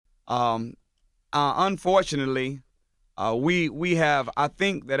Unfortunately, we have. I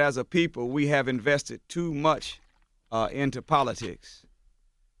think that as a people, we have invested too much into politics,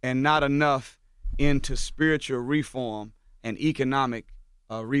 and not enough into spiritual reform and economic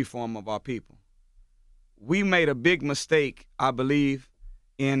reform of our people. We made a big mistake, I believe,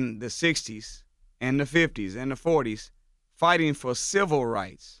 in the 60s and the 50s and the 40s, fighting for civil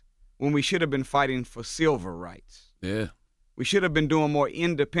rights when we should have been fighting for civil rights. Yeah. We should have been doing more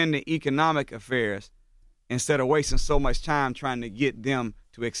independent economic affairs instead of wasting so much time trying to get them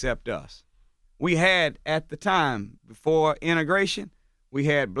to accept us. We had, at the time, before integration, we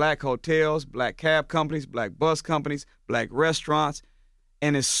had black hotels, black cab companies, black bus companies, black restaurants.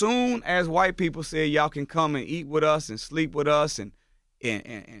 And as soon as white people said, y'all can come and eat with us and sleep with us and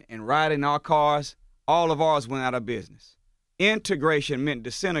ride in our cars, all of ours went out of business. Integration meant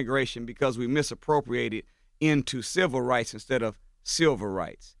disintegration because we misappropriated into civil rights instead of silver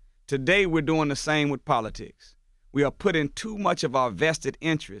rights. Today, we're doing the same with politics. We are putting too much of our vested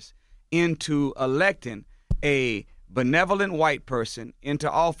interest into electing a benevolent white person into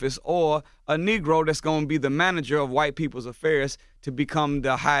office or a Negro that's going to be the manager of white people's affairs to become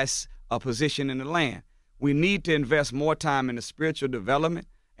the highest position in the land. We need to invest more time in the spiritual development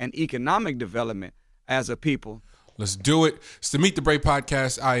and economic development as a people. Let's do it. It's the Meet the Brave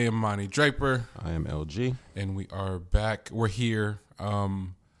podcast. I am Monty Draper. I am LG. And we are back. We're here.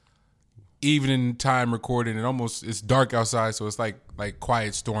 Evening time recording. It's dark outside, so it's like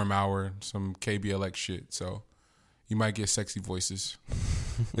quiet storm hour, some KBLX shit. So you might get sexy voices.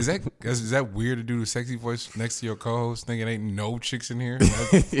 Is that weird to do the sexy voice next to your co-host thinking ain't no chicks in here?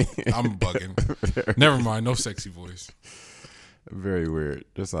 I'm bugging. Never mind, no sexy voice. Very weird.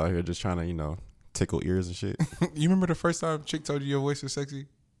 Just out here just trying to, tickle ears and shit. You remember the first time a chick told you your voice was sexy?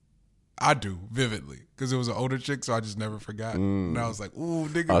 I do, vividly. Because it was an older chick, so I just never forgot. And I was like, ooh,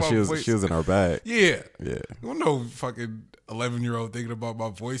 nigga, my voice. She was in our bag. Yeah. Yeah. You no fucking 11-year-old thinking about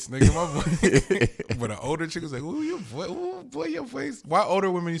my voice, nigga. My voice. But an older chick was like, ooh, your voice. Why older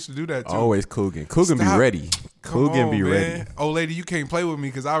women used to do that, too? Always Coogan. Coogan be ready. Coogan be ready. Old lady, you can't play with me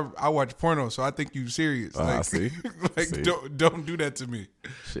because I watch porno, so I think you serious. I see. See. Don't do that to me.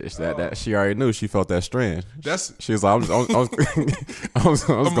 That she already knew. She felt that strand. She was like, I was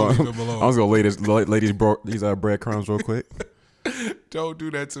gonna lay these breadcrumbs real quick. Don't do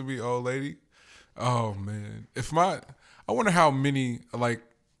that to me, old lady. Oh man, I wonder how many my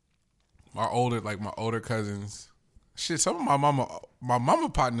older cousins. Shit, some of my mama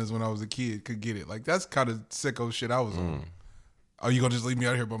partners when I was a kid could get it. Like that's kind of sicko shit I was on. Oh, you gonna just leave me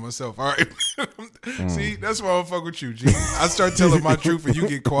out here by myself? All right. See, that's why I don't fuck with you, G. I start telling my truth and you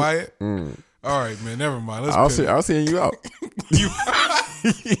get quiet. All right, man. Never mind. I'll see you out.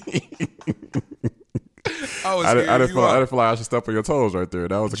 I didn't feel like I should step on your toes right there.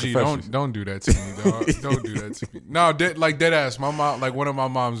 That was a confession. Don't do that to me, dog. Don't do that to me. No, dead ass. My mom, one of my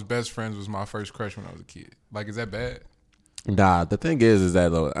mom's best friends was my first crush when I was a kid. Like, is that bad? Nah, the thing is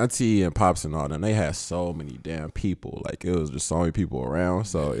that though, auntie and pops and all them, they had so many damn people. Like it was just so many people around,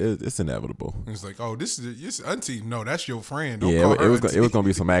 so it's inevitable. It's like, oh, this is auntie. No, that's your friend. It was gonna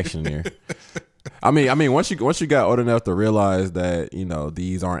be some action there. I mean, once you got old enough to realize that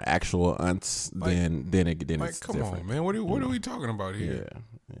these aren't actual aunts, then it's come different. on, man. What are we talking about here? Yeah.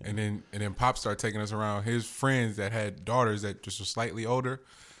 And then Pop started taking us around his friends that had daughters that just were slightly older.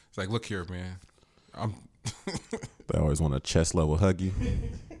 It's like, look here, man. They always want a chest level hug you.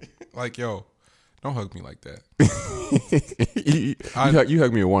 Like, yo, don't hug me like that. you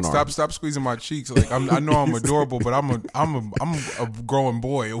hug me with one arm. Stop squeezing my cheeks. Like I know I'm adorable, but I'm a growing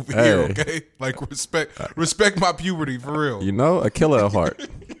boy over here. Okay, like respect my puberty for real. A killer at heart.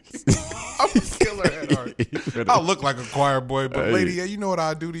 I'm a killer at heart. I look like a choir boy, but lady, you know what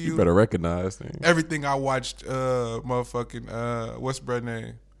I do to you? You better recognize things. Everything I watched. What's brother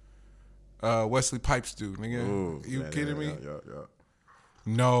name? Wesley Pipes do, nigga. Ooh, you kidding me? Yeah.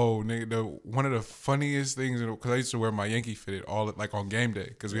 No, nigga. One of the funniest things, because I used to wear my Yankee fitted all on game day,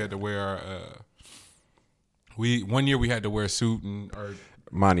 because we had to wear our. One year we had to wear a suit and our.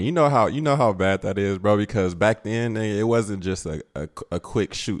 Monty, you know how bad that is, bro. Because back then it wasn't just a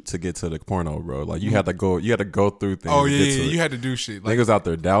quick shoot to get to the porno, bro. Like you had to go through things. Oh yeah, you had to do shit. Niggas out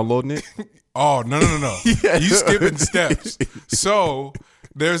there downloading it. Oh no! Yeah. You skipping steps. So.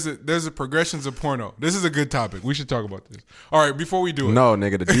 There's a progressions of porno. This is a good topic. We should talk about this. All right, before we do it. No,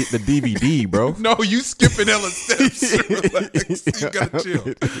 nigga, the DVD, bro. No, you skipping hella steps. Relax.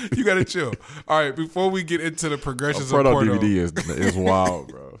 You gotta chill. All right, before we get into the progressions of porno. DVD is wild,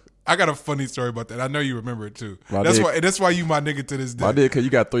 bro. I got a funny story about that. I know you remember it too. That's why you my nigga to this day. I did, because you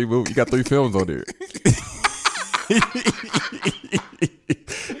got three films on there.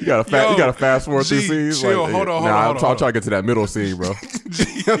 You gotta fast forward through scenes. Chill, hold on. I'm trying to get to that middle scene, bro.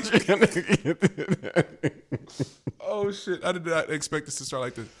 Oh shit! I did not expect this to start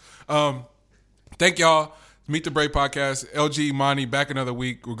like this. Thank y'all. Meet the Brave podcast. LG, Monty, back another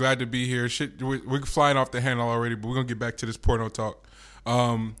week. We're glad to be here. Shit, we're flying off the handle already, but we're gonna get back to this porno talk.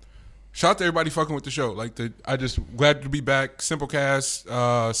 Shout out to everybody fucking with the show. I just glad to be back. Simplecast,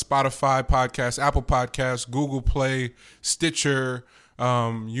 Spotify podcast, Apple Podcasts, Google Play, Stitcher,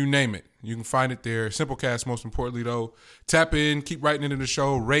 you name it. You can find it there. Simplecast, most importantly though. Tap in, keep writing into the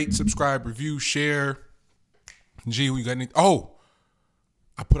show, rate, subscribe, review, share. G, we got anything? Oh,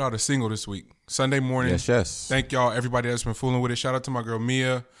 I put out a single this week, Sunday morning. Yes. Thank y'all, everybody that's been fooling with it. Shout out to my girl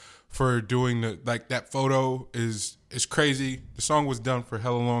Mia for doing that photo is crazy. The song was done for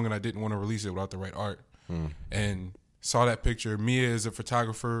hella long and I didn't want to release it without the right art. And saw that picture. Mia is a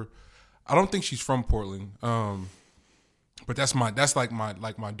photographer. I don't think she's from Portland. But that's like my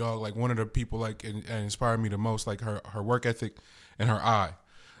dog, like one of the people like and inspired me the most, like her work ethic and her eye.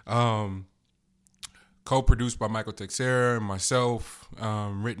 Co-produced by Michael Texera and myself,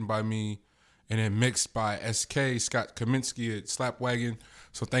 written by me, and then mixed by SK, Scott Kaminsky at Slapwagon.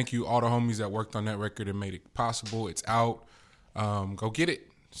 So thank you all the homies that worked on that record and made it possible. It's out. Go get it.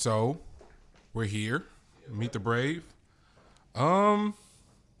 So we're here. Meet the Brave.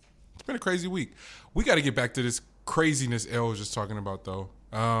 It's been a crazy week. We got to get back to this craziness L was just talking about though.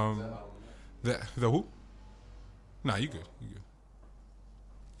 The who? Nah, you good.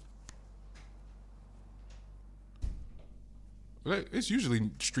 It's usually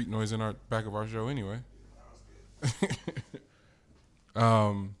street noise in our back of our show anyway.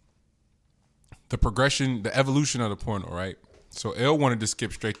 The progression, the evolution of the porno, right? So L wanted to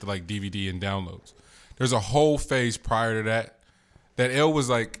skip straight to like DVD and downloads. There's a whole phase prior to that L was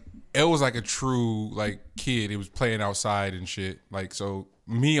like a true like kid. He was playing outside and shit. Like, so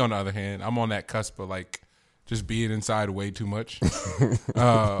me on the other hand, I'm on that cusp of like just being inside way too much.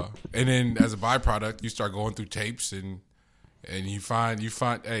 And then as a byproduct, you start going through tapes and you find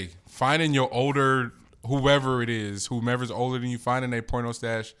finding your older whoever's older than you, finding a porno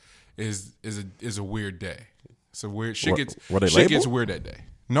stash is a weird day. It's a weird shit gets weird that day.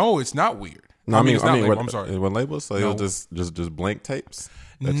 No, it's not weird. No, I mean, it's not labeled. I'm sorry. When labels, so it was just blank tapes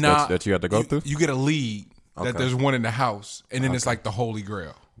that you had to go through. You get a lead that there's one in the house, and then it's like the holy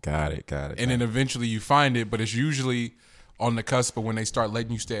grail. Got it. And then eventually you find it, but it's usually on the cusp of when they start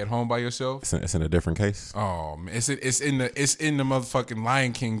letting you stay at home by yourself. It's in a different case. Oh man, it's in the motherfucking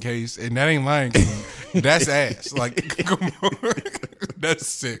Lion King case, and that ain't Lion King. That's ass. Like, come on, that's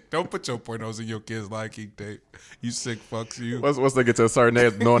sick. Don't put your pornos in your kids' Lion King tape. You sick fucks. You. Once they get to a certain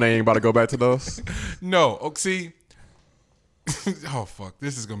age, knowing they ain't about to go back to those. No, see. Oh fuck,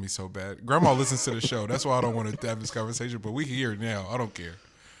 this is gonna be so bad. Grandma listens to the show. That's why I don't want to have this conversation. But we here now. I don't care.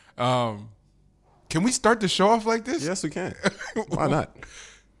 Can we start the show off like this? Yes, we can. Why not?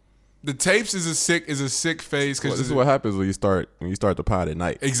 The tapes is a sick phase because this is what happens when you start the pod at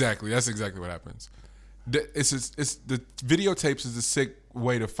night. Exactly, that's exactly what happens. The videotapes is a sick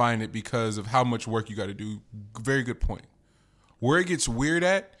way to find it because of how much work you got to do. Very good point. Where it gets weird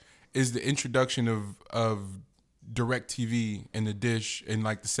at is the introduction of DirecTV and the dish and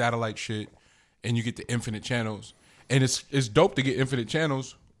like the satellite shit, and you get the infinite channels, and it's dope to get infinite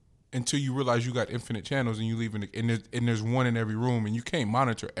channels. Until you realize you got infinite channels and you leave and there's one in every room and you can't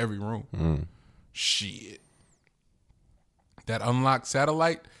monitor every room. Shit. That unlocked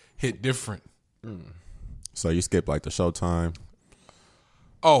satellite hit different. So you skip like the Showtime.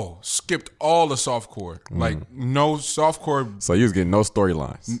 Oh, skipped all the softcore. Like no softcore. So you was getting no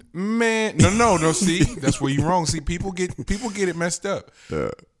storylines. Man, no. See, that's where you wrong. See, people get it messed up.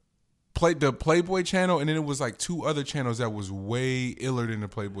 Played the Playboy channel, and then it was like two other channels that was way iller than the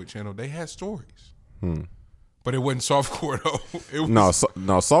Playboy channel. They had stories, but it wasn't softcore though.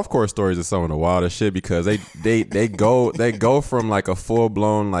 Softcore stories is some of the wildest shit because they go from like a full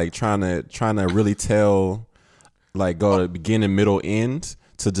blown like trying to really tell, like go to beginning, middle, end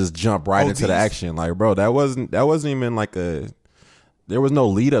to just jump right into the action. Like, bro, that wasn't even like there was no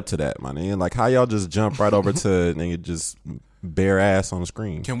lead up to that, man. Like, how y'all just jump right over to nigga just bare ass on the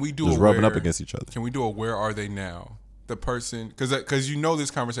screen. Can we do just rubbing up against each other? Can we do a where are they now? The person, because you know this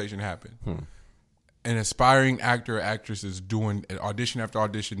conversation happened. An aspiring actor or actress is doing audition after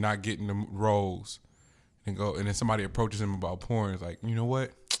audition, not getting the roles, and then somebody approaches them about porn. It's like, you know what?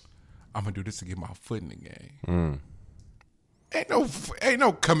 I'm gonna do this to get my foot in the game. Ain't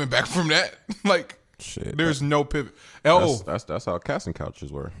no coming back from that. Like, shit, there's no pivot. That's how casting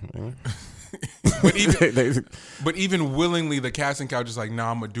couches were. Yeah. But even willingly, the casting couch is like,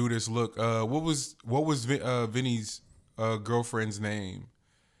 nah, I'm gonna do this. Look, what was Vinny's girlfriend's name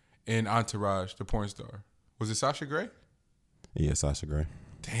in Entourage, the porn star? Was it Sasha Grey? Yeah, Sasha Grey.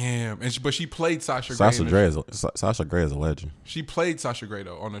 Damn, but she played Sasha Grey. Sasha Grey is a legend. She played Sasha Grey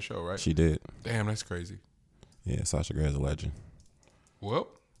though on the show, right? She did. Damn, that's crazy. Yeah, Sasha Grey is a legend. Well,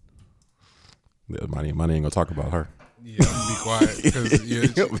 Money ain't gonna talk about her. yeah, I'm gonna be quiet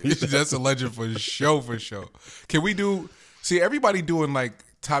because that's a legend for sure. Can we do? See, everybody doing like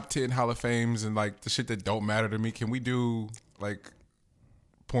top 10 Hall of Fames and like the shit that don't matter to me. Can we do like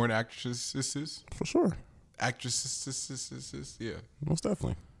porn actresses? For sure. Actresses, yeah. Most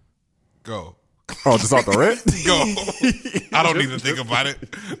definitely. Go. Oh, just off the rip? Go. I don't need to think about it.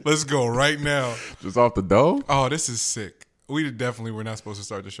 Let's go right now. Just off the dome? Oh, this is sick. We definitely were not supposed to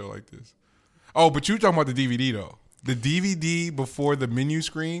start the show like this. Oh, but you talking about the DVD though. The DVD before the menu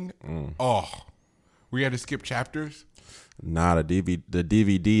screen. Oh, we had to skip chapters. Nah, the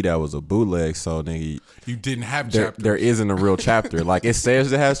DVD that was a bootleg, so nigga, you didn't have chapters. There isn't a real chapter. Like it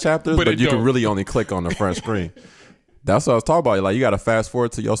says it has chapters, but you can really only click on the front screen. That's what I was talking about. Like you got to fast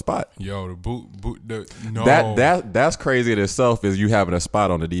forward to your spot. Yo, no. That's crazy in itself. Is you having a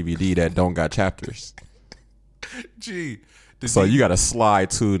spot on the DVD that don't got chapters. Gee. So you got to slide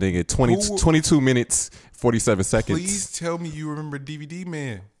to nigga 22 minutes 47 seconds. Please tell me you remember DVD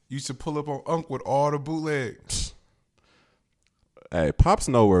Man. You used to pull up on Unc with all the bootlegs. Hey, Pops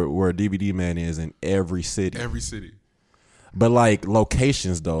know where DVD Man is in every city. Every city. But like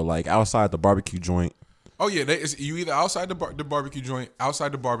locations though, like outside the barbecue joint. Oh yeah, you either outside the barbecue joint,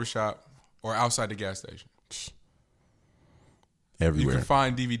 outside the barbershop, or outside the gas station. Everywhere. You can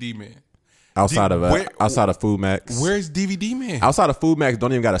find DVD Man. Outside of Food Max. Where's DVD Man? Outside of Food Max,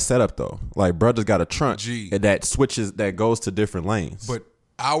 don't even got a setup though. Like bro just got a trunk that goes to different lanes. But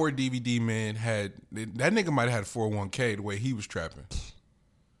our DVD Man had that nigga might have had 401k the way he was trapping.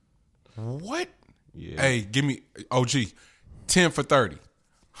 What? Yeah. Hey, give me OG 10 for 30.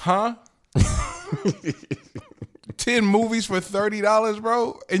 Huh? 10 movies for $30,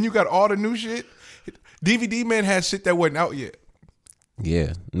 bro, and you got all the new shit. DVD Man had shit that wasn't out yet.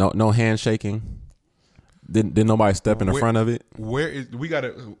 Yeah, no handshaking. Didn't nobody step in the front of it. Where is we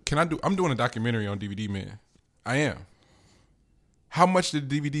gotta? Can I do? I'm doing a documentary on DVD Man. I am. How much did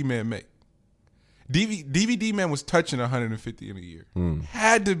DVD Man make? DVD Man was touching 150 in a year.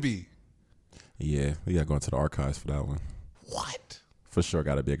 Had to be. Yeah, we gotta go into the archives for that one. What? For sure,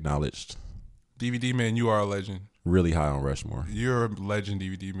 gotta be acknowledged. DVD Man, you are a legend. Really high on Rushmore. You're a legend,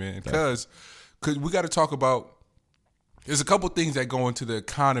 DVD Man. Because we got to talk about. There's a couple things that go into the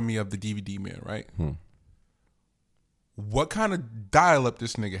economy of the DVD Man, right? What kind of dial-up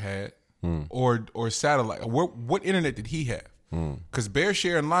this nigga had, or satellite? What internet did he have? Because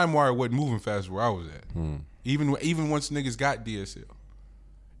BearShare and LimeWire wasn't moving fast where I was at. Even once niggas got DSL,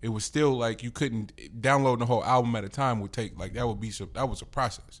 it was still like you couldn't download the whole album at a time. Would take like that was a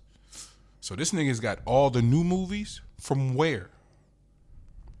process. So this nigga's got all the new movies from where?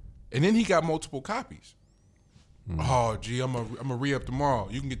 And then he got multiple copies. Oh, gee, I'm a re-up tomorrow.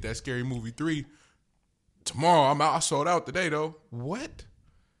 You can get that Scary Movie 3 tomorrow. I'm out. I sold out today, though. What?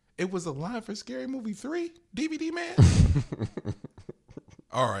 It was a line for Scary Movie 3? DVD Man?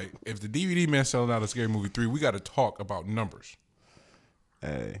 All right. If the DVD Man selling out a Scary Movie 3, we got to talk about numbers.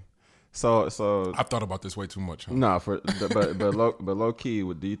 Hey. So I've thought about this way too much. Huh? Nah, but low key,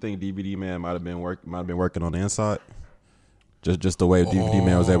 do you think DVD Man might have been working on the inside? Just the way DVD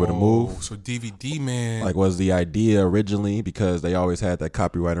Man was able to move. So DVD Man, like, was the idea originally because they always had that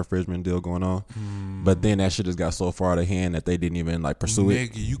copyright infringement deal going on, but then that shit just got so far out of hand that they didn't even like pursue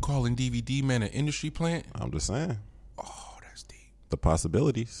it. Nigga, you calling DVD Man an industry plant? I'm just saying. Oh, that's deep. The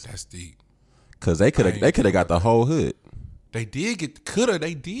possibilities. That's deep. Because they could have got the whole hood. They did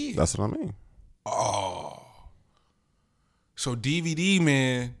they did. That's what I mean. Oh. So DVD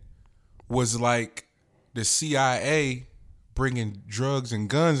Man was like the CIA bringing drugs and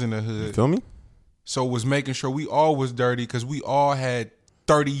guns in the hood. You feel me? So was making sure we all was dirty because we all had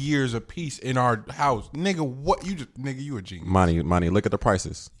 30 years of peace in our house. Nigga, what? You a genius. Money, look at the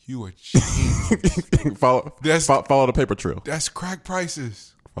prices. You a genius. follow the paper trail. That's crack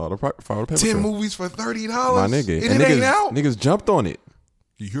prices. Follow the paper 10 trail. movies for $30. My nigga. And it ain't out? Niggas jumped on it.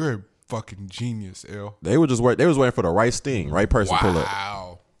 You're a fucking genius, L. They was waiting for the right sting, right person to pull up.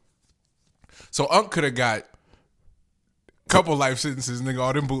 Wow. So Unc could have got couple life sentences, nigga.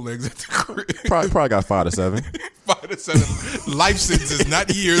 All them bootlegs at the crib. Probably got 5 to 7. 5 to 7 life sentences,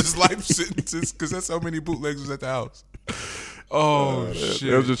 not years. Life sentences, because that's how many bootlegs was at the house. Oh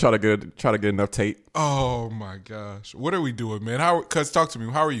shit! They was just trying to get enough tape. Oh my gosh, what are we doing, man? Cuz talk to me.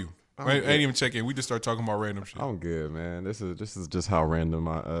 How are you? I ain't even check in. We just start talking about random shit. I'm good, man. This is just how random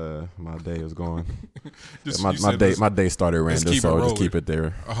my day is going. Just- my you said day my day started let's random, keep it so just rolling. keep it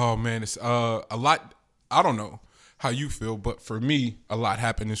there. Oh man, it's a lot. I don't know how you feel, but for me, a lot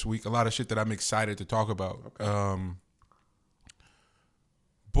happened this week. A lot of shit that I'm excited to talk about.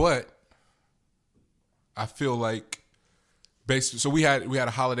 But I feel like basically, so we had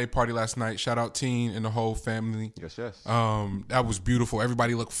a holiday party last night. Shout out Teen and the whole family. Yes. That was beautiful.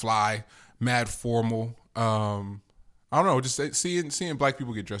 Everybody looked fly, mad formal. I don't know, just seeing black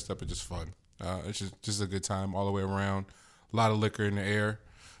people get dressed up is just fun. It's just a good time all the way around. A lot of liquor in the air.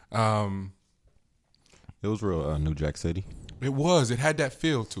 It was real New Jack City. It was. It had that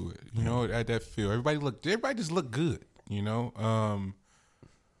feel to it. You know, it had that feel. Everybody just looked good, you know?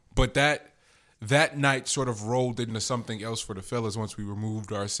 But that night sort of rolled into something else for the fellas once we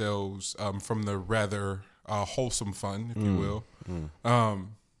removed ourselves from the rather wholesome fun, if you will.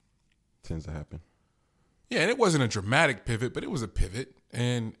 Tends to happen. Yeah, and it wasn't a dramatic pivot, but it was a pivot.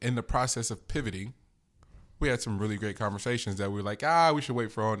 And in the process of pivoting, we had some really great conversations that we were like, we should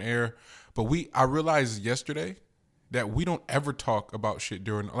wait for on air. But I realized yesterday that we don't ever talk about shit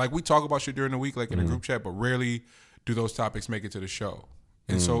we talk about shit during the week, like in a group chat, but rarely do those topics make it to the show.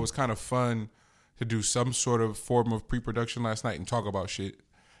 And so it was kind of fun to do some sort of form of pre-production last night and talk about shit,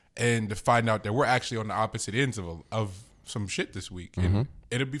 and to find out that we're actually on the opposite ends of some shit this week. And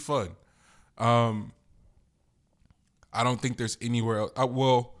it'll be fun. I don't think there's anywhere else. I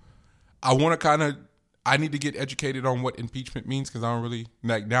want to I need to get educated on what impeachment means, because I don't really,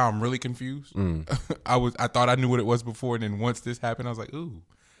 like, now I'm really confused. I thought I knew what it was before, and then once this happened, I was like, ooh,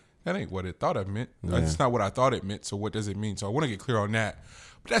 that ain't what it thought it meant. That's not what I thought it meant, so what does it mean? So I want to get clear on that.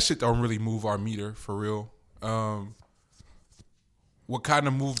 But that shit don't really move our meter, for real. What kind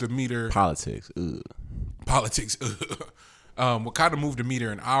of moved the meter? Politics. Ugh. Politics. What kind of moved the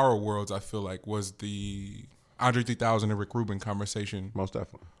meter in our worlds, I feel like, was the Andre 3000 and Rick Rubin conversation. Most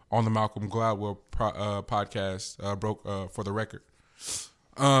definitely. On the Malcolm Gladwell podcast, broke for the record.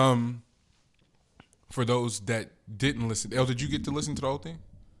 For those that didn't listen, did you get to listen to the whole thing?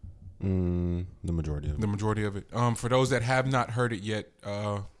 The majority of it. The majority of it. For those that have not heard it yet,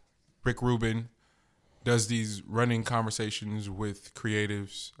 Rick Rubin does these running conversations with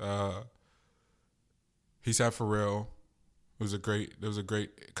creatives. He's had Pharrell. There was a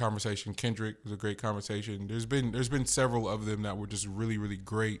great conversation. Kendrick was a great conversation. There's been several of them that were just really, really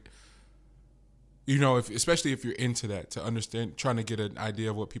great. You know, especially if you're into that, to understand, trying to get an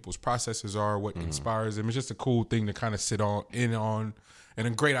idea of what people's processes are, what inspires them. It's just a cool thing to kind of sit on, and a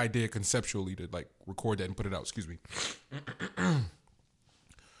great idea conceptually to like record that and put it out. Excuse me.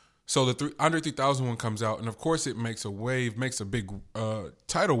 So the Andre 3000 one comes out, and of course it makes a big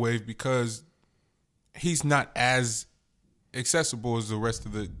tidal wave, because he's not as accessible as the rest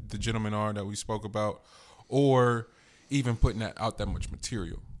of the gentlemen are that we spoke about, or even putting out that much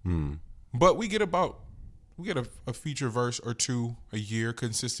material. But we get a feature verse or two a year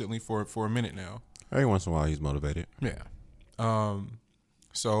consistently for a minute now. Every once in a while, he's motivated. Yeah.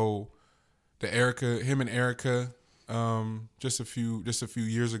 So him and Erica, just a few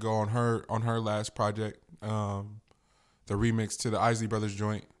years ago on her last project, the remix to the Isley Brothers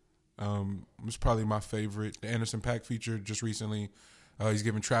joint, was probably my favorite. The Anderson .Paak feature just recently, he's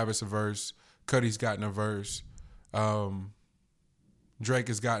giving Travis a verse. Cudi's gotten a verse. Drake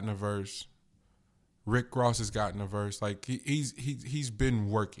has gotten a verse. Rick Ross has gotten a verse. Like he's been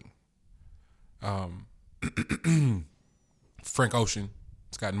working. Frank Ocean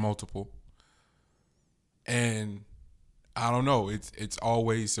has gotten multiple. And I don't know, it's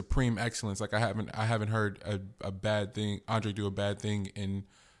always supreme excellence. Like I haven't heard a bad thing, Andre do a bad thing in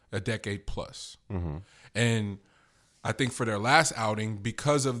a decade plus. And I think for their last outing,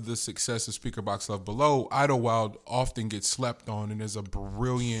 because of the success of Speakerboxxx Love Below, Idlewild often gets slept on, and is a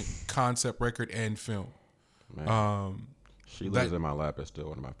brilliant concept record and film. She Lives in My Lap is still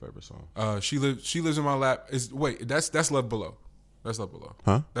one of my favorite songs. She lives in my lap. That's Love Below. That's Love Below.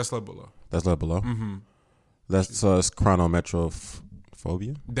 Huh? That's Love Below. That's Love Below. Mm-hmm. That's it's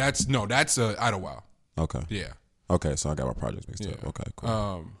Chronometrophobia. That's Idlewild. Okay. Yeah. Okay, so I got my projects mixed up. Okay,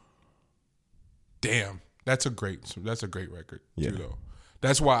 cool. Damn, that's a great record Yeah. too, though.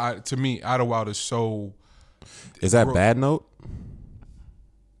 That's why to me Idlewild is so. Is that Bad Note?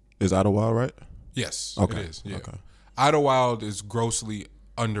 Is Idlewild right? Yes, Okay. it is. Yeah. Okay. Idlewild is grossly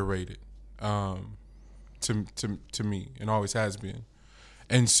underrated, to me, and always has been.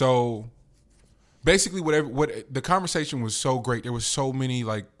 And so, basically, what the conversation was so great. There was so many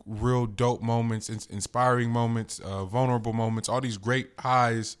like real dope moments, inspiring moments, vulnerable moments, all these great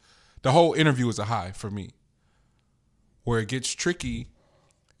highs. The whole interview was a high for me. Where it gets tricky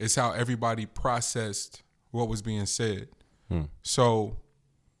It's how everybody processed what was being said. So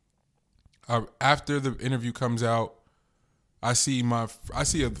after the interview comes out, I see a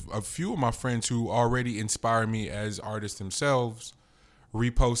few of my friends who already inspire me as artists themselves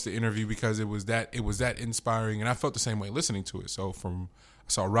repost the interview because it was that inspiring, and I felt the same way listening to it. So I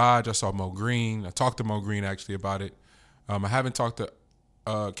saw Raj, I saw Mo Green. I talked to Mo Green actually about it. I haven't talked to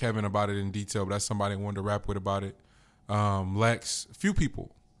Kevin about it in detail, but that's somebody I wanted to rap with about it. Lex, a few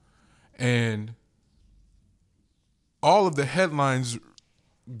people, and all of the headlines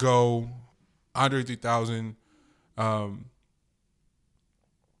go Andre 3000.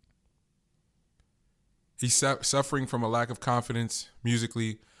 He's suffering from a lack of confidence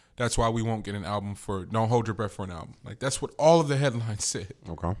musically. That's why we won't get an album for Don't Hold Your Breath for an album. Like, that's what all of the headlines said.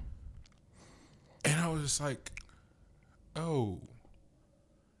 Okay. And I was just like, oh,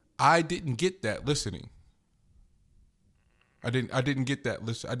 I didn't get that listening. I didn't get that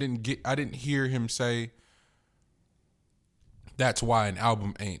listen. I didn't hear him say that's why an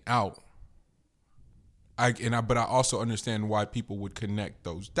album ain't out. But I also understand why people would connect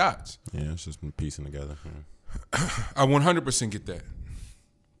those dots. Yeah, it's just been piecing together. Yeah. I 100% get that.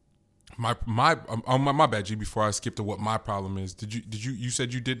 My bad, G. Before I skip to what my problem is, you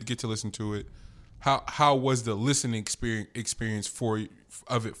said you did get to listen to it. How was the listening experience for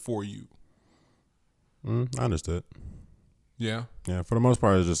you? I understood. Yeah. Yeah, for the most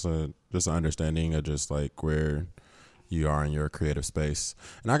part, it's just an understanding of just like where you are in your creative space,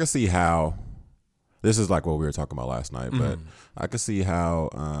 and I can see how. This is like what we were talking about last night, but I could see how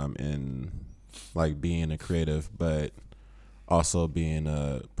in like being a creative, but also being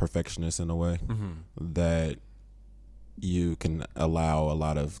a perfectionist in a way, that you can allow a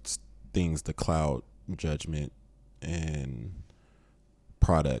lot of things to cloud judgment and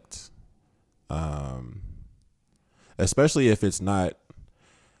product, especially if it's not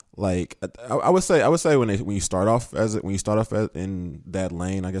like I would say when you start off in that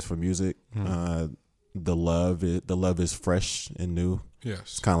lane, I guess for music. The love is fresh and new. Yes.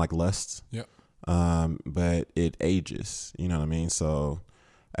 It's kind of like lust. Yep. But it ages, you know what I mean? So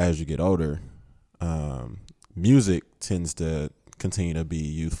as you get older, music tends to continue to be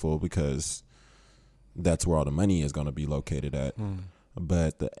youthful because that's where all the money is going to be located at.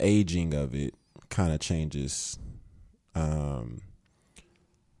 But the aging of it kind of changes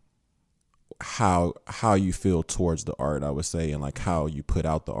how you feel towards the art, I would say, and like how you put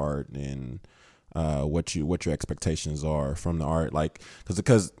out the art and what your expectations are from the art, like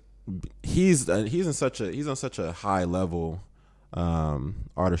because he's on such a high level,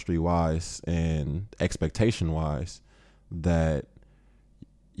 artistry wise and expectation wise, that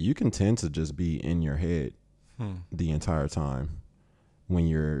you can tend to just be in your head the entire time when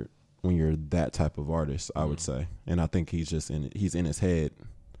you're that type of artist, I would say. And I think he's in his head,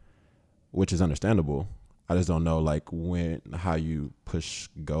 which is understandable. I just don't know like how you push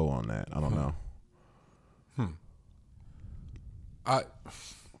go on that. I don't know.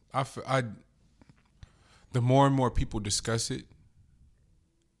 The more and more people discuss it,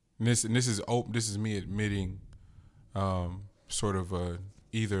 and this is me admitting, sort of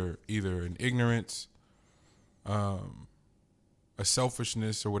either an ignorance, a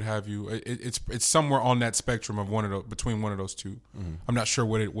selfishness, or what have you. It's somewhere on that spectrum of between one of those two. I'm not sure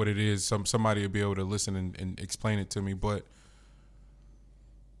what it is. Somebody will be able to listen and explain it to me, but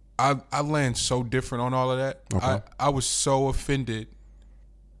I land so different on all of that. Okay. I was so offended.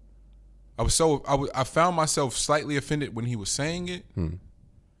 I found myself slightly offended when he was saying it.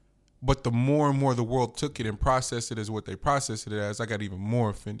 But the more and more the world took it and processed it as what they processed it as, I got even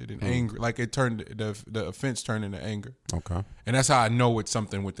more offended and angry. Like it turned the offense turned into anger. Okay. And that's how I know it's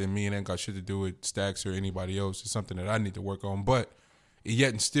something within me, and it ain't got shit to do with Stacks or anybody else. It's something that I need to work on. But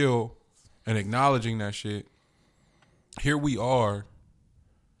yet and still, and acknowledging that shit, here we are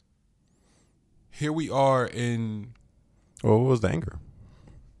in. Well, what was the anger?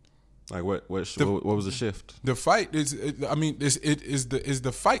 Like what was the shift? The fight is. It is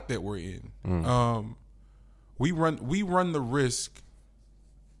the fight that we're in. We run the risk.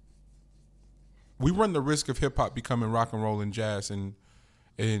 We run the risk of hip hop becoming rock and roll and jazz, and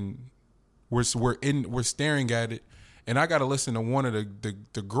we're staring at it. And I got to listen to one of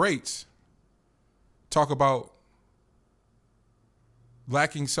the greats talk about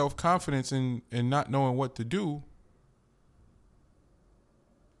lacking self-confidence and not knowing what to do.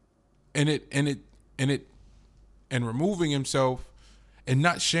 And removing himself and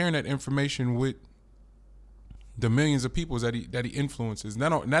not sharing that information with the millions of people that he influences.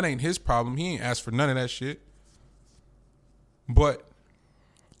 And that ain't his problem. He ain't asked for none of that shit. But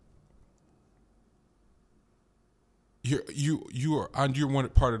you're one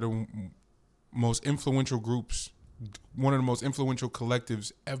part of the most influential groups, one of the most influential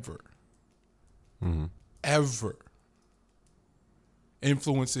collectives ever. Ever.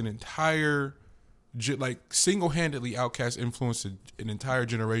 Influenced an entire, like single-handedly, Outkast influenced an entire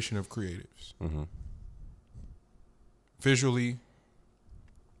generation of creatives. Visually,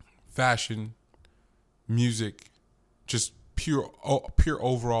 fashion, music, just pure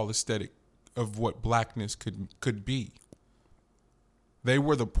overall aesthetic of what blackness could be. They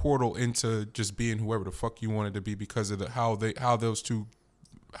were the portal into just being whoever the fuck you wanted to be because of how those two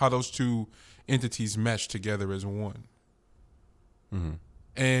entities mesh together as one.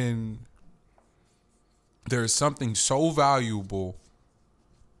 And there's something so valuable.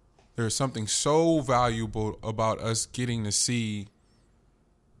 There's something so valuable about us getting to see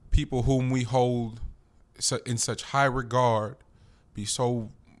people whom we hold in such high regard be so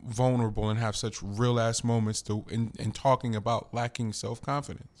vulnerable and have such real ass moments in talking about lacking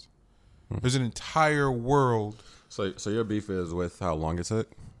self-confidence. There's an entire world. So your beef is with how long it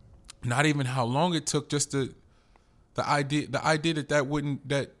took? Not even how long it took, just the idea that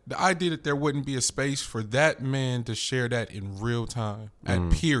there wouldn't be a space for that man to share that in real time at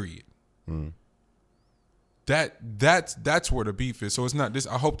period. That's where the beef is. So it's not this.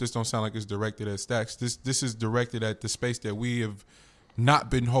 I hope this don't sound like it's directed at Stacks. This is directed at the space that we have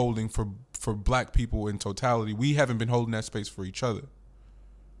not been holding for black people in totality. We haven't been holding that space for each other.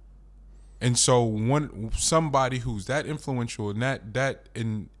 And so somebody who's that influential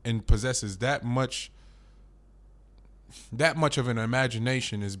and possesses that much of an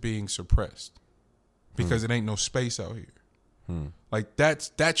imagination is being suppressed because it ain't no space out here. Like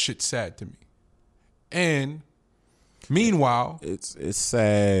that shit's sad to me. And meanwhile, it's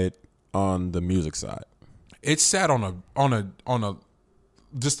sad on the music side. It's sad on a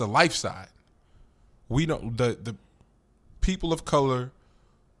just the life side. We don't the people of color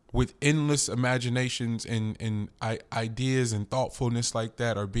with endless imaginations and ideas and thoughtfulness like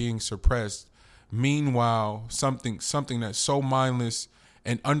that are being suppressed. Meanwhile, something that's so mindless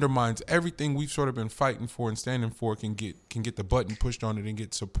and undermines everything we've sort of been fighting for and standing for can get the button pushed on it and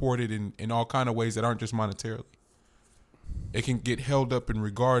get supported in all kind of ways that aren't just monetarily. It can get held up and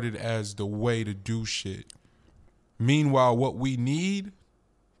regarded as the way to do shit. Meanwhile, what we need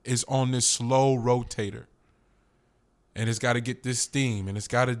is on this slow rotator. And it's got to get this steam, and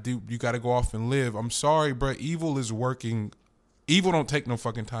you got to go off and live. I'm sorry, bro. Evil is working. Evil don't take no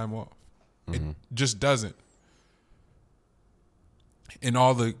fucking time off. It just doesn't. And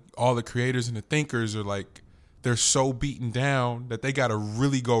all the creators and the thinkers are like, they're so beaten down that they got to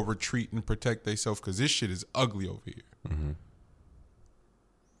really go retreat and protect themselves because this shit is ugly over here.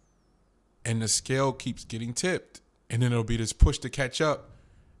 And the scale keeps getting tipped. And then it'll be this push to catch up.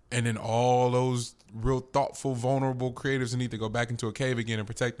 And then all those real thoughtful, vulnerable creatives need to go back into a cave again and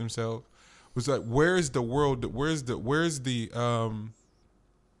protect themselves. Was like, where's the world? Where's the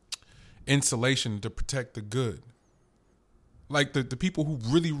insulation to protect the good? Like the people who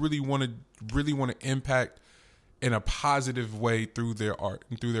really want to impact in a positive way through their art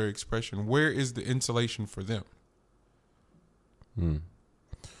and through their expression. Where is the insulation for them?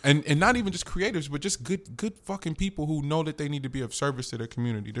 And not even just creators, but just good fucking people who know that they need to be of service to their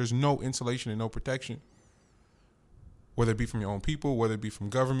community. There's no insulation and no protection. Whether it be from your own people, whether it be from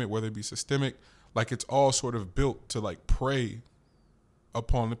government, whether it be systemic. Like it's all sort of built to like prey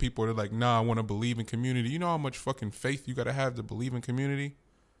upon the people that are like, nah, I want to believe in community. You know how much fucking faith you got to have to believe in community?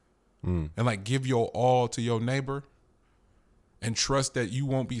 And like give your all to your neighbor and trust that you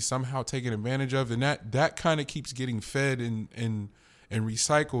won't be somehow taken advantage of. And that kind of keeps getting fed and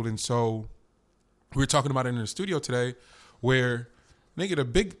recycled. And so we were talking about it in the studio today where nigga,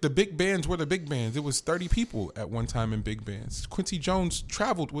 the big bands were the big bands. It was 30 people at one time in big bands. Quincy Jones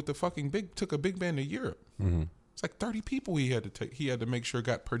traveled with took a big band to Europe. It's like 30 people he had to make sure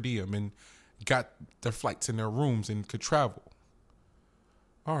got per diem and got their flights in their rooms and could travel.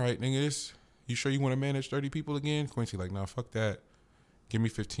 All right, nigga, you sure you want to manage 30 people again? Quincy like, nah, fuck that. Give me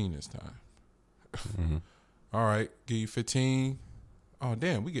 15 this time. All right, give you 15. Oh,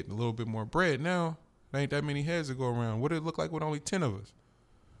 damn, we getting a little bit more bread now. There ain't that many heads to go around. What did it look like with only 10 of us?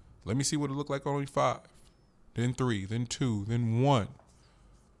 Let me see what it looked like with only 5. Then 3, then 2, then 1.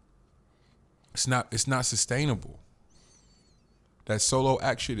 It's not sustainable. That solo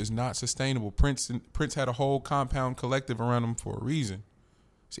act shit is not sustainable. Prince had a whole compound collective around him for a reason.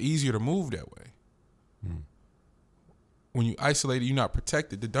 It's easier to move that way. When you isolate it, you're not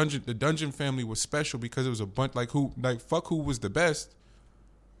protected. The Dungeon family was special because it was a bunch fuck who was the best.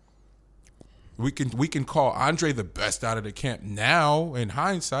 We can call Andre the best out of the camp now in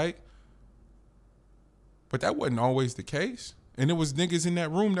hindsight. But that wasn't always the case. And it was niggas in that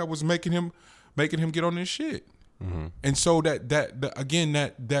room that was making him get on this shit. Mm-hmm. And so that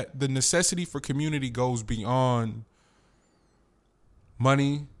the necessity for community goes beyond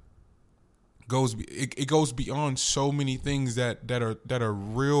money. It goes beyond so many things that are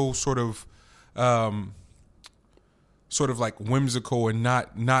real sort of like whimsical and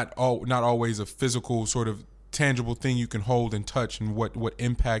not always a physical sort of tangible thing you can hold and touch, and what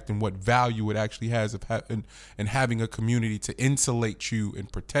impact and what value it actually has of and having a community to insulate you and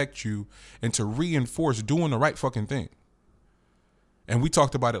protect you and to reinforce doing the right fucking thing. And we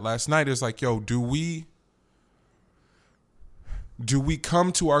talked about it last night. It's like, yo, do we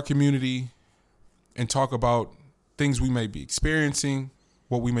come to our community and talk about things we may be experiencing,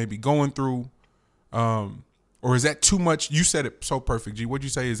 what we may be going through, or is that too much? You said it so perfect, G. What'd you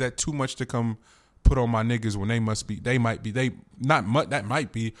say? Is that too much to come put on my niggas when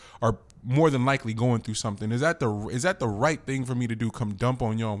are more than likely going through something? Is that the right thing for me to do? Come dump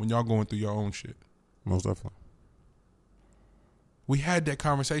on y'all when y'all going through your own shit? Most definitely. We had that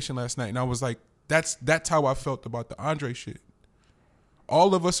conversation last night, and I was like, that's how I felt about the Andre shit.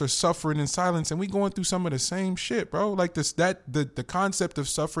 All of us are suffering in silence, and we going through some of the same shit, bro. Like the concept of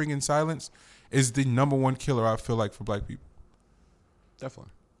suffering in silence is the number one killer, I feel like, for black people.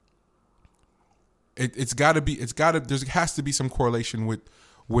 Definitely. There has to be some correlation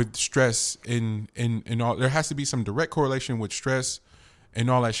with stress in all. There has to be some direct correlation with stress and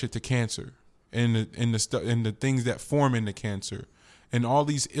all that shit to cancer and the things that form into cancer and all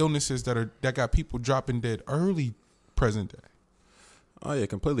these illnesses that got people dropping dead early present day. Oh yeah,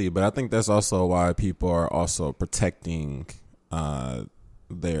 completely. But I think that's also why people are also protecting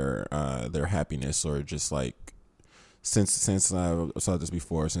their happiness, or just like since I saw this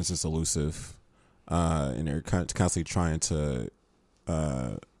before, since it's elusive. And they're constantly trying to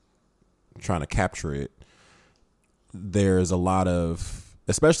capture it. There's a lot of,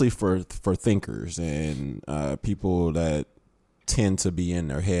 especially for thinkers and people that tend to be in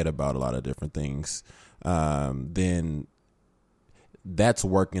their head about a lot of different things, then that's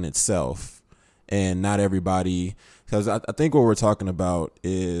work in itself. And not everybody, because I think what we're talking about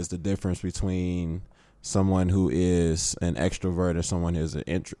is the difference between someone who is an extrovert and someone who is an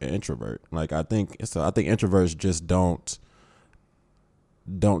introvert. Like I think introverts just don't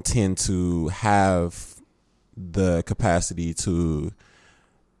tend to have the capacity to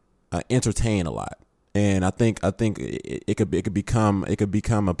entertain a lot. And I think it could become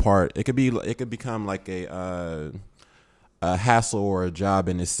a part. It could become like a hassle or a job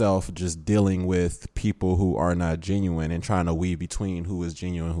in itself, just dealing with people who are not genuine and trying to weave between who is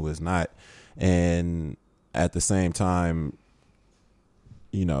genuine, who is not. And at the same time,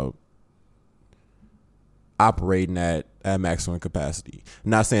 operating at maximum capacity.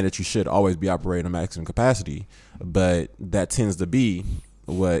 Not saying that you should always be operating at maximum capacity, but that tends to be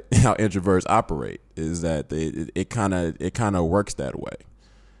how introverts operate, is that it kind of works that way.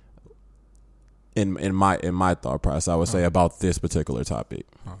 In my thought process, I would say about this particular topic.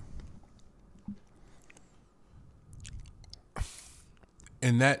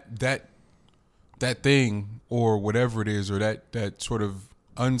 And that thing, or whatever it is, or that sort of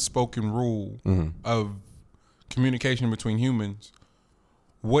unspoken rule of communication between humans,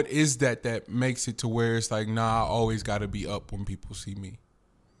 what is that makes it to where it's like, nah, I always got to be up when people see me?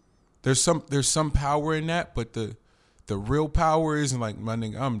 There's some power in that, but the real power isn't like, my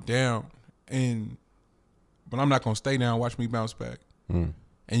nigga, I'm down, but I'm not gonna stay down. Watch me bounce back. And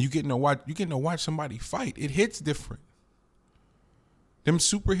you getting to watch somebody fight. It hits different. Them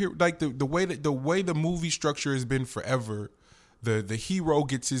superhero, like the way the movie structure has been forever, the hero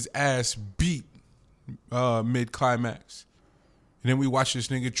gets his ass beat mid climax, and then we watch this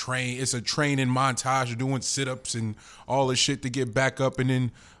nigga train. It's a training montage of doing sit ups and all this shit to get back up, and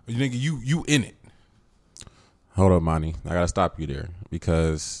then nigga you in it. Hold up, Monty. I gotta stop you there,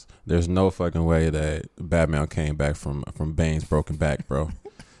 because there's no fucking way that Batman came back from Bane's broken back, bro.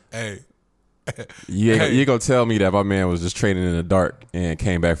 Hey. You gonna tell me that my man was just training in the dark and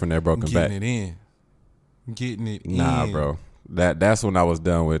came back from that broken back? Getting it in. Nah, bro. That's when I was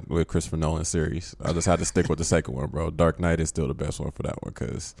done with Christopher Nolan's series. I just had to stick with the second one, bro. Dark Knight is still the best one for that one,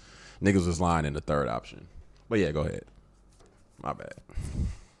 because niggas was lying in the third option. But yeah, go ahead. My bad.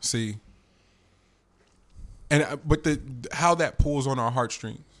 See, and but how that pulls on our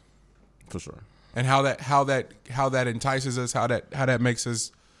heartstrings, for sure, and how that entices us, how that makes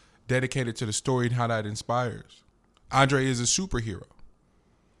us dedicated to the story, and how that inspires. Andre is a superhero.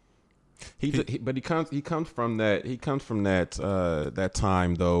 But he comes from that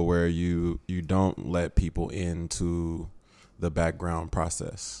time though, where you don't let people into the background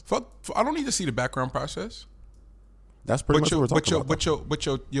process. Fuck, I don't need to see the background process. That's pretty much what we're talking about. But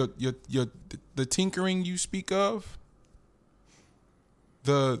your the tinkering you speak of,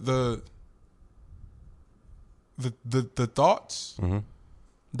 the thoughts,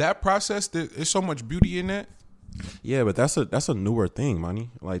 that process, there's so much beauty in that. Yeah, but that's a newer thing,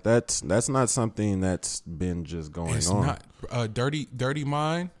 money. Like that's not something that's been just going It's on. not. Dirty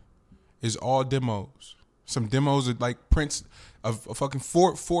Mind is all demos. Some demos are like Prince of a fucking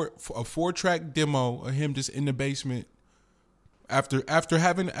 4-track demo of him just in the basement after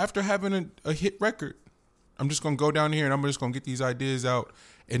having a hit record. I'm just gonna go down here and I'm just gonna get these ideas out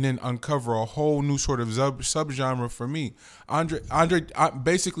and then uncover a whole new sort of subgenre for me. Andre's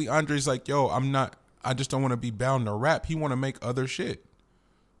like, yo, I just don't want to be bound to rap. He want to make other shit.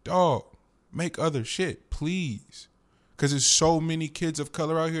 Dog, make other shit, please. Because there's so many kids of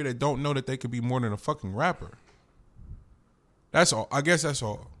color out here that don't know that they could be more than a fucking rapper. That's all. I guess that's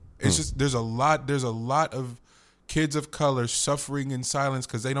all. It's just there's a lot of kids of color suffering in silence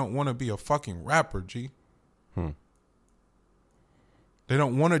because they don't want to be a fucking rapper, G. They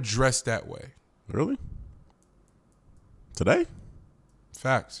don't want to dress that way. Really? Today?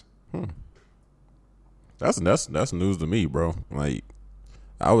 Facts. That's news to me, bro. Like,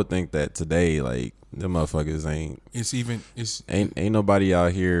 I would think that today, like, them motherfuckers ain't nobody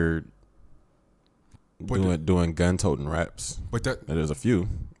out here doing gun toting raps. But there's a few,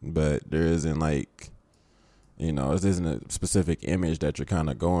 but there isn't like, it isn't a specific image that you're kind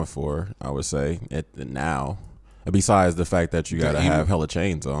of going for. I would say now. Besides the fact that you gotta have hella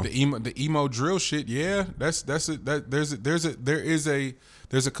chains on the emo drill shit, yeah, there's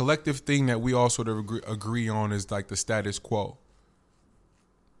a collective thing that we all sort of agree on is like the status quo,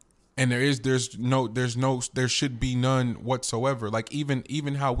 and there should be none whatsoever. Like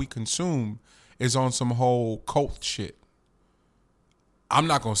even how we consume is on some whole cult shit. I'm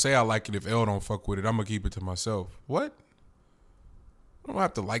not gonna say I like it if L don't fuck with it. I'm gonna keep it to myself. What? I don't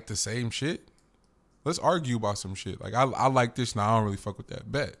have to like the same shit. Let's argue about some shit. Like, I like this now. I don't really fuck with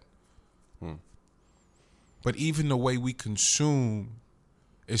that. Bet. But even the way we consume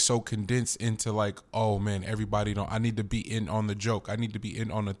is so condensed into like, oh, man, I need to be in on the joke. I need to be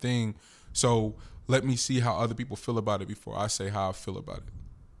in on the thing. So let me see how other people feel about it before I say how I feel about it.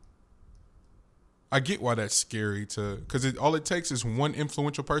 I get why that's scary because all it takes is one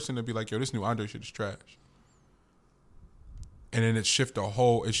influential person to be like, yo, this new Andre shit is trash. And then it shift a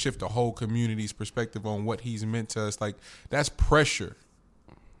whole community's perspective on what he's meant to us. Like, that's pressure.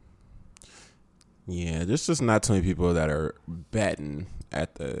 Yeah, there's just not too many people that are batting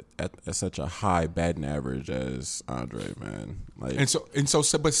at such a high batting average as Andre, man. Like,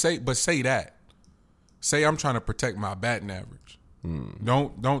 but say that. Say I'm trying to protect my batting average.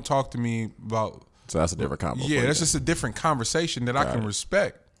 Don't talk to me about. So that's a different combo. Yeah, that's just a different conversation that I can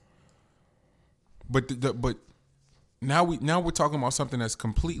respect. But Now we're talking about something that's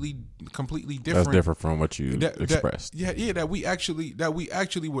completely different. That's different from what you expressed. That we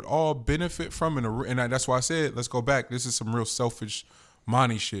actually would all benefit from, and that's why I said let's go back. This is some real selfish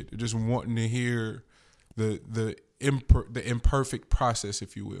money shit. Just wanting to hear the imperfect process,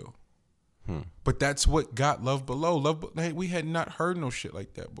 if you will. But that's what got Love Below. Hey, we had not heard no shit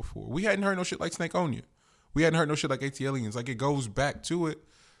like that before. We hadn't heard no shit like Snake Onya. We hadn't heard no shit like ATLiens. Like, it goes back to it.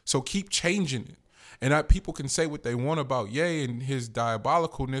 So keep changing it. And people can say what they want about Ye and his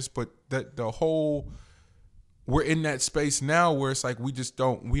diabolicalness, but that we're in that space now where it's like we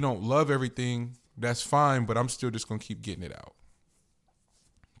don't love everything. That's fine, but I'm still just gonna keep getting it out.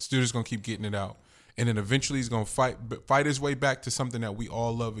 And then eventually he's gonna fight his way back to something that we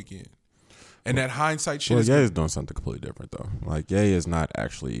all love again. And that hindsight shit. Well, Ye is doing something completely different though. Like, Ye is not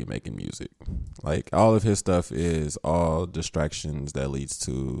actually making music. Like, all of his stuff is all distractions that leads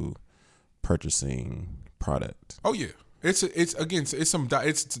to purchasing product. Oh yeah, it's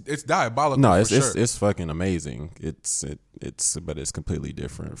diabolical. No, it's sure. It's fucking amazing. But it's completely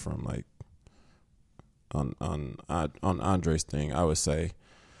different from like on Andre's thing, I would say.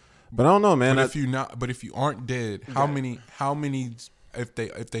 But I don't know, man. But if you aren't dead, how many if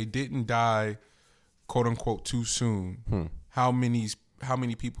they didn't die, quote unquote, too soon, how many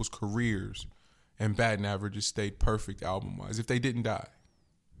people's careers and batting averages stayed perfect album wise if they didn't die?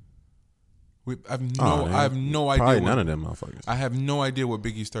 I have no idea. Probably none of them motherfuckers. I have no idea what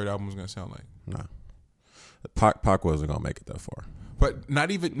Biggie's third album was gonna sound like. Nah, Pac wasn't gonna make it that far. But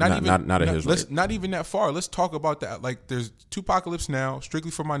not even that far. Let's talk about that. Like, there's Tupacalypse Now, Strictly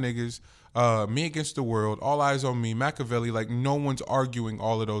for My Niggas, Me Against the World, All Eyes on Me, Machiavelli. Like, no one's arguing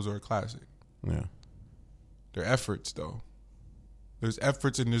all of those are a classic. Yeah, they're efforts though. There's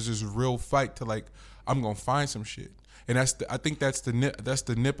efforts and there's this real fight to like, I'm gonna find some shit. And I think that's the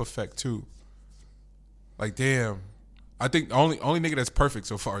nip effect too. Like, damn, I think the only nigga that's perfect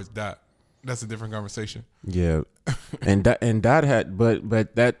so far is Dot. That's a different conversation. Yeah, and Dot had, but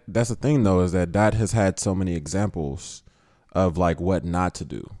that's the thing though, is that Dot has had so many examples of like what not to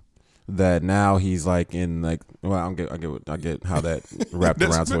do, that now he's like in like, well, I get how that wrapped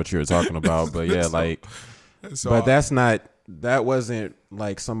around to what you were talking about, but yeah, like, but that wasn't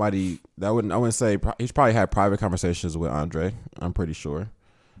like somebody that I wouldn't say he's probably had private conversations with Andre. I'm pretty sure,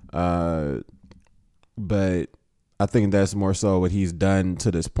 but I think that's more so what he's done to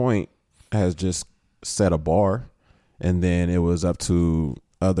this point has just set a bar, and then it was up to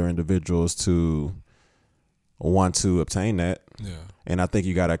other individuals to want to obtain that. Yeah. And I think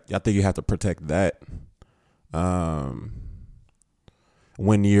you have to protect that.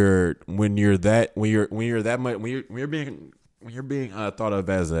 When you're being thought of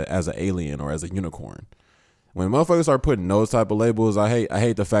as an alien or as a unicorn. When motherfuckers start putting those type of labels, I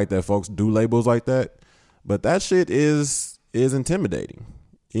hate the fact that folks do labels like that, but that shit is intimidating.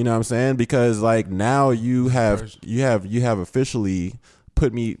 You know what I'm saying? Because like now you have officially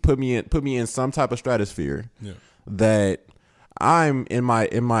put me in some type of stratosphere. Yeah. That I'm in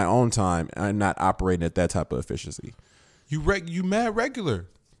my own time, I'm not operating at that type of efficiency. You mad regular.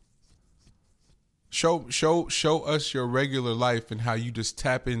 Show us your regular life and how you just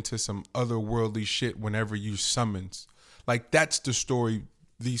tap into some otherworldly shit whenever you summons. Like, that's the story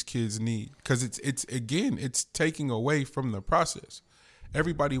these kids need, because it's taking away from the process.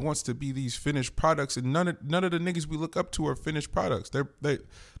 Everybody wants to be these finished products, and none of the niggas we look up to are finished products.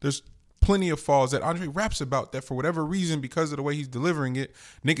 There's plenty of falls that Andre raps about that for whatever reason, because of the way he's delivering it,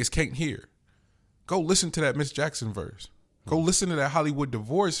 niggas can't hear. Go listen to that Miss Jackson verse. Go listen to that Hollywood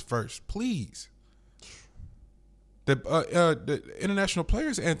Divorce verse, please. The International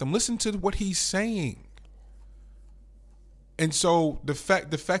Players Anthem. Listen to what he's saying. And so the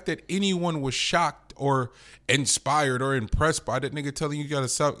fact that anyone was shocked or inspired or impressed by that nigga telling you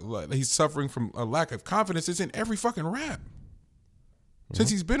he's suffering from a lack of confidence is in every fucking rap since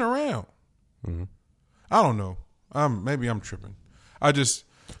he's been around. Mm-hmm. I don't know. Maybe I'm tripping. I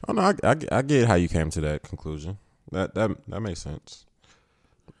get how you came to that conclusion. That makes sense.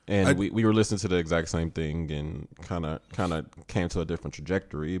 And we were listening to the exact same thing and kind of came to a different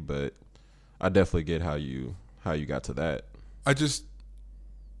trajectory, but I definitely get how you got to that.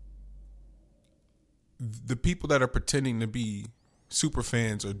 The people that are pretending to be super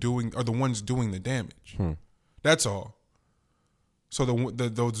fans are the ones doing the damage. That's all. So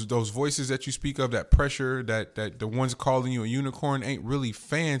those voices that you speak of, that pressure, that the ones calling you a unicorn ain't really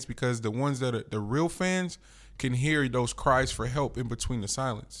fans, because the ones that are the real fans can hear those cries for help in between the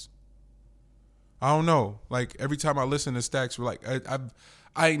silence. I don't know. Like, every time I listen to Stacks, we're like,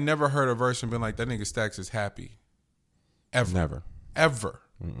 I ain't never heard a verse and been like, that nigga Stacks is happy. Ever. Never. Ever.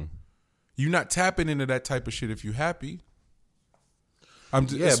 Mm-mm. You're not tapping into that type of shit if you happy.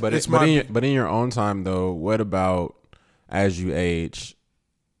 But in your own time though, what about as you age?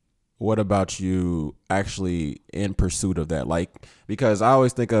 What about you actually in pursuit of that? Like, because I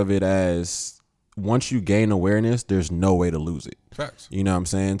always think of it as once you gain awareness, there's no way to lose it. Facts. You know what I'm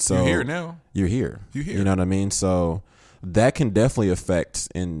saying? So you're here now. You're here. You know what I mean? So that can definitely affect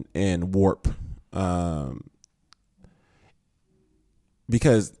and warp.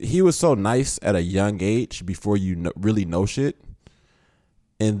 Because he was so nice at a young age before you really know shit.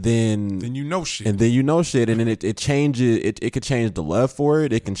 And then you know shit. And then it changes. It could change the love for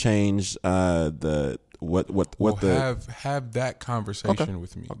it. It can change have that conversation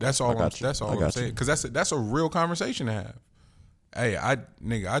with me. Okay. That's all I'm saying. Because that's a real conversation to have. Hey, I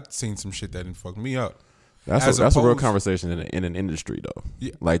seen some shit that didn't fuck me up. That's a real conversation in an industry though.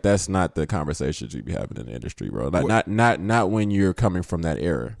 Yeah. Like, that's not the conversations you be having in the industry, bro. Like, not when you're coming from that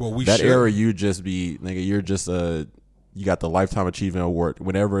era. Well, era you just be nigga. You're just you got the Lifetime Achievement Award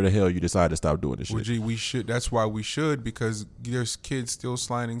whenever the hell you decide to stop doing this shit. Well, gee, we should. That's why we should, because there's kids still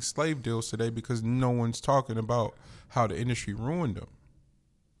sliding slave deals today because no one's talking about how the industry ruined them,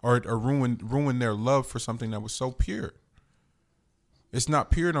 or ruined their love for something that was so pure. It's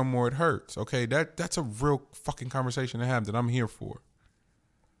not pure no more. It hurts. Okay, that's a real fucking conversation to have that I'm here for.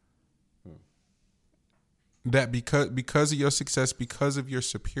 That because of your success, because of your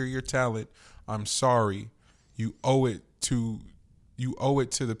superior talent, I'm sorry, you owe it to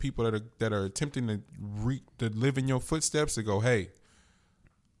the people that are attempting to live in your footsteps, to go, hey,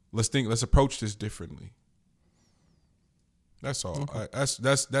 let's approach this differently. That's all. Okay.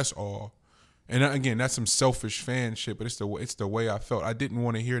 That's all. And again, that's some selfish fan shit, but it's the way I felt. I didn't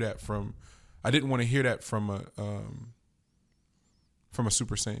want to hear that from a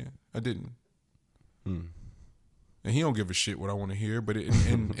Super Saiyan. I didn't. and he don't give a shit what I want to hear. But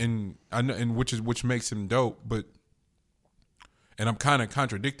and I know, and which makes him dope. But and I'm kind of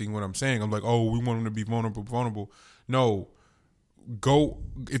contradicting what I'm saying. I'm like, oh, we want him to be vulnerable. No, go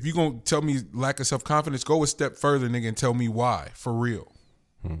if you gonna tell me lack of self-confidence, go a step further, nigga, and tell me why for real.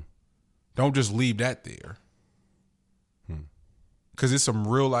 Don't just leave that there. Because it's some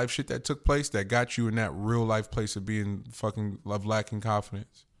real life shit that took place that got you in that real life place of being fucking lacking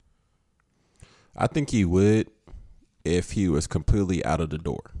confidence. I think he would if he was completely out of the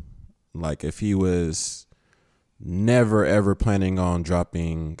door. Like if he was never ever planning on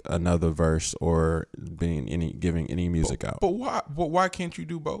dropping another verse or giving any music out. But why can't you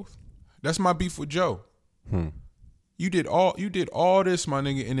do both? That's my beef with Joe. You did all this, my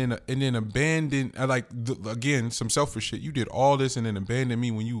nigga, and then abandon. Again, some selfish shit. You did all this and then abandon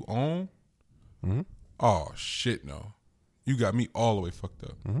me when you own. Oh shit, no, you got me all the way fucked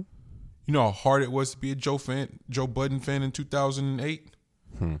up. You know how hard it was to be a Joe Budden fan in 2008.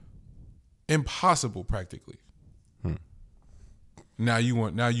 Impossible, practically. Now you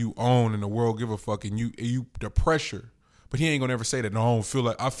own and the world give a fuck, and you the pressure. But he ain't gonna ever say that. No, I don't feel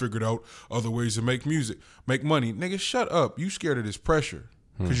like I figured out other ways to make music, make money. Nigga, shut up. You scared of this pressure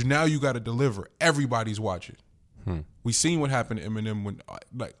because now you got to deliver. Everybody's watching. We seen what happened to Eminem when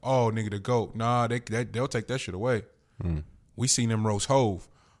like, oh nigga, the GOAT. Nah, they'll take that shit away. We seen them roast Hove.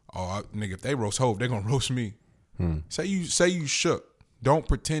 Oh nigga, if they roast Hove, they gonna roast me. Say you shook. Don't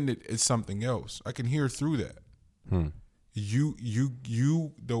pretend it's something else. I can hear through that.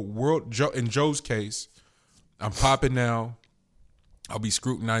 The world. In Joe's case, I'm popping now. I'll be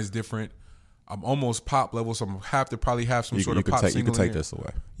scrutinized different. I'm almost pop level, so I'm have to probably have some sort of pop single. You could take this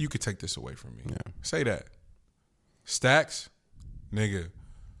away. You could take this away from me. Yeah. Say that. Stacks, nigga.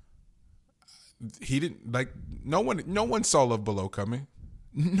 He didn't like. No one saw Love Below coming.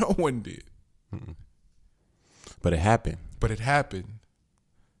 No one did. But it happened.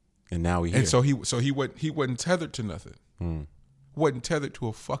 And now we here. And so he wasn't tethered to nothing. Wasn't tethered to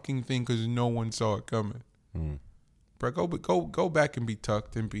a fucking thing because no one saw it coming. Bro, go back and be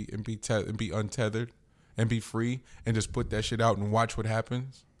tucked and be untethered and be free and just put that shit out and watch what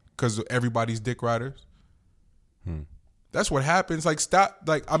happens because everybody's dick riders. That's what happens. Like stop.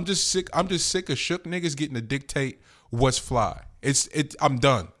 Like I'm just sick of shook niggas getting to dictate what's fly. I'm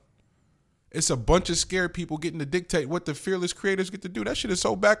done. It's a bunch of scared people getting to dictate what the fearless creators get to do. That shit is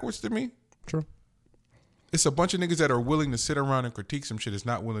so backwards to me. True. It's a bunch of niggas that are willing to sit around and critique some shit. Is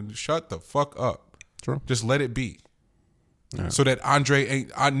not willing to shut the fuck up. True. Just let it be. Yeah. So that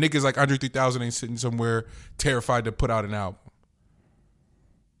niggas like Andre 3000 ain't sitting somewhere terrified to put out an album.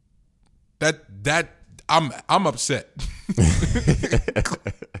 I'm upset.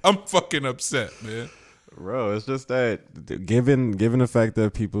 I'm fucking upset, man. Bro, it's just that given the fact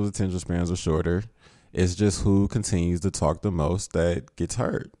that people's attention spans are shorter, it's just who continues to talk the most that gets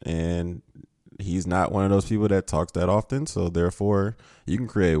hurt. And he's not one of those people that talks that often, so therefore you can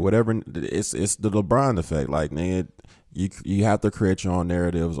create whatever. It's the LeBron effect. Like, nigga, you have to create your own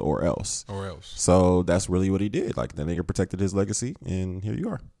narratives or else. So that's really what he did. Like, the nigga protected his legacy, and here you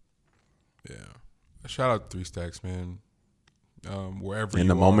are. Yeah. Shout out to 3 Stacks, man. Wherever in you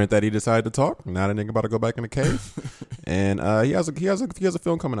the are. moment that he decided to talk, now the nigga about to go back in the cave, and he has a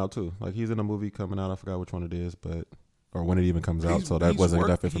film coming out too. Like, he's in a movie coming out. I forgot which one it is, or when it even comes out. So that wasn't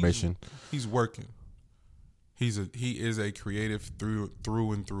enough information. He's working. He is a creative through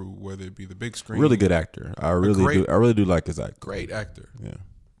and through. Whether it be the big screen, really good actor. I really do like his acting. Great actor. Yeah,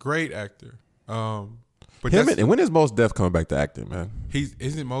 great actor. But and when is Mos Def coming back to acting, man?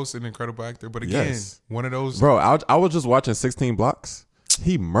 Isn't Mos an incredible actor? But again, one of those. Bro, I was just watching 16 Blocks.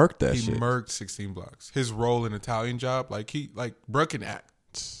 He murked that shit. He murked 16 Blocks. His role in Italian Job, bro can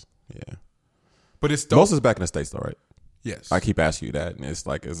act. Yeah. But it's Mos is back in the States though, right? Yes. I keep asking you that, and it's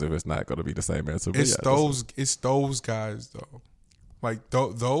like as if it's not going to be the same answer. It's those guys though. Like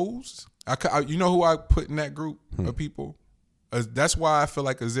those. You know who I put in that group of people? That's why I feel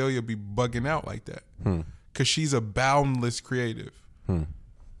like Azalea be bugging out like that. Because she's a boundless creative.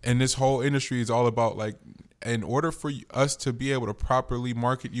 And this whole industry is all about, like, in order for us to be able to properly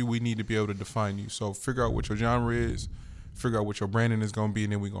market you, we need to be able to define you. So figure out what your genre is, figure out what your branding is going to be,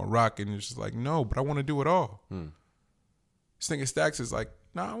 and then we're going to rock it. And it's just like, no, but I want to do it all. This nigga Stacks is like,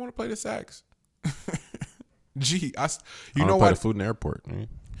 nah, I want to play the sax. Gee, you know why? Food in the airport. Man.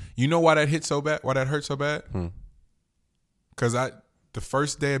 You know why that hit so bad? Why that hurt so bad? Because the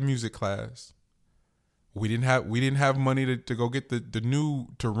first day of music class, we didn't have money to go get the new,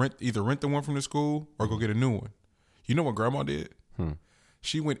 to either rent the one from the school or go get a new one. You know what grandma did?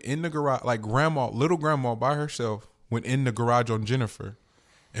 She went in the garage, like little grandma by herself went in the garage on Jennifer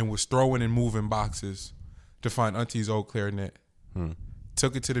and was throwing and moving boxes to find Auntie's old clarinet.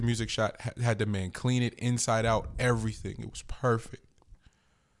 Took it to the music shop, had the man clean it inside out, everything. It was perfect.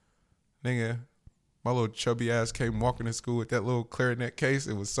 Nigga, my little chubby ass came walking to school with that little clarinet case.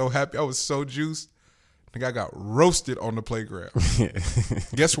 It was so happy. I was so juiced. Nigga, I got roasted on the playground.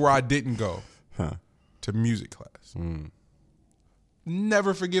 Guess where I didn't go? To music class.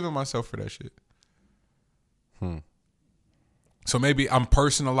 Never forgiven myself for that shit. So maybe I'm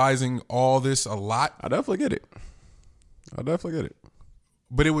personalizing all this a lot. I definitely get it.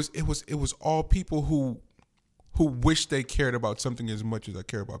 But it was all people who wish they cared about something as much as I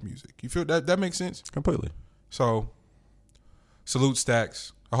care about music. You feel that makes sense? Completely. So salute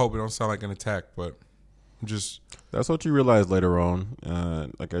Stacks. I hope it don't sound like an attack, but I'm just That's what you realize later on,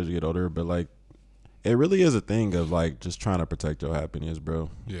 like as you get older, but like it really is a thing of like just trying to protect your happiness, bro.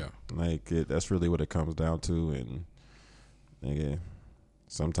 yeah. Like that's really what it comes down to. And nigga,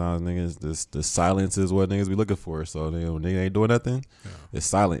 sometimes niggas, the silence is what niggas be looking for. So when they ain't doing nothing, it's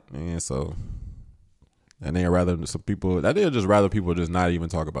silent, man. So and they rather some people that they just rather people just not even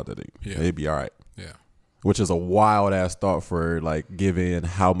talk about that thing. Yeah. They'd be all right. Yeah. Which is a wild ass thought for like given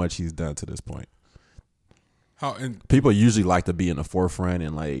how much he's done to this point. How and People usually like to be in the forefront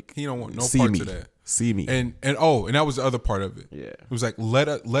and like he don't want no see parts me, of that. see me. And that was the other part of it. Yeah. It was like let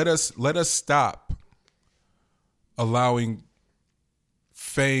us stop allowing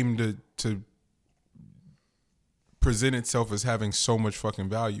fame to present itself as having so much fucking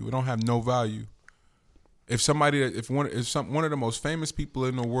value. It don't have no value. If one of the most famous people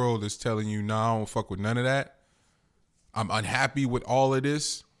in the world is telling you, "Nah, I don't fuck with none of that. I'm unhappy with all of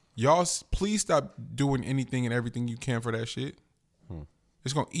this." Y'all, please stop doing anything and everything you can for that shit.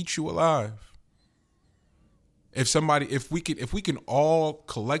 It's gonna eat you alive. If we can all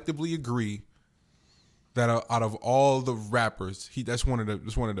collectively agree that out of all the rappers, that's one of the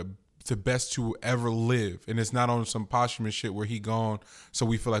best to ever live, and it's not on some posthumous shit where he gone, so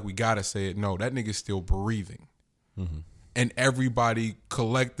we feel like we gotta say it. No, that nigga's still breathing, and everybody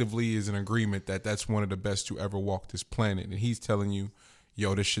collectively is in agreement that that's one of the best to ever walk this planet, and he's telling you,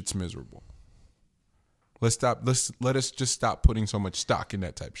 yo, this shit's miserable. Let us just stop putting so much stock in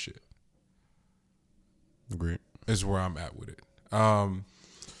that type of shit. Agreed. Is where I'm at with it. I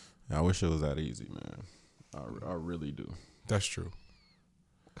wish it was that easy, man. I really do. That's true.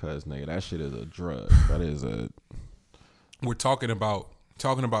 Cause nigga, that shit is a drug. That is a. We're talking about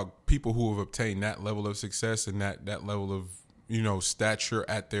people who have obtained that level of success and that level of stature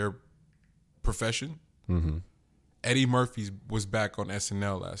at their profession. Mm-hmm. Eddie Murphy was back on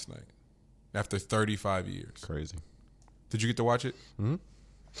SNL last night after 35 years. Crazy. Did you get to watch it? Mm-hmm.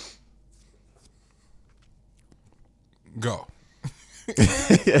 Go.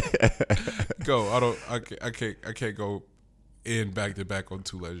 Go. I can't go in back to back on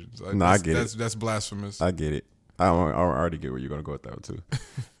two legends. I get it. That's blasphemous. I get it. I already get where you're gonna go with that one too.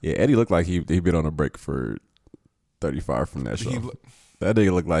 Yeah, Eddie looked like he been on a break for 35 from that show. That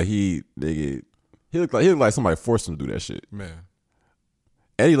nigga looked like he looked like somebody forced him to do that shit. Man.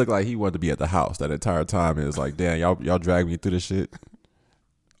 Eddie looked like he wanted to be at the house that entire time. And it's like, damn, y'all dragged me through this shit.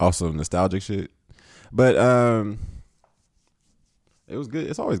 Also nostalgic shit. But it was good.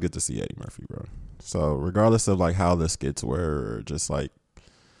 It's always good to see Eddie Murphy, bro. So regardless of like how the skits were or just like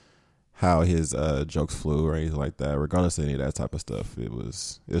how his jokes flew or anything like that, regardless of any of that type of stuff,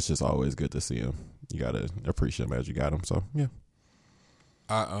 it's just always good to see him. You gotta appreciate him as you got him. So yeah.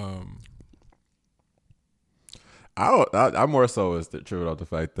 I more so is true about the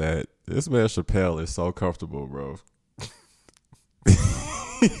fact that this man Chappelle is so comfortable, bro.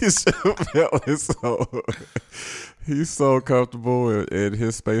 Chappelle is he's so comfortable in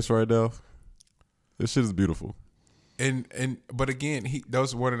his space right now. This shit is beautiful. But again, that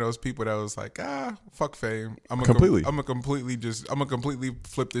was one of those people that was like, fuck fame. I'm gonna completely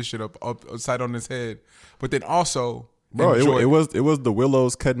flip this shit upside on his head. But then also, bro, it was the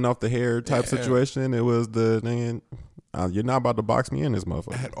Willows cutting off the hair type situation. It was the thing. You're not about to box me in this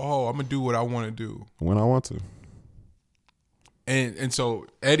motherfucker at all. I'm gonna do what I want to do when I want to. And so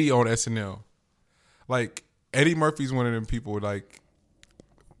Eddie on SNL, like Eddie Murphy's one of them people. Like,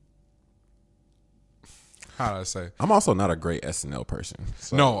 how do I say? I'm also not a great SNL person.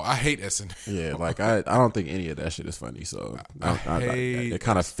 So. No, I hate SNL. Yeah, like I don't think any of that shit is funny. So it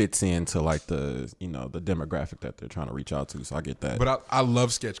kind of fits into like the the demographic that they're trying to reach out to. So I get that. But I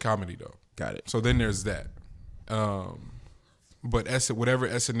love sketch comedy though. Got it. So then there's that. But whatever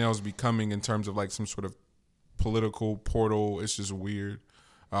SNL is becoming in terms of like some sort of political portal, it's just weird.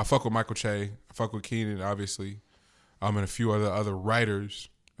 I fuck with Michael Che. I fuck with Keenan, obviously. And a few other writers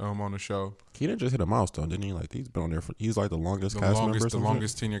on the show. Keenan just hit a milestone, didn't he? Like he's been on there he's like the longest cast member. The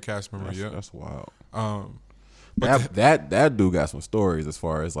longest tenure cast member. Yeah, that's wild. That dude got some stories as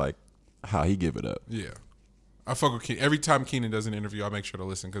far as like how he give it up. Yeah. I fuck with Keenan. Every time Keenan does an interview, I make sure to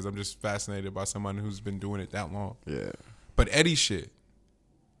listen because I'm just fascinated by someone who's been doing it that long. Yeah. But Eddie shit.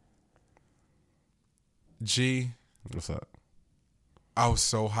 G. What's up? I was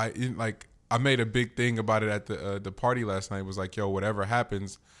so hyped. Like, I made a big thing about it at the party last night. It was like, yo, whatever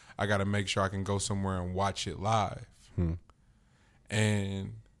happens, I got to make sure I can go somewhere and watch it live.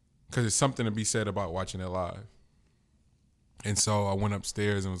 And because there's something to be said about watching it live. And so I went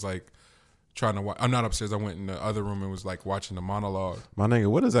upstairs and was like trying to watch. I'm not upstairs. I went in the other room and was like watching the monologue. My nigga,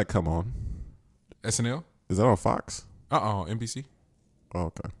 what does that come on? SNL? Is that on Fox? NBC. Oh,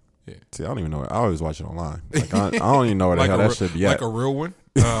 okay. Yeah. See, I don't even know it. I always watch it online. Like I don't even know where the hell that should be at. Like a real one.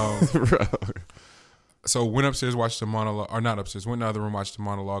 So went upstairs, watched the monologue, or not upstairs, went in the other room, watched the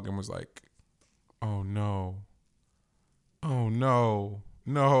monologue, and was like, oh no. Oh no.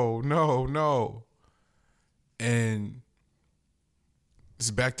 No. And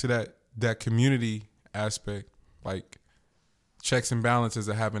it's back to that community aspect, like checks and balances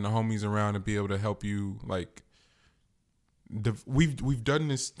of having the homies around to be able to help you. Like we've done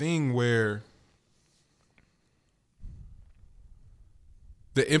this thing where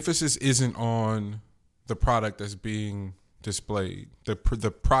the emphasis isn't on the product that's being displayed, the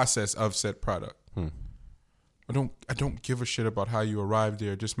process of said product. I don't give a shit about how you arrived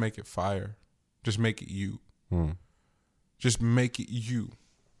there. Just make it fire. Just make it you. Just make it you.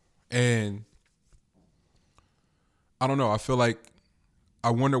 And I don't know. I feel like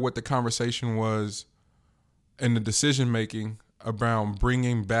I wonder what the conversation was in the decision making around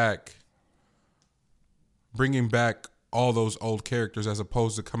bringing back all those old characters as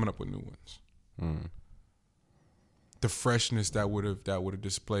opposed to coming up with new ones. The freshness that would have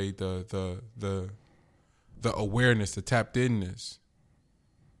displayed the awareness, the tapped inness.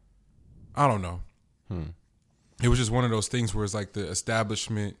 I don't know. It was just one of those things where it's like the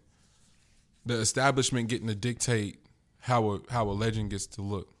establishment getting to dictate how a legend gets to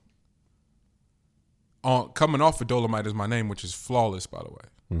look. Coming off of Dolomite Is My Name, which is flawless, by the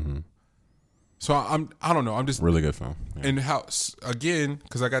way. So I don't know. I'm just really good film. Yeah. And how, again,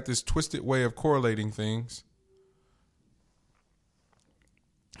 because I got this twisted way of correlating things.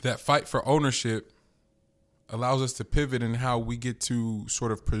 That fight for ownership allows us to pivot in how we get to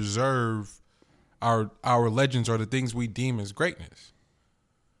sort of preserve our legends or the things we deem as greatness.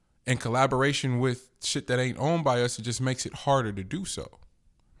 In collaboration with shit that ain't owned by us, it just makes it harder to do so.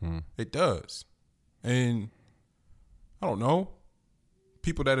 It does. And I don't know.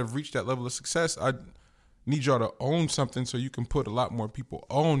 People that have reached that level of success, I need y'all to own something so you can put a lot more people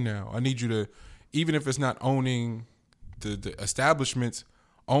on now. I need you to, even if it's not owning the establishments,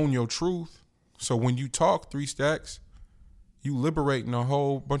 own your truth. So when you talk 3 Stacks, you liberating a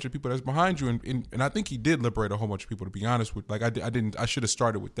whole bunch of people that's behind you. And I think he did liberate a whole bunch of people, to be honest with. Like I should have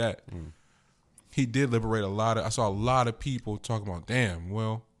started with that. He did liberate I saw a lot of people talking about, damn,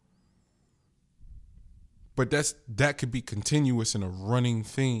 well, but that could be continuous in a running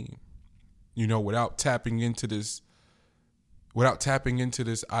theme, without tapping into this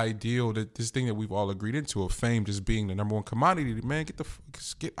ideal, that this thing that we've all agreed into of fame just being the number one commodity. Man,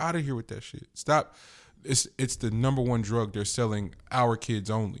 get out of here with that shit. Stop. It's the number one drug they're selling our kids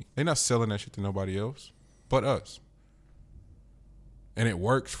only. They're not selling that shit to nobody else but us. And it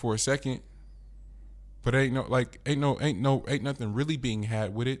works for a second, but ain't nothing really being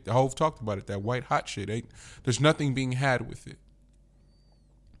had with it. The Hove talked about it. That white hot shit there's nothing being had with it.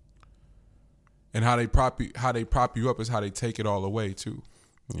 And how they prop you up is how they take it all away too.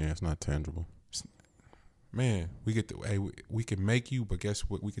 Yeah, it's not tangible. Man, we can make you, but guess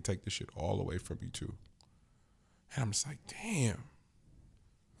what? We can take this shit all away from you too. And I'm just like, damn.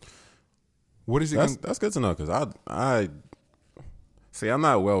 What is it? That's good to know, because I see, I'm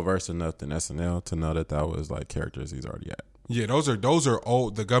not well versed enough in SNL to know that was like characters he's already at. Yeah, those are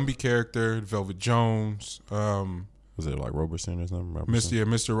old. The Gumby character, Velvet Jones. Was it like Robertson or something?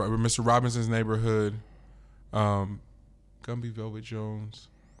 Mr. Robinson's Neighborhood. Gumby, Velvet Jones.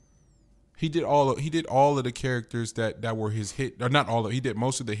 He did all of the characters that were his hit, or not all of. He did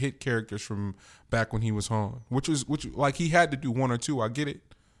most of the hit characters from back when he was on, which like he had to do 1 or 2. I get it,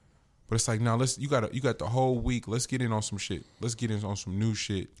 but it's like, now you got the whole week. Let's get in on some shit. Let's get in on some new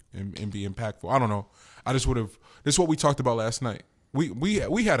shit and be impactful. I don't know. I just would have. This is what we talked about last night. We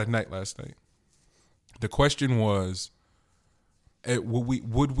had a night last night. The question was,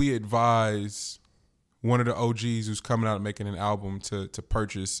 would we advise one of the OGs who's coming out and making an album to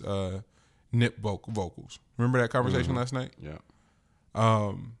purchase Nip vocals? Remember that conversation last night? Yeah.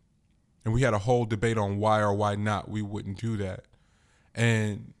 And we had a whole debate on why or why not we wouldn't do that.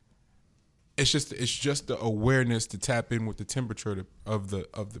 And it's just the awareness to tap in with the temperature of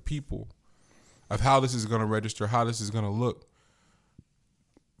the people, of how this is going to register, how this is going to look.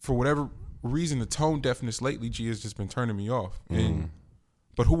 For whatever reason, the tone deafness lately, G, has just been turning me off.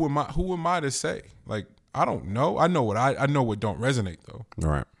 But who am I to say? Like, I don't know. I know what don't resonate though. All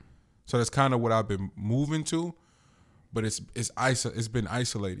right. So that's kind of what I've been moving to, but it's been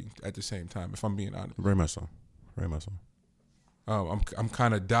isolating at the same time, if I'm being honest. Very much so. Very much so. I'm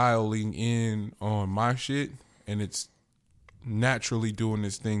kind of dialing in on my shit, and it's naturally doing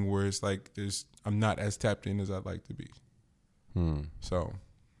this thing where it's like I'm not as tapped in as I'd like to be. So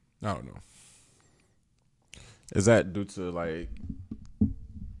I don't know. Is that due to like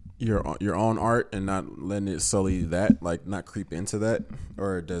your own art and not letting it sully that, like not creep into that,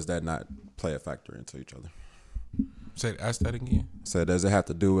 or does that not play a factor into each other? Ask that again. So does it have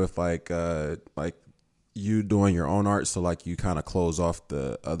to do with like you doing your own art, so like you kind of close off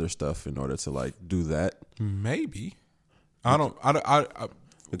the other stuff in order to like do that? Maybe.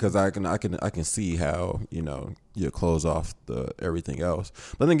 Because I can see how, you know, you close off the everything else.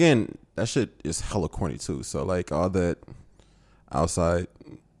 But then again, that shit is hella corny too. So like all that outside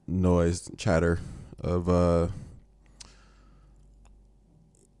noise, chatter of I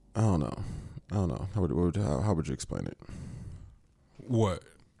don't know. How would you explain it? What?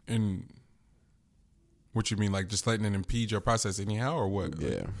 And what you mean, like just letting it impede your process anyhow, or what?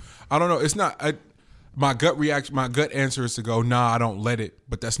 Yeah. I don't know. It's not. My gut reaction, my gut answer is to go, nah, I don't let it.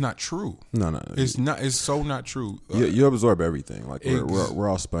 But that's not true. No. It's not. It's so not true. You absorb everything. Like we're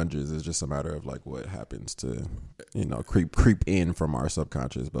all sponges. It's just a matter of like what happens to, you know, creep in from our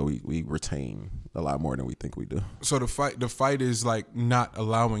subconscious. But we retain a lot more than we think we do. So the fight is like not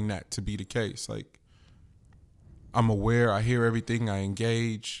allowing that to be the case. Like I'm aware, I hear everything, I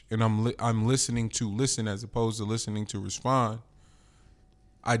engage, and I'm listening to listen as opposed to listening to respond.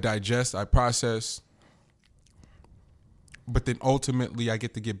 I digest, I process. But then ultimately, I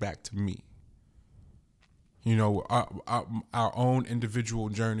get to get back to me. You know, our own individual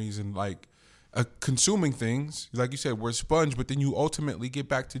journeys and like consuming things. Like you said, we're a sponge. But then you ultimately get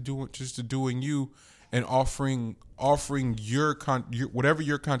back to doing you, and offering your whatever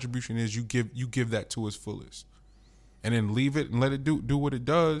your contribution is. You give that to its fullest, and then leave it and let it do what it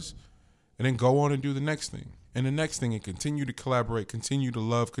does, and then go on and do the next thing. And the next thing, and continue to collaborate, continue to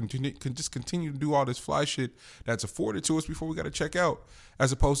love, continue to do all this fly shit that's afforded to us before we got to check out,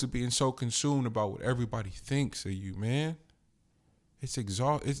 as opposed to being so consumed about what everybody thinks of you, man. It's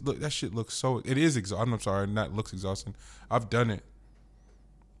exhausting. That shit looks so. It is exhausting. I'm sorry, not looks exhausting. I've done it.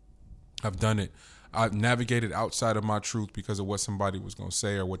 I've navigated outside of my truth because of what somebody was gonna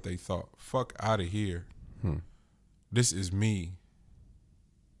say or what they thought. Fuck out of here. This is me.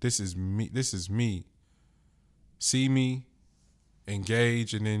 This is me. See me,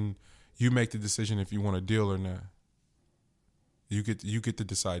 engage, and then you make the decision if you want to deal or not. You get to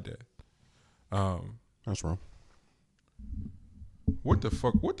decide that. That's wrong. What the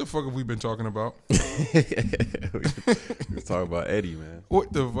fuck have we been talking about? We're talking about Eddie, man.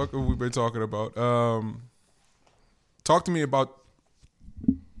 What the fuck have we been talking about? Talk to me about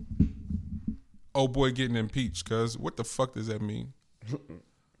old boy getting impeached, cuz what the fuck does that mean?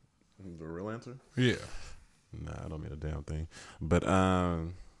 The real answer? Yeah. Nah, I don't mean a damn thing. But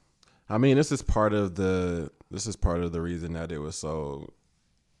I mean, this is part of the reason that it was so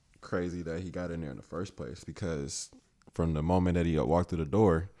crazy that he got in there in the first place, because from the moment that he walked through the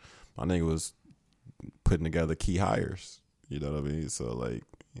door, my nigga was putting together key hires. You know what I mean? So like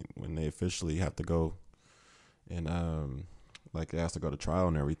when they officially have to go and like they have to go to trial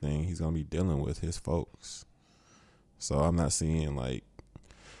and everything, he's gonna be dealing with his folks. So I'm not seeing like.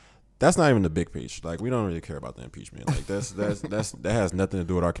 That's not even the big piece. Like, we don't really care about the impeachment. Like, that has nothing to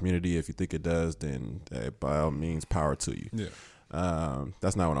do with our community. If you think it does, then by all means, power to you. Yeah.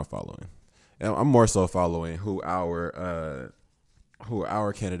 That's not what I'm following. And I'm more so following who our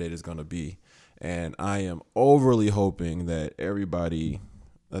candidate is going to be. And I am overly hoping that everybody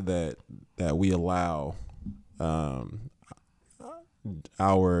that we allow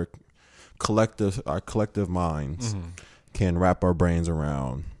our collective minds can wrap our brains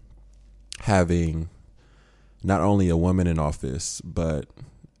around having not only a woman in office, but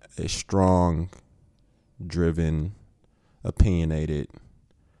a strong, driven, opinionated,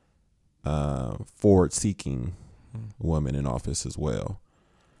 forward-seeking woman in office as well.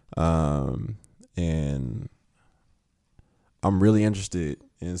 And I'm really interested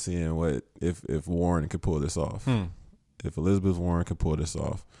in seeing what if Warren could pull this off. If Elizabeth Warren could pull this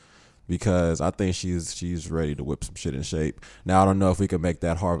off. Because I think she's ready to whip some shit in shape. Now I don't know if we can make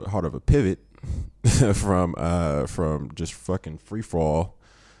that hard of a pivot from just fucking free fall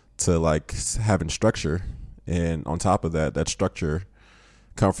to like having structure, and on top of that, that structure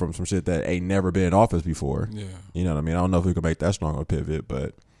come from some shit that ain't never been in office before. Yeah. You know what I mean? I don't know if we can make that strong of a pivot,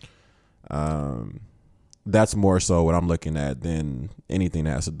 but that's more so what I'm looking at than anything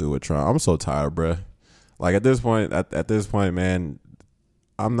that has to do with Trump. I'm so tired, bruh. Like at this point, man,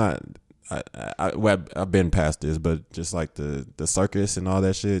 I'm not. I've been past this, but just like the circus and all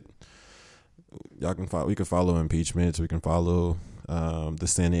that shit. Y'all can follow. We can follow impeachments. We can follow the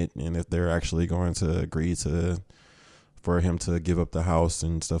Senate, and if they're actually going to agree to for him to give up the House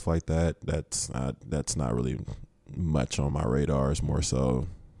and stuff like that, that's not really much on my radar. It's more so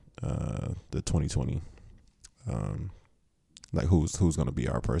the 2020, like who's going to be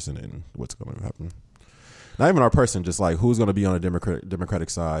our person and what's going to happen. Not even our person, just like who's going to be on the Democratic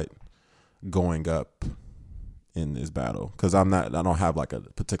side going up in this battle. Because I don't have like a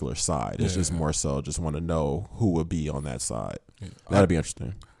particular side. It's just more so just want to know who would be on that side. Yeah. That'd be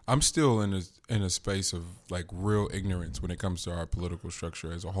interesting. I'm still in a space of like real ignorance when it comes to our political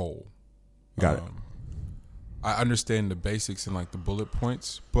structure as a whole. Got it. I understand the basics and like the bullet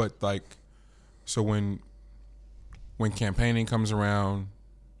points, but like, so when campaigning comes around,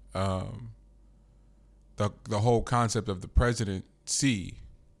 the whole concept of the presidency,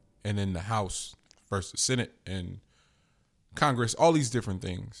 and then the House versus Senate and Congress, all these different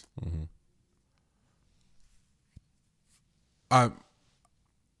things. Mm-hmm.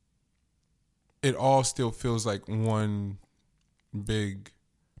 It all still feels like one big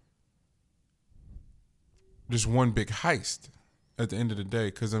heist at the end of the day.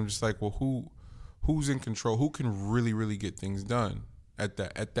 Because I'm just like, well, who's in control? Who can really, really get things done at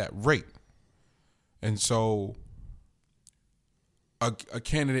that rate? And so, a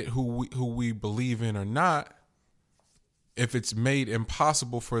candidate who we believe in or not, if it's made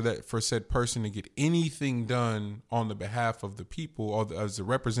impossible for said person to get anything done on the behalf of the people or as a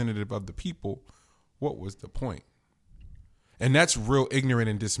representative of the people, what was the point? And that's real ignorant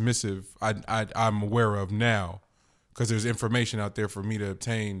and dismissive. I'm aware of now, because there's information out there for me to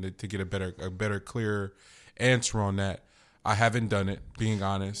obtain to get a better, clearer answer on that. I haven't done it, being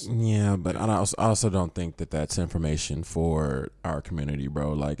honest. Yeah, but I also don't think that that's information for our community,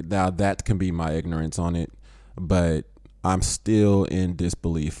 bro. Like, now that can be my ignorance on it, but I'm still in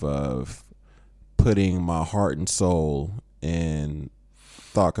disbelief of putting my heart and soul and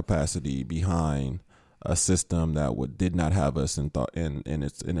thought capacity behind a system that did not have us in thought in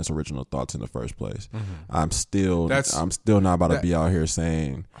its original thoughts in the first place. Mm-hmm. I'm still not about to be out here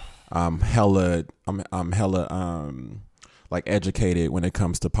saying I'm hella like educated when it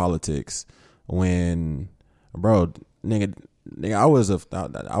comes to politics, when, bro, nigga,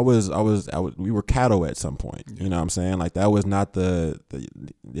 we were cattle at some point. You know what I'm saying? Like, that was not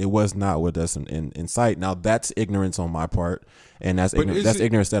it was not with us in sight. Now that's ignorance on my part, and that's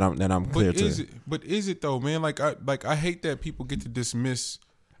ignorance that I'm clear to. But is it though, man? Like I hate that people get to dismiss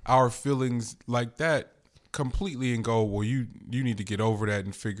our feelings like that completely and go, well, you need to get over that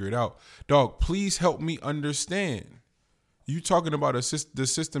and figure it out. Dog, please help me understand. You talking about the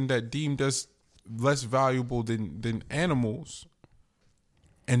system that deemed us less valuable than animals,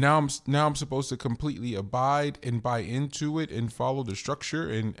 and now I'm supposed to completely abide and buy into it and follow the structure,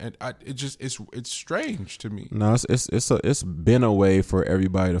 and it's strange to me. No, it's been a way for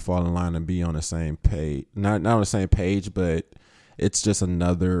everybody to fall in line and be on the same page. Not on the same page, but it's just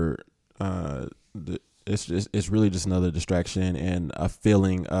another. It's really just another distraction and a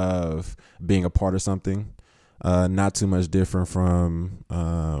feeling of being a part of something. Not too much different from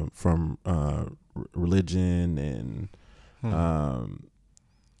religion and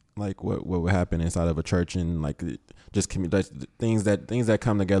like what would happen inside of a church, and like just things that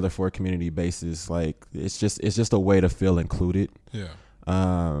come together for a community basis. Like it's just a way to feel included. Yeah.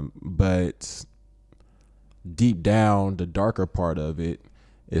 But deep down, the darker part of it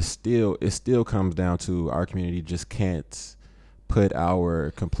still comes down to our community just can't put our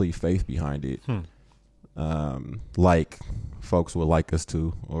complete faith behind it. Like folks would like us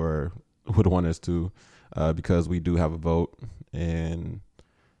to, or would want us to, because we do have a vote, and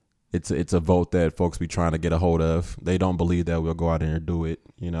it's a vote that folks be trying to get a hold of. They don't believe that we'll go out there and do it.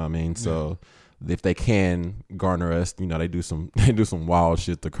 You know what I mean? So if they can garner us, you know, they do some wild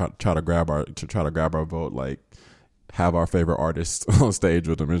shit to try to grab our vote, like have our favorite artists on stage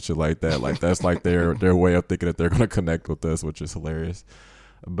with them and shit like that. Like that's like their way of thinking that they're gonna connect with us, which is hilarious.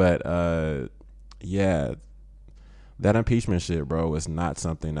 But yeah, that impeachment shit, bro, is not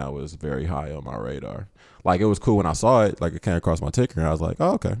something that was very high on my radar. Like, it was cool when I saw it. Like, it came across my ticker, and I was like,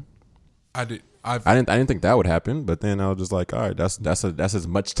 oh, okay. I didn't think that would happen, but then I was just like, all right, that's as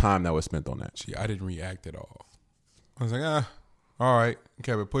much time that was spent on that. See, I didn't react at all. I was like, all right, and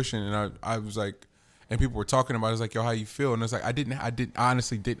kept it pushing. And I was like, and people were talking about it. I was like, yo, how you feel? And I was like, I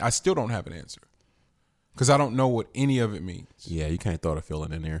honestly didn't. I still don't have an answer because I don't know what any of it means. Yeah, you can't throw the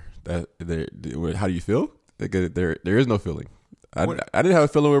feeling in there. How do you feel? There is no feeling. I didn't have a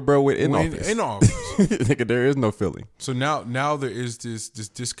feeling with bro in office. In office. Nigga, there is no feeling. So now there is this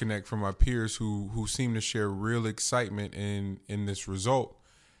disconnect from my peers who seem to share real excitement in this result,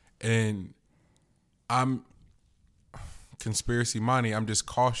 and I'm conspiracy money. I'm just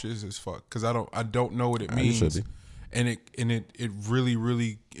cautious as fuck because I don't know what it means, and it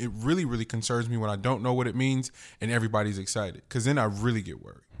really concerns me when I don't know what it means and everybody's excited because then I really get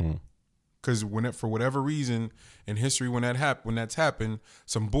worried. Because for whatever reason in history, when that's happened,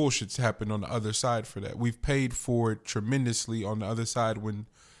 some bullshit's happened on the other side for that. We've paid for it tremendously on the other side when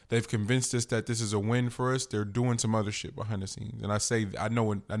they've convinced us that this is a win for us. They're doing some other shit behind the scenes, and I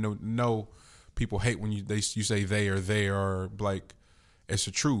know people hate when you say they are like it's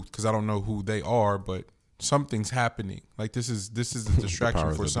the truth because I don't know who they are, but something's happening. Like this is a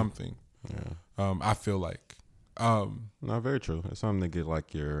distraction for something. Yeah. I feel like. No, very true. It's something to get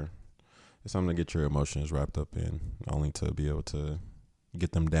It's something to get your emotions wrapped up in, only to be able to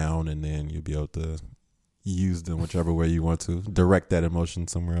get them down, and then you'll be able to use them whichever way you want to. Direct that emotion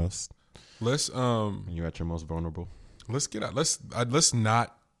somewhere else. When you're at your most vulnerable. Let's get out. Let's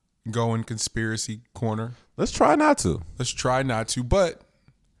not go in conspiracy corner. Let's try not to. But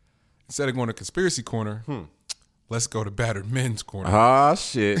instead of going to conspiracy corner, let's go to battered men's corner. Ah,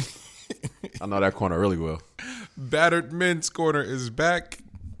 shit. I know that corner really well. Battered men's corner is back.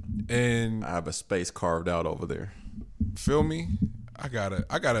 And I have a space carved out over there. Feel me? I got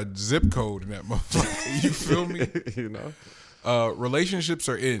a zip code in that motherfucker. You feel me? You know? Relationships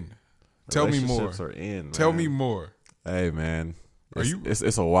are in. Tell me more. Relationships are in, man. Tell me more. Hey, man.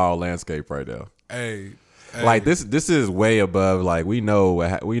 It's a wild landscape right now. Hey. Like this is way above. Like we know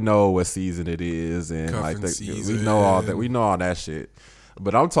what season it is, and we know all that. We know all that shit.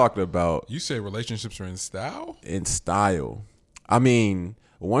 But I'm talking about. You say relationships are in style? In style. I mean,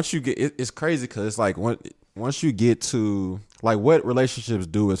 once you get, it's crazy because it's like once you get to like what relationships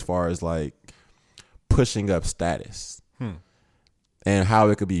do as far as like pushing up status and how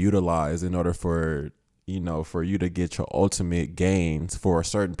it could be utilized in order for you to get your ultimate gains for a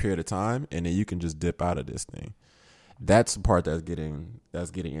certain period of time, and then you can just dip out of this thing. That's the part that's getting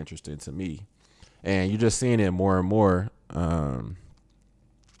interesting to me, and you're just seeing it more and more.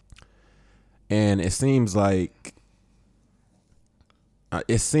 And it seems like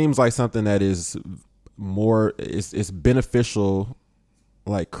something that is more, it's beneficial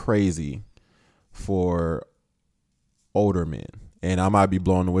like crazy for older men. And I might be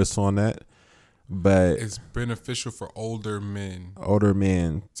blowing the whistle on that, but it's beneficial for older men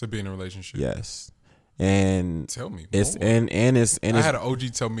to be in a relationship. Yes. And tell me it's more. and it's I had an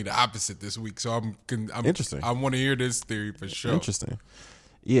OG tell me the opposite this week, so I'm interesting. I want to hear this theory for sure. Interesting.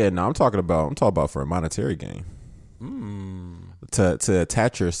 Yeah, no, I'm talking about for a monetary gain. To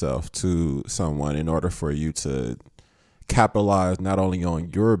attach yourself to someone in order for you to capitalize not only on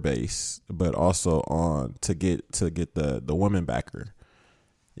your base but also on to get the woman backer.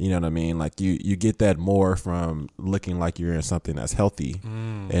 You know what I mean? Like you get that more from looking like you're in something that's healthy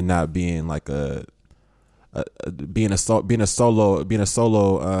and not being like being a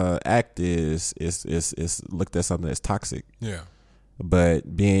solo act is looked at something that's toxic. Yeah.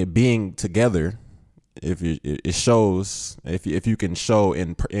 But being together, it shows if you can show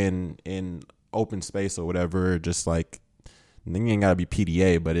in open space or whatever, just like you ain't gotta be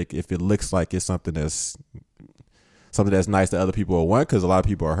PDA, but if it looks like it's something that's nice that other people will want because a lot of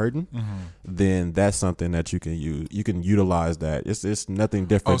people are hurting, then that's something that you can use. You can utilize that. It's nothing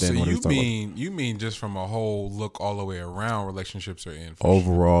different than what you mean just from a whole look all the way around relationships are in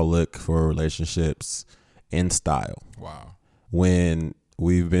overall look for relationships in style. Wow. When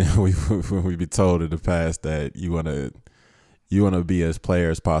we've been told in the past that you want to be as player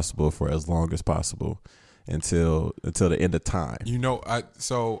as possible for as long as possible until the end of time. You know, I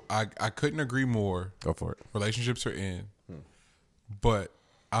couldn't agree more. Go for it. Relationships are in, but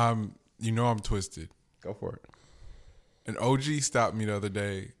I'm twisted. Go for it. An OG stopped me the other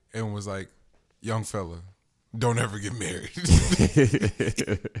day and was like, "Young fella, don't ever get married."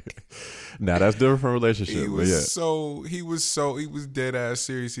 Now that's different from relationship. He was dead ass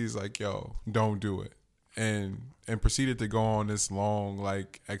serious. He's like, "Yo, don't do it," and proceeded to go on this long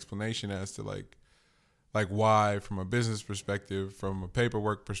like explanation as to like why, from a business perspective, from a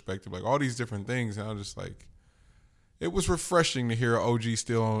paperwork perspective, like all these different things. And I was just like, it was refreshing to hear an OG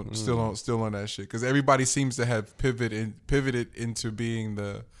still on that shit because everybody seems to have pivoted into being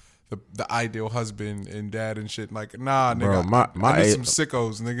the the ideal husband and dad and shit. Like, nah, Bro, nigga, my I need age- some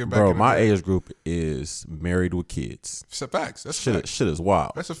sickos, nigga. Back Bro, in the my day. age group is married with kids. It's a facts. That's a Shit, fact. shit is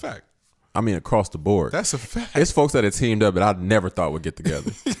wild. That's a fact. I mean, across the board. That's a fact. It's folks that have teamed up that I never thought would get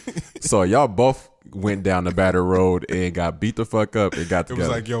together. So y'all both went down the batter road and got beat the fuck up and got It together.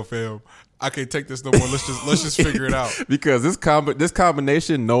 was like, yo, fam, I can't take this no more. Let's just figure it out. Because this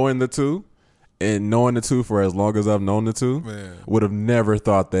combination, knowing the two for as long as I've known the two, Man. would have never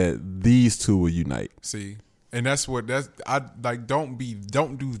thought that these two would unite. See, and I like. Don't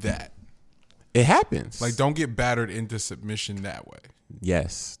do that. It happens. Like, don't get battered into submission that way.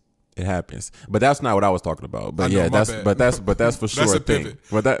 Yes, it happens. But that's not what I was talking about. But I know, yeah, my that's bad. but that's for sure That's a a thing. pivot.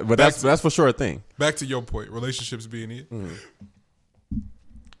 But that's for sure a thing. Back to your point, relationships being it.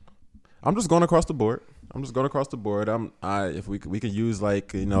 I'm just going across the board. If we can use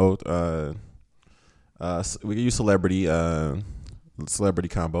like we can use celebrity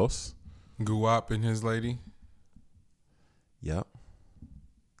combos. Guap and his lady. Yep.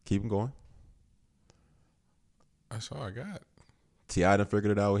 Keep them going. That's all I got. T.I. done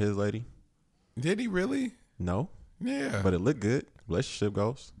figured it out with his lady. Did he really? No, Yeah. but it looked good. Relationship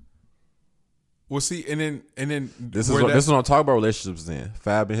goes. Well, see, and then This is what I'm talking about. Relationships. Then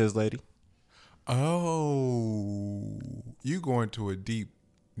Fab and his lady. Oh, you going to a deep,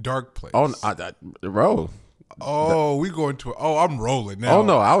 dark place. Oh, bro. We going to. I'm rolling now. Oh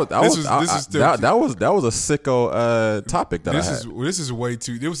no, that was a sicko topic that I had. This is way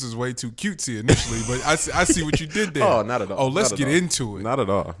too cutesy initially, but I see what you did there. Oh, not at all. Oh, let's Not at get all. into it. Not at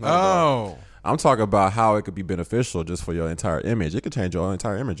all. Not at all. Oh, I'm talking about how it could be beneficial just for your entire image. It could change your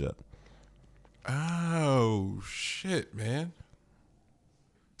entire image up. oh shit, man.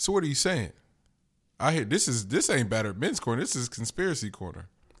 So what are you saying? I hear this ain't Battered Men's Corner. This is Conspiracy Corner.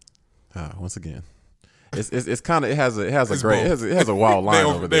 Once again, it's kind of it has a It's great both. it has a wild line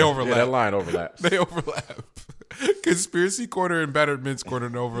over there. they overlap. Yeah, that line overlaps. They overlap. Conspiracy Corner and Battered Men's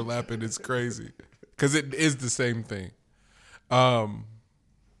Corner overlap, and it's crazy because it is the same thing.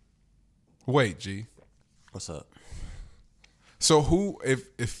 Wait, G. What's up? So who,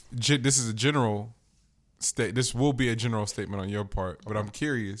 if this is a general state, this will be a general statement on your part, but I'm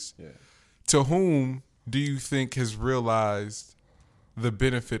curious. Yeah. To whom do you think has realized the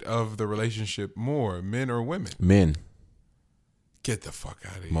benefit of the relationship more, men or women? Men, Get the fuck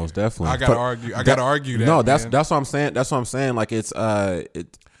out of here. most definitely. I gotta But argue. I gotta argue that. No, man. that's what I'm saying. That's what I'm saying. Like it's So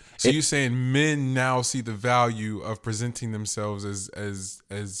you're saying men now see the value of presenting themselves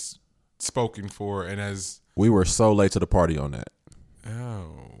as spoken for and as we were so late to the party on that.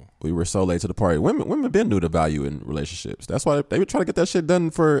 We were so late to the party. Women been knew the value in relationships. That's why they would try to get that shit done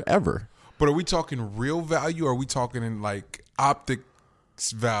forever. But are we talking real value or are we talking in like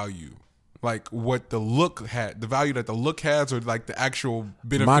optics value? Like what the look had, the value that the look has, or like the actual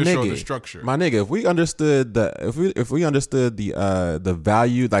beneficial of the structure? My nigga, if we understood the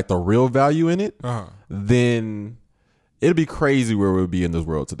value, like the real value in it, then it'd be crazy where we'd be in this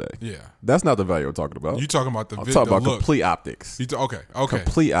world today. Yeah. That's not the value I'm talking about. You talking about I'm talking about look. complete optics. Okay.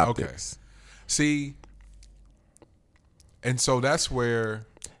 Complete optics. Okay. See, and so that's where,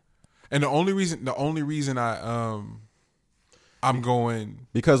 and the only reason I'm going.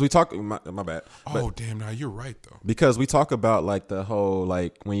 Because we talk. My bad. Oh damn! Now you're right though. Because we talk about like the whole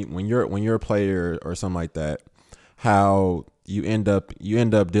like when you're a player or something like that, how you end up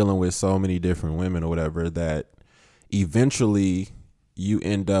dealing with so many different women or whatever that eventually you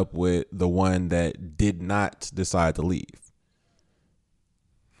end up with the one that did not decide to leave.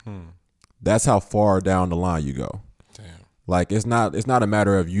 That's how far down the line you go. Damn. Like it's not a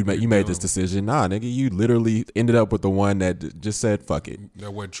matter of you made this decision. Nah, nigga, you literally ended up with the one that just said fuck it.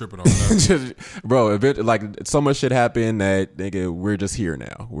 That wasn't tripping on nothing. Bro, like so much shit happened that nigga, we're just here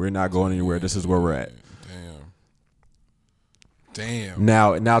now. We're not going anywhere. This is where we're at. Damn.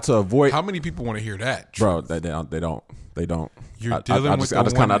 Now to avoid How many people want to hear that? bro, they don't. You're I dealing with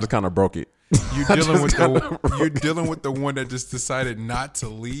just kind of broke it. You're dealing with the one that just decided not to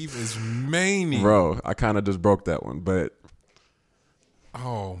leave is Maney. Bro, I kind of just broke that one, but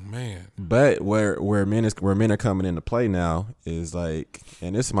Oh man. But where men are coming into play now is like,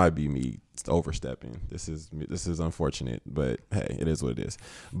 and this might be me overstepping. This is unfortunate, but hey, it is what it is.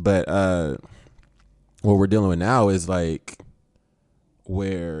 But what we're dealing with now is like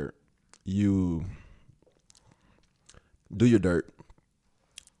where you do your dirt,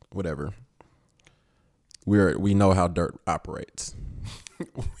 whatever. We know how dirt operates.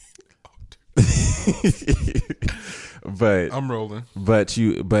 But I'm rolling. But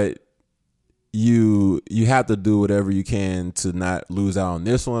you have to do whatever you can to not lose out on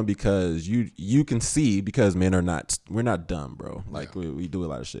this one, because you can see, because men are not, we're not dumb, bro. Like we do a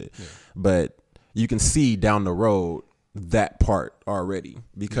lot of shit, but you can see down the road that part already,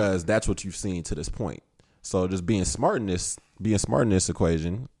 because that's what you've seen to this point. So just being smart in this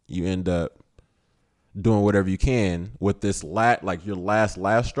equation, you end up doing whatever you can with this like your last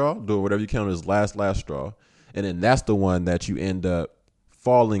straw, doing whatever you can with this last straw. And then that's the one that you end up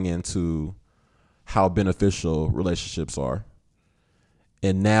falling into how beneficial relationships are.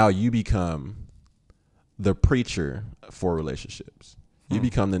 And now you become the preacher for relationships. You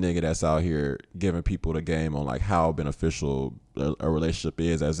become the nigga that's out here giving people the game on like how beneficial a relationship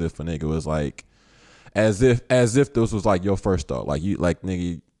is, as if a nigga was like, as if this was like your first thought. Like you, like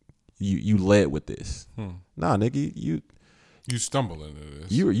nigga, you led with this. Nah, nigga, you stumble into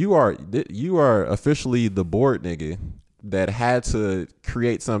this. You are officially the board nigga that had to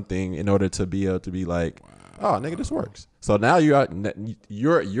create something in order to be able to be like, oh, nigga, this works. So now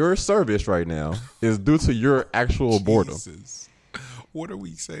your service right now is due to your actual boredom. What are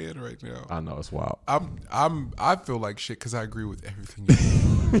we saying right now? I know, it's wild. I feel like shit because I agree with everything you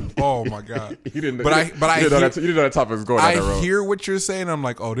said. Oh my god! You didn't know that topic was going down that road. I hear what you're saying. I'm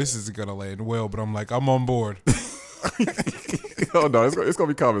like, oh, this isn't gonna land well, but I'm like, I'm on board. Oh no, it's gonna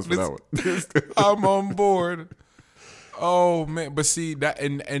be comments for that one. I'm on board. Oh man, but see that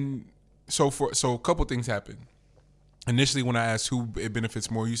and so a couple things happened. Initially, when I asked who it benefits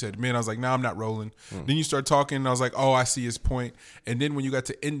more, you said men. I was like, nah, I'm not rolling. Then you start talking, and I was like, oh, I see his point. And then when you got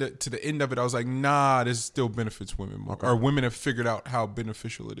to the end of it, I was like, nah, this still benefits women more. Okay. Or women have figured out how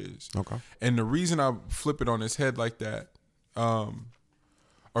beneficial it is. Okay. And the reason I flip it on its head like that, are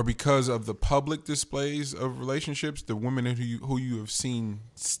because of the public displays of relationships, the women who you have seen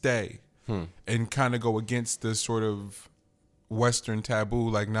stay and kind of go against the sort of Western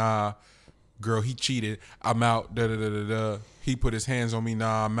taboo, like, nah, girl, he cheated, I'm out, da-da-da-da-da. He put his hands on me,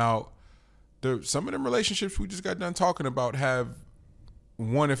 nah, I'm out. Some of them relationships we just got done talking about have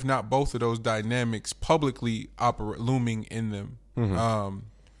one, if not both of those dynamics publicly looming in them.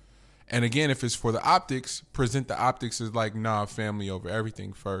 And again, if it's for the optics, present the optics as like, nah, family over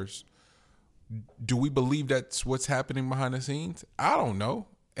everything first. Do we believe that's what's happening behind the scenes? I don't know.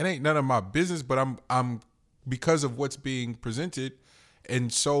 It ain't none of my business, but I'm because of what's being presented,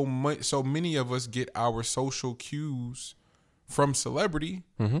 and so many of us get our social cues from celebrity.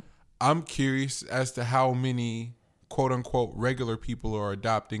 I'm curious as to how many quote unquote regular people are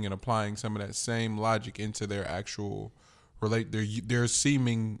adopting and applying some of that same logic into their actual their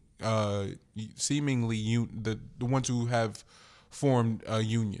seemingly the ones who have formed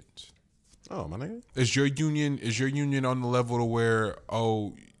unions. Oh, my nigga. Is your union on the level to where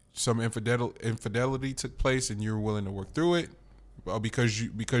some infidelity took place and you're willing to work through it because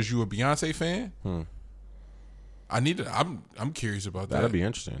you a Beyonce fan? I'm curious about that. That'd be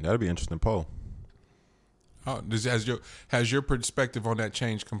interesting. That'd be an interesting poll. Has your perspective on that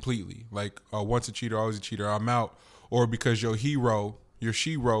changed completely? Like, once a cheater, always a cheater, I'm out, or because your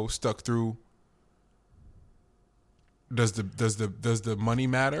shero stuck through? Does the money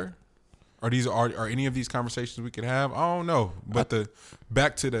matter? Are any of these conversations we could have? I don't know. But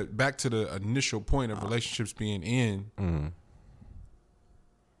back to the initial point of relationships being in.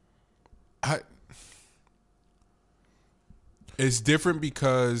 It's different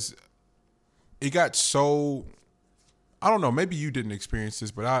because it got so, I don't know, maybe you didn't experience this,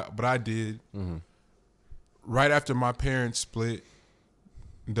 but I did. Right after my parents split,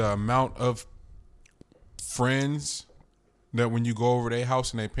 the amount of friends that when you go over their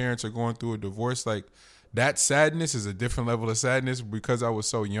house and their parents are going through a divorce, like that sadness is a different level of sadness. Because I was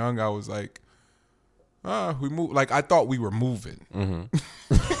so young, I was like, we moved. Like I thought we were moving. I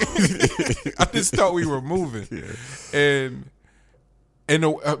just thought we were moving. And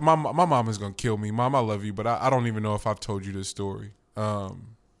my mom is gonna kill me. Mom, I love you, but I don't even know if I've told you this story.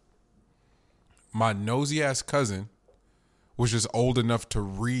 My nosy ass cousin was just old enough to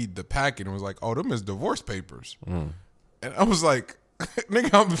read the packet and was like, "Oh, them is divorce papers." And I was like,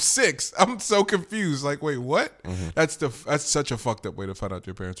 "Nigga, I'm 6. I'm so confused. Like, wait, what?" That's such a fucked up way to find out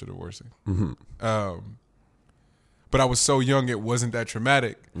your parents are divorcing. But I was so young, it wasn't that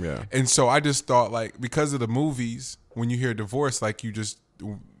traumatic. Yeah. And so I just thought, like, because of the movies, when you hear divorce, like they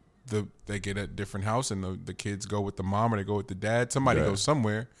get a different house and the kids go with the mom or they go with the dad. Somebody goes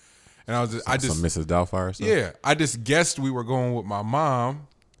somewhere. And I just some Mrs. Doubtfire or something. Yeah. I just guessed we were going with my mom.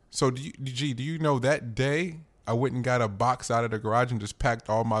 So do you know that day I went and got a box out of the garage and just packed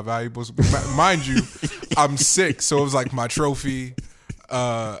all my valuables? Mind you, I'm 6, so it was like my trophy,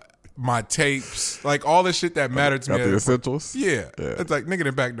 my tapes, like all the shit that mattered to Got me. the essentials. Yeah. It's like, nigga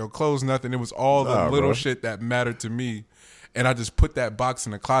didn't pack no clothes, nothing. It was all the little bro. shit that mattered to me. And I just put that box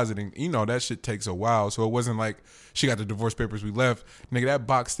in the closet, and you know that shit takes a while. So it wasn't like she got the divorce papers, we left. Nigga, that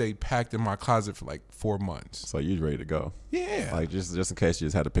box stayed packed in my closet for like 4 months. So you ready to go? Yeah. Like just in case you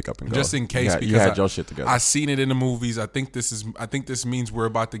just had to pick up and go. Just in case, you had your shit together. I seen it in the movies. I think this means we're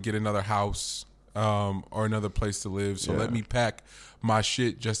about to get another house or another place to live. So let me pack my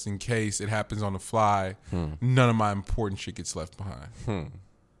shit just in case it happens on the fly. None of my important shit gets left behind.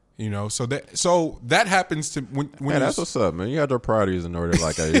 You know, so that happens to when that's what's up, man. You had your priorities in order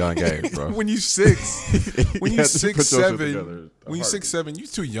like a young age, bro. when you 6, when you had to put your shit 6, 7, together. when you 6, 7, you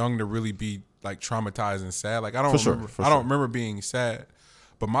too young to really be like traumatized and sad. Like I don't For sure, remember, for I don't sure. remember being sad.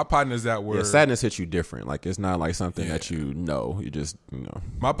 But my partners that were Sadness hits you different. Like it's not like something that you know. You just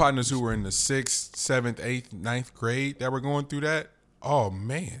my partners who were in the 6th, 7th, 8th, 9th grade that were going through that. Oh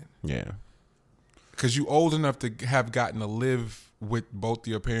man, yeah. because you old enough to have gotten to live with both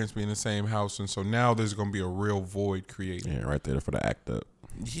your parents being in the same house, and so now there's going to be a real void created. Yeah, right there for the act up.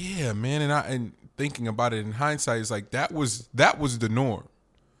 Yeah, man, and thinking about it in hindsight, it's like that was the norm.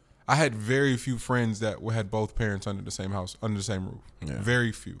 I had very few friends that had both parents under the same house, under the same roof. Yeah.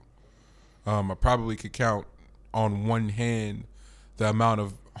 Very few. I probably could count on one hand the amount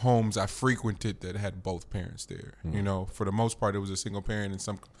of homes I frequented that had both parents there. You know, for the most part, it was a single parent in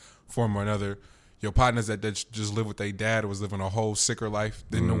some form or another. Your partners that just live with their dad was living a whole sicker life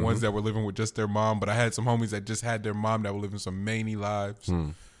than the ones that were living with just their mom. But I had some homies that just had their mom that were living some manny lives.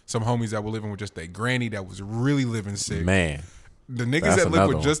 Some homies that were living with just their granny that was really living sick. Man, The niggas That's that lived another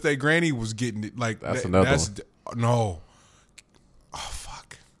with one. just their granny was getting it. Like That's another one. No. Oh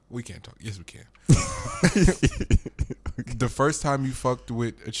fuck. We can't talk. Yes, we can. The first time you fucked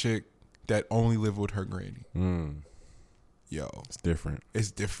with a chick that only lived with her granny, yo, it's different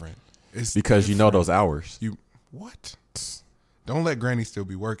it's different. It's because you know different. those hours. You what? Don't let granny still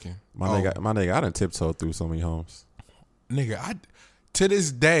be working. My nigga, I done tiptoed through so many homes. Nigga, to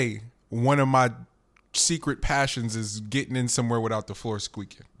this day, one of my secret passions is getting in somewhere without the floor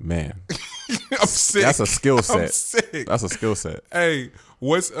squeaking. Man, I'm sick. that's a skill set. I'm sick. That's a skill set. Hey,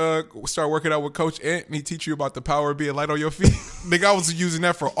 start working out with Coach Ant and he teach you about the power of being light on your feet. Nigga, I was using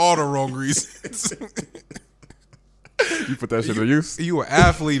that for all the wrong reasons. You put that shit to use. You an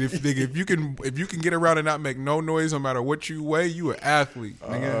athlete if you can get around and not make no noise no matter what you weigh, you an athlete.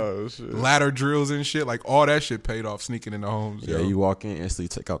 Nigga. Oh, shit. Ladder drills and shit, like all that shit paid off sneaking in the homes. Yeah, yo. you walk in instantly,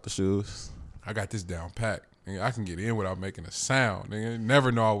 take out the shoes. I got this down pat. Nigga, I can get in without making a sound. Nigga,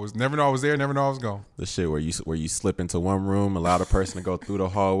 never know I was there, never know I was gone. The shit where you slip into one room, allow the person to go through the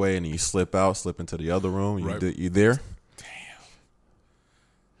hallway, and then you slip out, slip into the other room. Right. You there?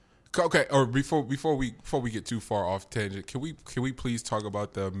 Okay, or before we get too far off tangent, can we please talk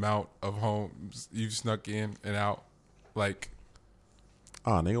about the amount of homes you've snuck in and out? Like,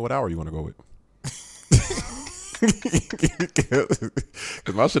 Nigga, what hour you want to go with?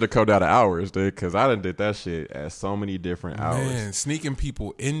 Because my shit have come down to hours, dude. Because I done did that shit at so many different hours. man, sneaking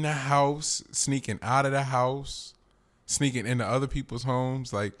people in the house, sneaking out of the house, sneaking into other people's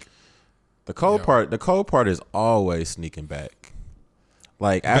homes, like The cold part is always sneaking back.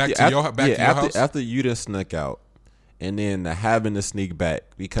 Like after you done snuck out, and then having to sneak back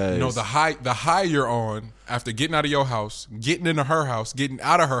because the high you're on after getting out of your house, getting into her house, getting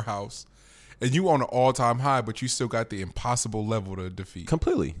out of her house, and you on an all-time high, but you still got the impossible level to defeat.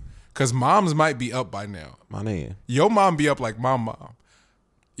 completely, Cause moms might be up by now. my nigga. Your mom be up like my mom.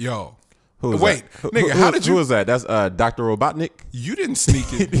 Yo, Who is wait, that? nigga, how did you? Who is that? That's Dr. Robotnik You didn't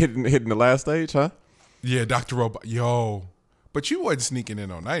sneak in. hitting the last stage, huh? Yeah, Dr. Robot. Yo. But you wasn't sneaking in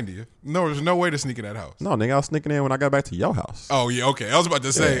on 90th. No, there's no way to sneak in that house. No, nigga, I was sneaking in when I got back to your house. Oh, yeah, okay. I was about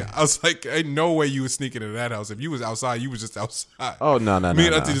to say, Yeah. I was like, ain't no way you was sneaking in that house. If you was outside, you was just outside. Oh no. Me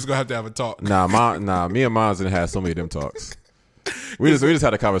and Auntie just gonna have to have a talk. Me and Mons didn't have so many of them talks. We just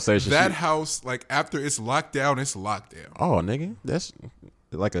had a conversation. That house, like after it's locked down, it's locked down. Oh, nigga, that's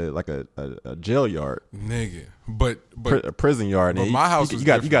like a jail yard, Nigga. But a prison yard. but And my house you was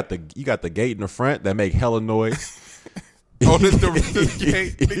got you got the gate in the front that make hella noise. oh, the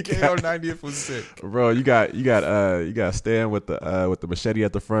gate on 90th was sick. Bro, you got stand with the machete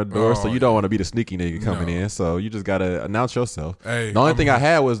at the front door, so you don't want to be the sneaky nigga coming in. So you just gotta announce yourself. Hey, the only thing I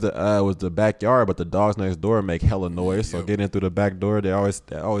had was the backyard, but the dogs next door make hella noise. So Yep. getting in through the back door, they always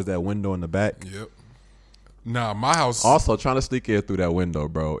that window in the back. Yep. Nah, my house. Also, trying to sneak in through that window,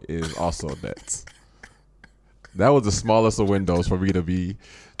 bro, is also nuts. That was the smallest of windows for me to be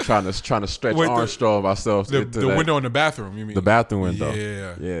trying to stretch Wait, Armstrong myself. The into that. window in the bathroom, you mean? The bathroom window.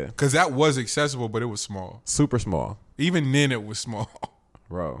 Yeah. Because that was accessible, but it was small. Super small, Even then, it was small.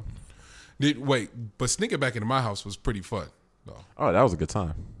 bro. But sneaking back into my house was pretty fun, though. Oh, that was a good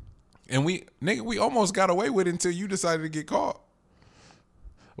time. And we almost got away with it until you decided to get caught.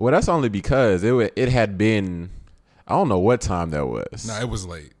 Well, that's only because it had been, I don't know what time that was. No, it was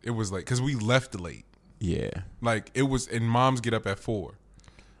late. It was late because we left late. Yeah. Like it was, and moms get up at 4.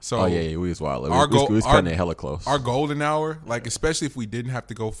 So Oh yeah, we was wild. We was cutting it hella close. Our golden hour, like especially if we didn't have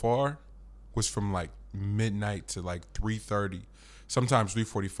to go far, was from like midnight to like 3:30. Sometimes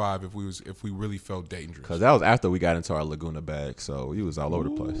 3:45 if we really felt dangerous. Because that was after we got into our Laguna bag, so we was all over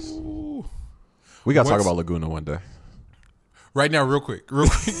the place. We got to talk about Laguna one day. Right now, real quick,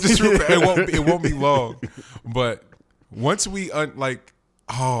 just real quick. It won't be long. But once we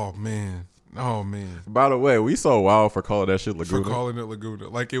oh man. By the way, we so wild for calling that shit Laguna. For calling it Laguna,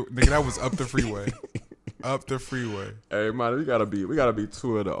 nigga, that was up the freeway. Up the freeway. Hey man, we gotta be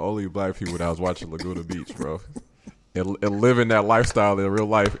two of the only black people that was watching Laguna Beach, bro. And living that lifestyle in real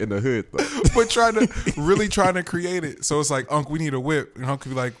life in the hood, though. But trying to create it. So it's like, Unc, we need a whip. And Unc could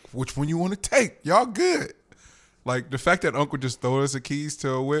be like, which one you want to take? Y'all good. Like the fact that Unc would just throw us the keys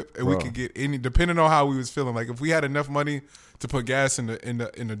to a whip and we could get any, depending on how we was feeling. Like if we had enough money to put gas in the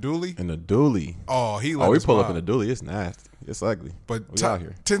dually. In the dually. Oh, we pull up in the dually. It's nasty. It's ugly. But we out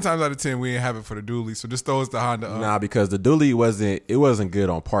here. 10 times out of 10, we ain't have it for the dually. So just throw us the Honda. Nah, because the dually wasn't good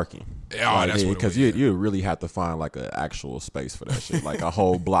on parking. Yeah, that's what because you really have to find like an actual space for that shit, like a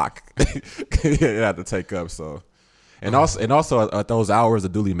whole block. You have to take up. So, and also at those hours, the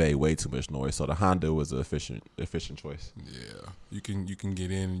dually made way too much noise. So the Honda was an efficient choice. Yeah, you can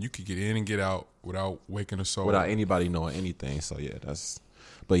get in, you could get in and get out without waking a soul, without anybody knowing anything. So yeah, that's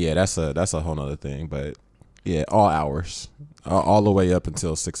a whole nother thing. But yeah, all hours, all the way up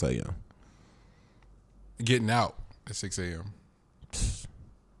until 6 a.m. Getting out at 6 a.m.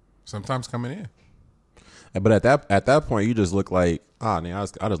 Sometimes coming in. But at that point, you just look like, man, I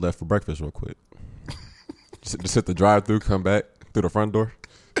just left for breakfast real quick. just hit the drive-through, come back through the front door.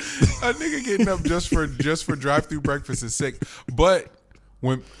 A nigga getting up just for drive-through breakfast is sick. But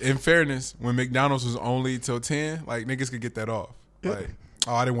in fairness, when McDonald's was only till 10, like niggas could get that off. Like,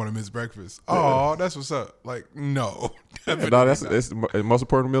 oh, I didn't want to miss breakfast. Oh, that's what's up. Like, no. No, it's the most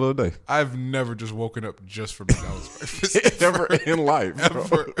important meal of the day. I've never just woken up just for McDonald's breakfast. Ever in life.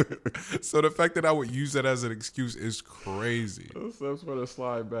 Ever. So the fact that I would use that as an excuse is crazy. That's for the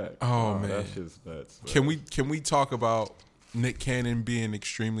slide back. Oh, man. That shit's nuts. Can we talk about Nick Cannon being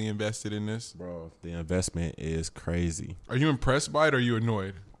extremely invested in this? Bro, the investment is crazy. Are you impressed by it or are you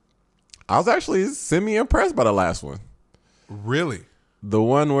annoyed? I was actually semi-impressed by the last one. Really? The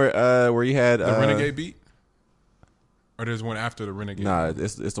one where you had... The Renegade beat? Or there's one after the Renegade? Nah,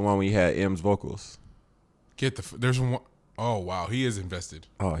 it's the one where you had M's vocals. There's one... Oh, wow. He is invested.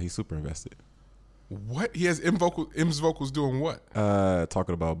 Oh, he's super invested. What? He has M's vocals doing what?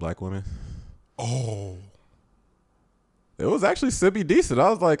 Talking about black women. Oh. It was actually semi-decent. I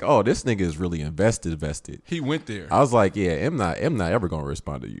was like, oh, this nigga is really invested. He went there. I was like, yeah, M not ever gonna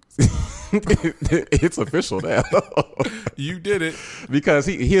respond to you. It's official now. You did it. Because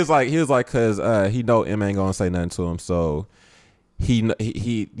he was like, because he know M ain't gonna say nothing to him, so he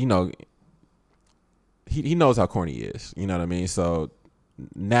knows how corny he is. You know what I mean? So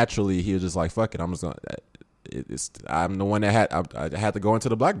naturally, he was just like, fuck it, I'm just gonna. I'm the one that I had to go into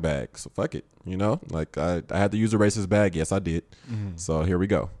the black bag, so fuck it, you know. Like I had to use the racist bag. Yes, I did. Mm-hmm. So here we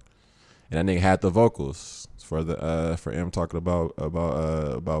go. And that nigga had the vocals for M talking about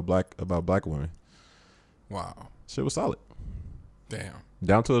black women. Wow, shit was solid. Damn.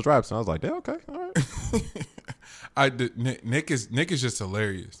 Down to his raps, and I was like, damn, okay, all right. Nick is just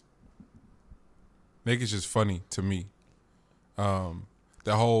hilarious. Nick is just funny to me. The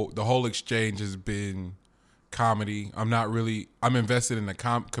whole exchange has been comedy. I'm invested in the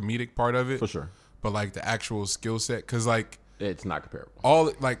comedic part of it for sure, but like the actual skill set, because like it's not comparable. All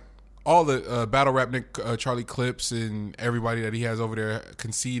the battle rap Nick, Charlie Clips and everybody that he has over there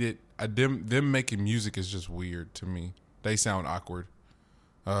conceded. Them making music is just weird to me. They sound awkward.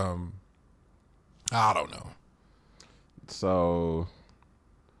 I don't know. So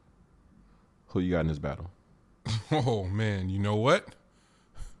who you got in this battle? Oh man, you know what?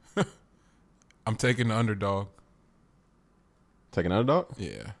 I'm taking the underdog. Taking underdog?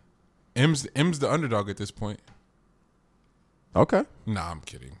 Yeah. M's the underdog at this point. Okay. Nah, I'm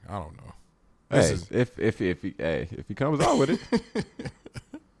kidding. I don't know. If he comes out with it.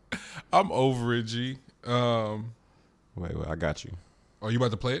 I'm over it, G. Wait, I got you. Oh, you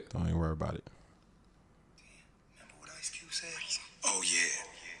about to play it? Don't even worry about it. Remember what Ice Cube said? Oh yeah.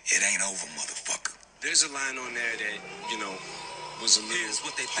 It ain't over, motherfucker. There's a line on there that, was a little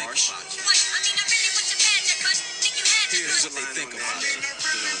harsh. Here's what they think about you.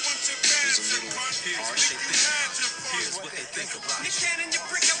 It's a little harsh. Here's what they think about you.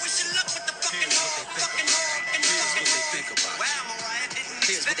 Here's what they think about you.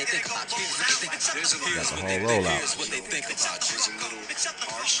 Here's what they think about you. There's a little That's a whole rollout. Here's what they think about you. It's a little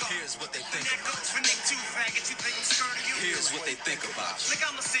harsh. Here's what they think about you. Here's what they think about you.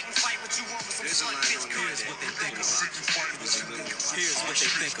 There's a line on there. Here's what they think about you. Here's what they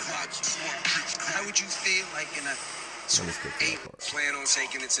think about you. How would you feel like in a ain't plan on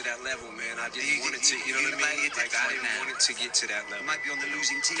taking it to that level, man? I didn't want it to, you know what I mean? Like I didn't want it to get to that level. Might be on the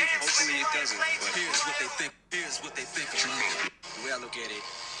losing team. Hopefully it doesn't. But here's what they think. Here's what they think about you. The way I look at it,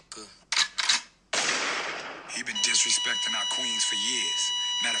 good. He been disrespecting our queens for years.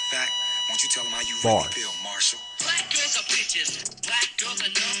 Matter of fact, why don't you tell him how you really feel, Marshall? Black girls are bitches. Black girls are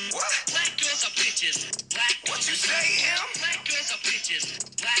dumb. What? Black girls are bitches. Black girls are dumb. What you say, him? Black girls are bitches.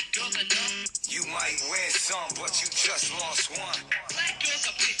 Black girls are dumb. You might win some, but you just lost one. Black girls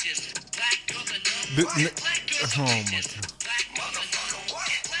are bitches. Black girls are dumb. Black girls are bitches. Black motherfucker, what?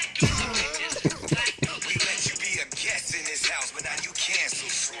 Black girls are bitches. Black girls are dumb. We let you be a guest in this house, but now you cancel.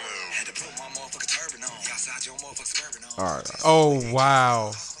 Had to put my motherfucking turban on. Outside your motherfucking turban on. All right. Oh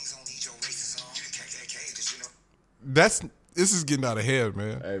wow. This is getting out of hand,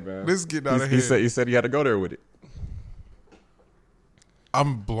 man. Hey, man. This is getting out of hand. He said he had to go there with it.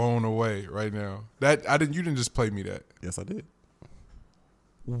 I'm blown away right now. You didn't just play me that. Yes, I did.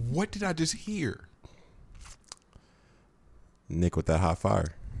 What did I just hear? Nick with that hot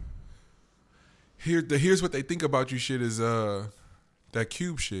fire. Here's what they think about you shit is that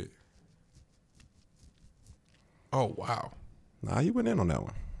Cube shit. Oh wow. Nah, he went in on that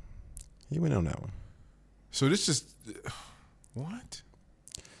one. So this just what?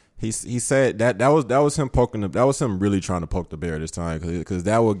 He said that was him poking that was him really trying to poke the bear this time because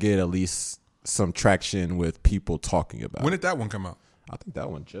that will get at least some traction with people talking about. When did that one come out? I think that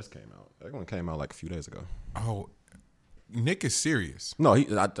one just came out. That one came out like a few days ago. Oh, Nick is serious. No,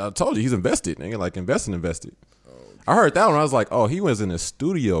 I told you he's invested. Nigga, like invested. Oh, I heard that one. I was like, oh, he was in the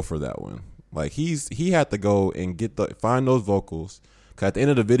studio for that one. Like he had to go and find those vocals. Cause at the end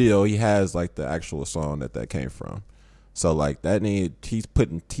of the video, he has like the actual song that came from. So like he's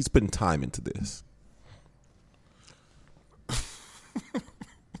putting time into this.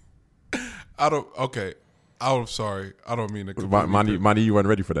 I'm sorry. I don't mean to. Monty, you weren't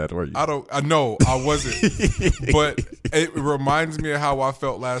ready for that, were you? I know I wasn't. But it reminds me of how I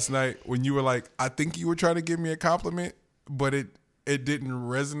felt last night when you were like, I think you were trying to give me a compliment, but it didn't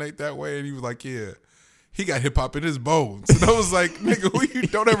resonate that way. And he was like, yeah, he got hip hop in his bones. And I was like,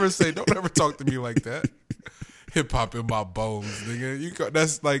 nigga, don't ever talk to me like that. Hip hop in my bones,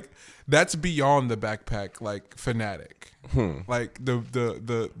 nigga. That's beyond the backpack, like fanatic. Like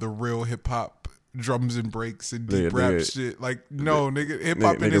the real hip hop drums and breaks and deep rap shit. Like no, nigga, hip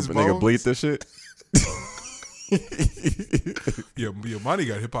hop in his bones. Nigga bleed this shit. Yeah, Monty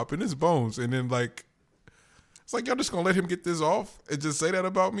got hip hop in his bones, and then like it's like y'all just gonna let him get this off and just say that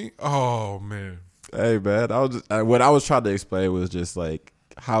about me? Oh man. Hey man, what I was trying to explain was just like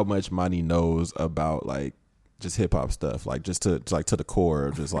how much Monty knows about like just hip hop stuff, like just to the core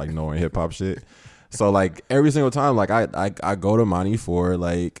of just like knowing hip hop shit. So like every single time, like I go to Monty for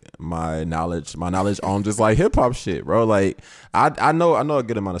like my knowledge on just like hip hop shit, bro. Like I know a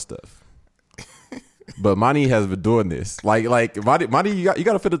good amount of stuff, but Monty has been doing this. Like Monty, you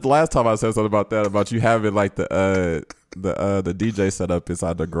got to fit it. The last time I said something about you having like the DJ set up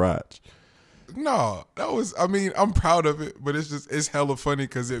inside the garage. No, I'm proud of it, but it's hella funny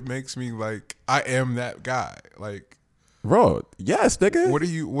because it makes me like I am that guy. Like, bro, yes, nigga. What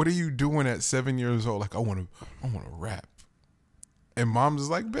are you doing at 7 years old? Like, I want to rap, and mom's is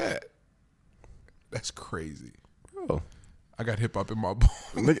like, bet. That's crazy, bro. I got hip hop in my bones.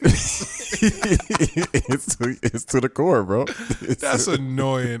 It's to the core, bro. That's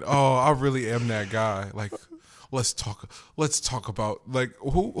annoying. Oh, I really am that guy. Like. Let's talk about like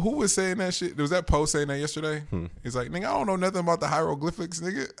who was saying that shit? Was that Poe saying that yesterday? He's like, nigga, I don't know nothing about the hieroglyphics,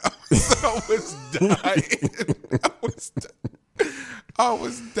 nigga. I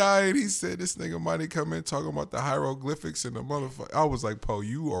was dying. He said this nigga Monty come in talking about the hieroglyphics and the motherfucker. I was like, Poe,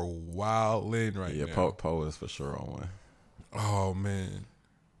 you are wildin' right now. Yeah, Poe is for sure on one. Oh man.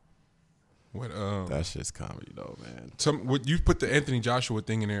 What that shit's comedy though, man. What you put the Anthony Joshua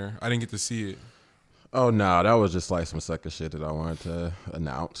thing in there. I didn't get to see it. Oh no, that was just like some sucker shit that I wanted to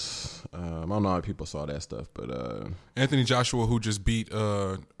announce. I don't know if people saw that stuff, but Anthony Joshua, who just beat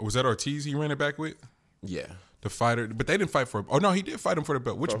was that Ortiz? He ran it back with. Yeah, the fighter, but they didn't fight for. Oh no, he did fight him for the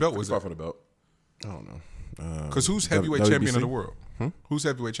belt. Which belt was that? For the belt. I don't know. Because who's heavyweight champion of the world? Who's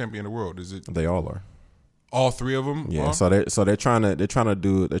heavyweight champion of the world? Is it? They all are. All three of them. Yeah. So they're trying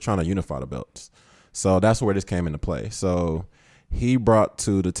to unify the belts. So that's where this came into play. So he brought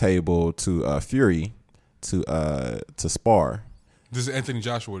to the table to Fury to spar. This is Anthony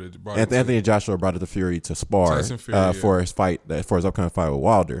Joshua that brought Anthony Joshua brought it to Fury to spar for his upcoming fight with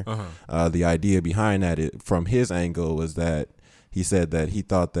Wilder. The idea behind that, from his angle, was that he said that he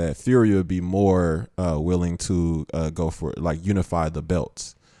thought that Fury would be more willing to go for like unify the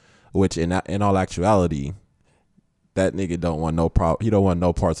belts, which in all actuality, that nigga don't want no He don't want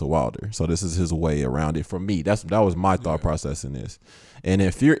no parts of Wilder. So this is his way around it. For me, that was my thought process in this. And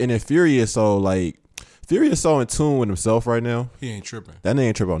if Fury is so like. Fury is so in tune with himself right now. He ain't tripping. That nigga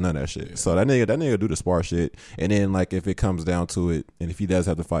ain't tripping on none of that shit. Yeah. So that nigga do the spar shit. And then like if it comes down to it, and if he does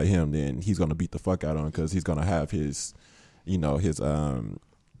have to fight him, then he's gonna beat the fuck out of him because he's gonna have his, his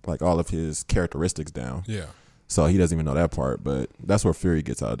like all of his characteristics down. Yeah. So he doesn't even know that part. But that's where Fury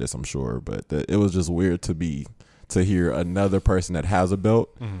gets out of this, I'm sure. But it was just weird to hear another person that has a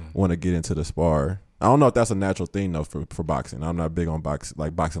belt want to get into the spar. I don't know if that's a natural thing though for boxing. I'm not big on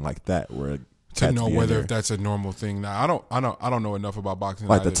boxing like that where. To know whether if that's a normal thing. Now I don't know enough about boxing.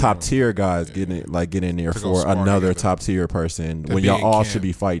 Like the top tier guys get in there for another top tier person when y'all all should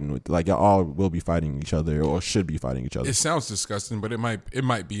be fighting with, like y'all all will be fighting each other or should be fighting each other. It sounds disgusting, but it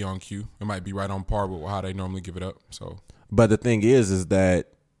might be on cue. It might be right on par with how they normally give it up. So, but the thing is that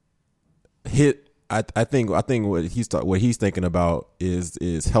I think what he's thinking about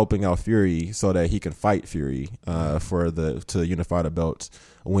is helping out Fury so that he can fight Fury to unify the belts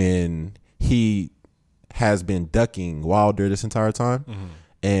when he has been ducking Wilder this entire time,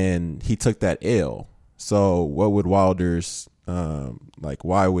 and he took that L. So what would Wilder's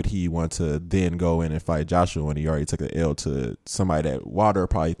why would he want to then go in and fight Joshua when he already took an L to somebody that Wilder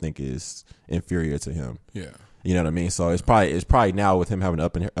probably think is inferior to him? Yeah, you know what I mean. So it's probably now with him having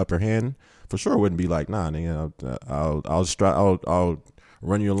an upper hand, for sure wouldn't be like, nah, nigga, I'll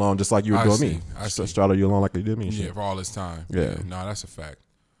run you along just like you were doing me. I straddle you along like you did me. Yeah, for all this time. Yeah, no, that's a fact.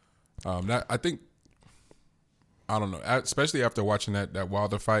 That I think, I don't know, especially after watching that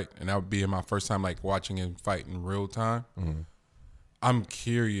Wilder fight, and that would be my first time like watching him fight in real time. I'm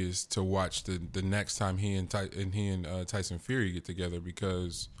curious to watch the next time he and Tyson Fury get together,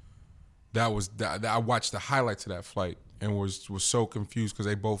 because I watched the highlights of that fight and was so confused because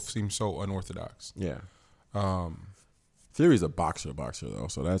they both seem so unorthodox. Yeah. Fury's a boxer though,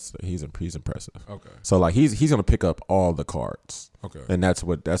 so he's impressive. Okay. So like he's gonna pick up all the cards. Okay. And that's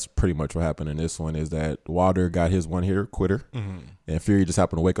pretty much what happened in this one, is that Wilder got his one hitter quitter, and Fury just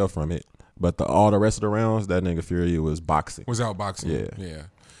happened to wake up from it. But all the rest of the rounds, that nigga Fury was boxing. Was out boxing. Yeah.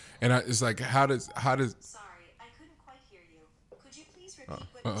 And it's like, how does? Sorry, I couldn't quite hear you. Could you please repeat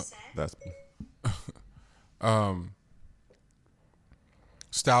what you said? That's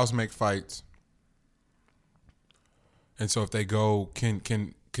styles make fights. And so if they go, can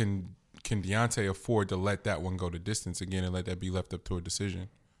Deontay afford to let that one go the distance again and let that be left up to a decision?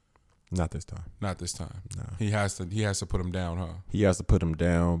 Not this time. Not this time. No. He has to put him down, huh? He has to put him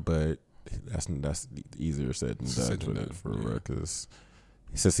down, but that's easier said than done for real, because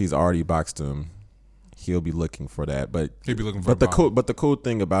since he's already boxed him, he'll be looking for that. But he'll be looking for the cool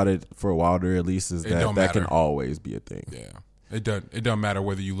thing about it for Wilder at least is that can always be a thing. Yeah. It doesn't matter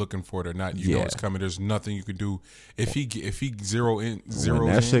whether you're looking for it or not. You know it's coming. There's nothing you can do if he zeroes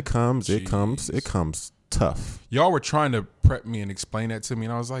when that shit comes. It comes tough. Y'all were trying to prep me and explain that to me,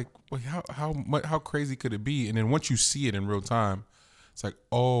 and I was like, "Wait, how crazy could it be?" And then once you see it in real time, it's like,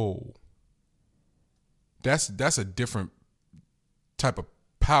 oh, that's a different type of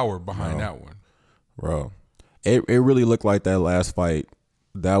power behind that one, bro. It really looked like that last fight.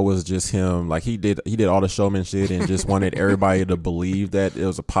 That was just him. Like he did all the showman shit and just wanted everybody to believe that it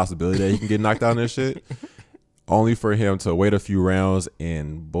was a possibility that he can get knocked out in this shit. Only for him to wait a few rounds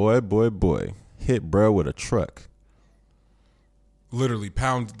and boy, hit bro with a truck. Literally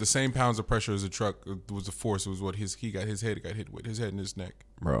the same pounds of pressure as a truck was the force. It was what he got hit with, his head and his neck.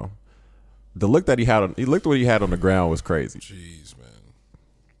 Bro, the look that he had on the ground was crazy. Jeez, man.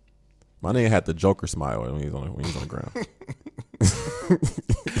 My nigga had the Joker smile when he was on the ground.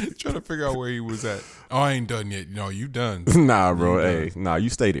 Trying to figure out where he was at. Oh, I ain't done yet. No, you done. Nah, bro. Hey, nah, you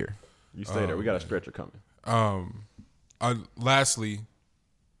stay there. You stay there. We got a stretcher coming. Lastly,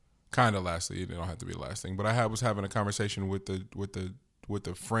 it don't have to be the last thing, but I was having a conversation with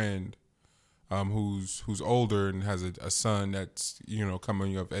a friend who's older and has a son that's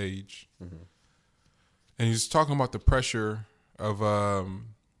coming of age, and he's talking about the pressure of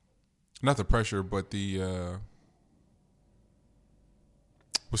not the pressure, but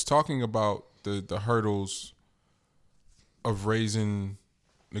was talking about the hurdles of raising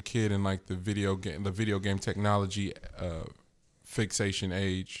the kid in like the video game technology fixation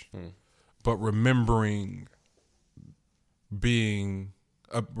age, but remembering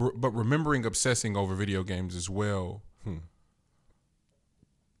obsessing over video games as well.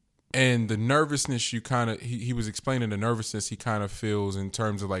 And the nervousness he was explaining the nervousness he kind of feels in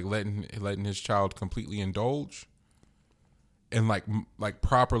terms of like letting his child completely indulge and like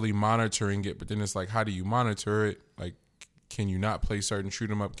properly monitoring it. But then it's like, how do you monitor it? Like, can you not play certain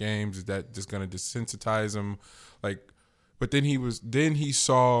shoot 'em up games? Is that just going to desensitize him? Like, but then he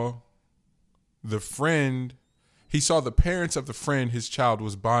saw the parents of the friend his child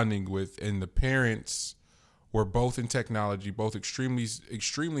was bonding with, and the parents were both in technology, both extremely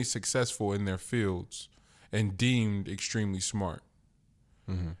successful in their fields and deemed extremely smart.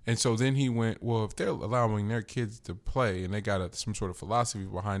 And so then he went, well, if they're allowing their kids to play and they got some sort of philosophy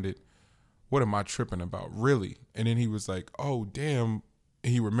behind it, what am I tripping about, really? And then he was like, oh, damn.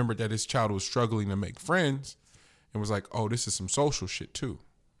 And he remembered that his child was struggling to make friends and was like, oh, this is some social shit too.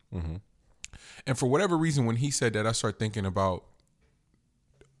 And for whatever reason, when he said that, I started thinking about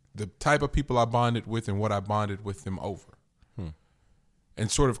the type of people I bonded with and what I bonded with them over. And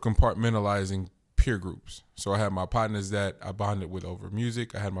sort of compartmentalizing peer groups. So I had my partners that I bonded with over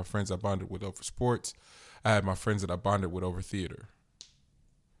music. I had my friends I bonded with over sports. I had my friends that I bonded with over theater.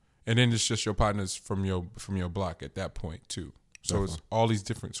 And then it's just your partners from your block at that point too. So Definitely. It's all these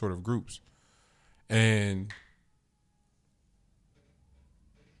different sort of groups. And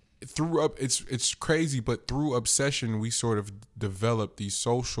it's crazy, but through obsession we sort of develop these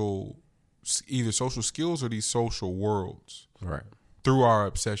either social skills or these social worlds. Right. Through our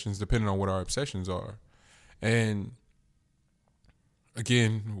obsessions, depending on what our obsessions are. And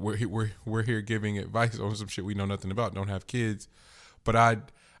again, we're here giving advice on some shit we know nothing about, don't have kids. But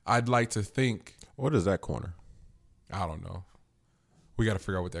I'd like to think. What is that corner? I don't know. We got to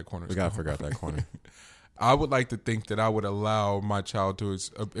figure out what that corner is. We got to figure out that corner. I would like to think that I would allow my child to,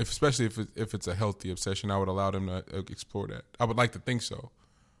 especially if it's a healthy obsession, I would allow them to explore that. I would like to think so.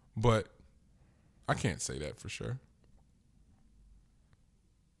 But I can't say that for sure.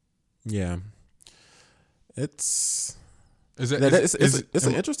 Yeah, it's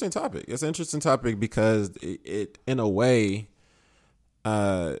an interesting topic. It's an interesting topic because it in a way,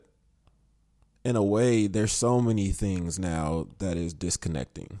 there's so many things now that is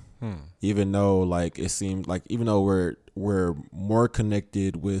disconnecting. Even though like it seems like even though we're more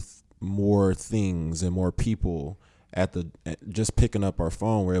connected with more things and more people at just picking up our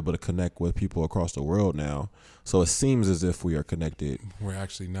phone, we're able to connect with people across the world now. So it seems as if we are connected. We're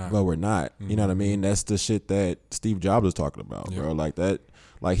actually not. But we're not. You know what I mean? That's the shit that Steve Jobs was talking about, bro. Like that,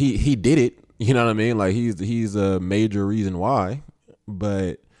 like he did it. You know what I mean? Like he's a major reason why.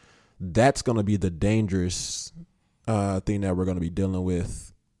 But that's going to be the dangerous thing that we're going to be dealing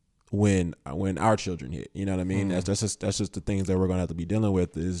with when our children hit. You know what I mean? That's just the things that we're going to have to be dealing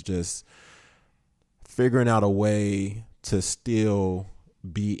with is just figuring out a way to still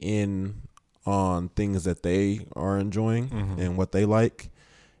be in on things that they are enjoying and what they like,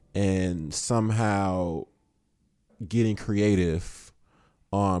 and somehow getting creative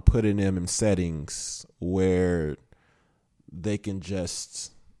on putting them in settings where they can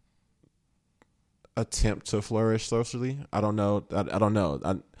just attempt to flourish socially. I don't know.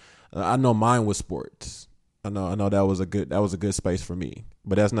 I know mine was sports. I know that was a good space for me,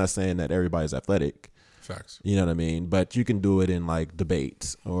 but that's not saying that everybody's athletic. Facts. You know what I mean? But you can do it in like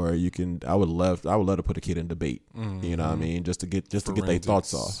debates, or you can. I would love to put a kid in debate. You know what I mean? Just to get their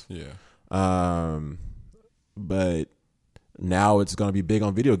thoughts off. Yeah. But now it's going to be big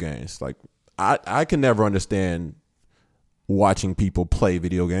on video games. Like I can never understand watching people play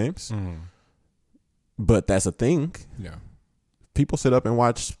video games, but that's a thing. Yeah. People sit up and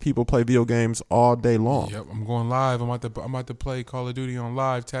watch people play video games all day long. Yep, I'm going live. I'm about to play Call of Duty on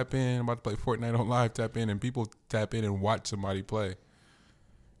live, tap in. I'm about to play Fortnite on live, tap in, and people tap in and watch somebody play.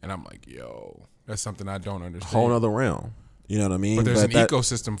 And I'm like, yo, that's something I don't understand. Whole other realm. You know what I mean? But there's an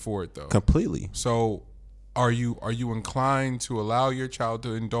ecosystem for it though. Completely. So are you inclined to allow your child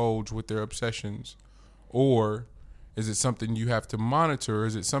to indulge with their obsessions, or is it something you have to monitor? Or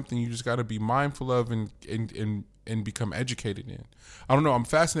is it something you just got to be mindful of and become educated in? I don't know. I'm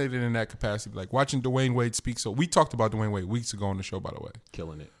fascinated in that capacity. Like watching Dwayne Wade speak. So we talked about Dwayne Wade weeks ago on the show, by the way.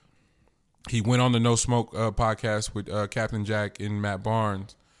 Killing it. He went on the No Smoke podcast with Captain Jack and Matt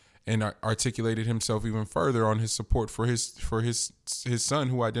Barnes and articulated himself even further on his support for his son,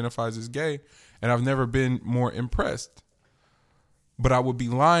 who identifies as gay. And I've never been more impressed. But I would be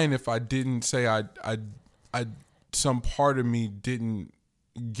lying if I didn't say some part of me didn't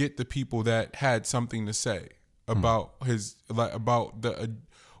get the people that had something to say about his about the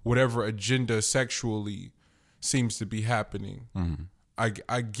whatever agenda sexually seems to be happening.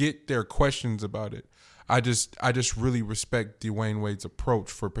 I get their questions about it. I just really respect Dwayne Wade's approach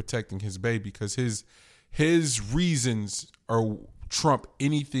for protecting his baby, because his reasons are trump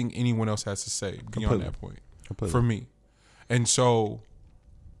anything anyone else has to say beyond that point. For me. And so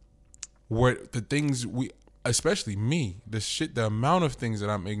what the things especially me, the amount of things that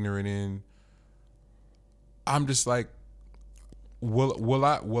I'm ignorant in, I'm just like, will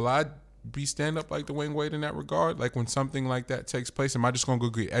I be stand up like Dwayne Wade in that regard? Like when something like that takes place, am I just gonna go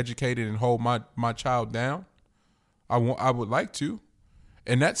get educated and hold my child down? I would like to,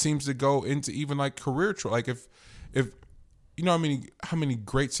 and that seems to go into even like career like if you know how many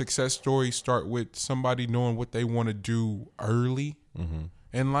great success stories start with somebody knowing what they want to do early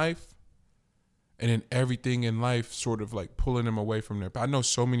in life, and then everything in life sort of like pulling them away from there. I know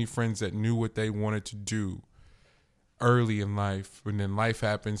so many friends that knew what they wanted to do early in life, and then life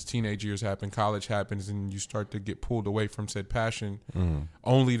happens, teenage years happen, college happens, and you start to get pulled away from said passion,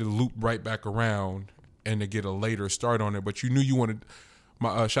 only to loop right back around and to get a later start on it. But you knew you wanted.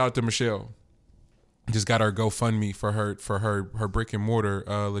 Shout out to Michelle, just got our GoFundMe for her brick and mortar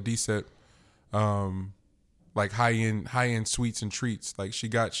Ladisette, like high end sweets and treats. Like she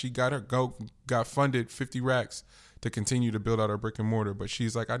got funded 50 racks to continue to build out our brick and mortar. But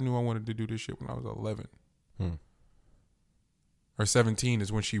she's like, I knew I wanted to do this shit when I was 11. Or 17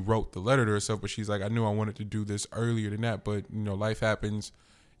 is when she wrote the letter to herself, but she's like, I knew I wanted to do this earlier than that, but you know, life happens,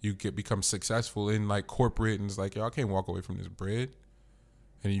 you become successful in like corporate, and it's like, yo, I can't walk away from this bread.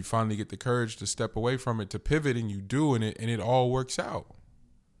 And you finally get the courage to step away from it, to pivot, and you do, and it all works out.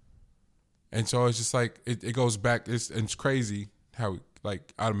 And so it's just like, it goes back, it's crazy how,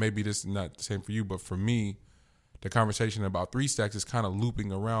 like, maybe this is not the same for you, but for me, the conversation about 3 Stacks is kind of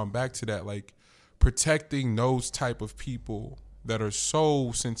looping around back to that, like, protecting those type of people that are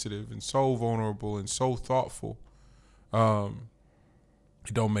so sensitive and so vulnerable and so thoughtful. It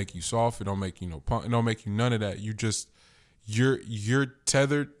don't make you soft. It don't make you punk. It don't make you none of that. You're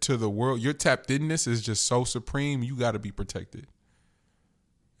tethered to the world. Your tapped inness is just so supreme. You got to be protected.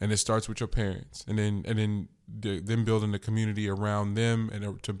 And it starts with your parents, and then them building the community around them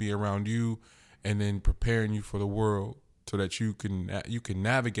and to be around you, and then preparing you for the world, so that you can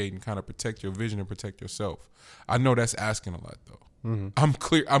navigate and kind of protect your vision and protect yourself. I know that's asking a lot, though. I'm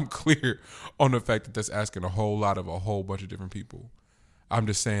clear on the fact that that's asking a whole lot of a whole bunch of different people. I'm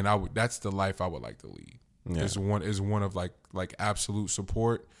just saying that's the life I would like to lead. Yeah. Is one of like absolute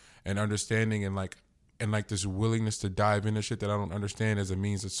support and understanding, and this willingness to dive into shit that I don't understand as a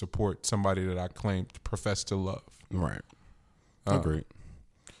means to support somebody that I claim to profess to love. Right. Agreed.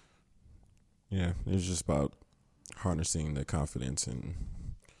 Yeah, it's just about harnessing the confidence and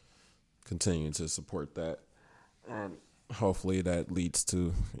continuing to support that, and hopefully that leads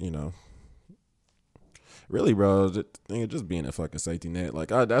to, really, bro, just being a fucking safety net. Like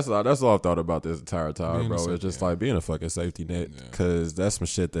that's all I've thought about this entire time, bro. It's just like being a fucking safety net, because that's some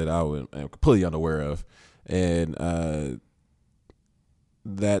shit that am completely unaware of, and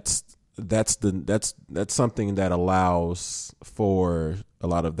that's something that allows for a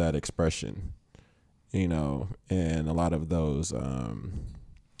lot of that expression. And a lot of those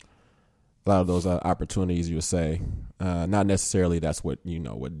opportunities, you would say, not necessarily that's what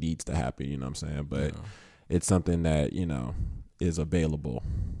what needs to happen. You know what I'm saying? But it's something that is available,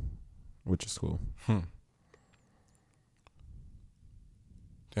 which is cool.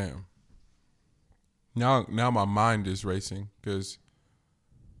 Damn. Now my mind is racing, because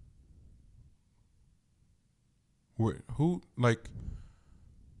who like.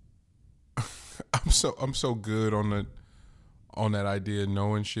 I'm so good on that idea of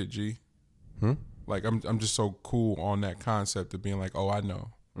knowing shit, G. Like I'm just so cool on that concept of being like, oh, I know.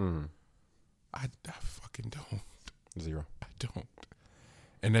 I fucking don't. Zero. I don't.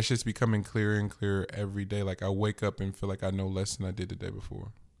 And that's just becoming clearer and clearer every day. Like I wake up and feel like I know less than I did the day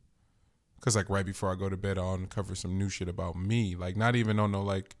before. Cause like right before I go to bed, I'll uncover some new shit about me. Like not even on no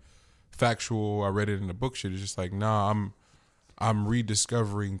like factual, I read it in the book shit. It's just like, nah, I'm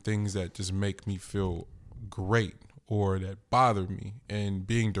rediscovering things that just make me feel great or that bother me, and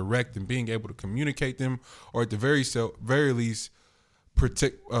being direct and being able to communicate them, or at the very least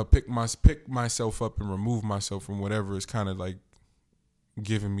pick myself up and remove myself from whatever is kind of like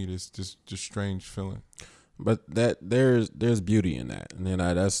giving me this strange feeling. But that there's beauty in that, and then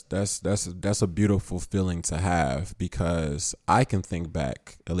that's a beautiful feeling to have, because I can think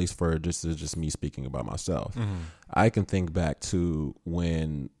back, at least for just me speaking about myself. I can think back to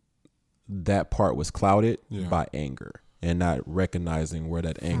when that part was clouded by anger and not recognizing where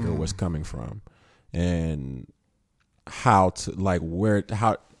that anger was coming from, and how to like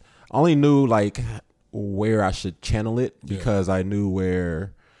I only knew like where I should channel it because I knew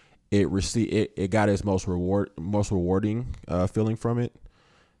where it got its most rewarding feeling from it.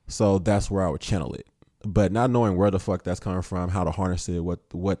 So that's where I would channel it. But not knowing where the fuck that's coming from, how to harness it, what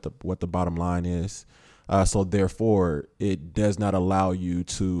the bottom line is. So therefore, it does not allow you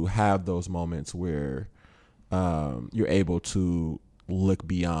to have those moments where you're able to look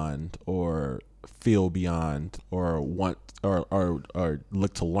beyond or feel beyond or want or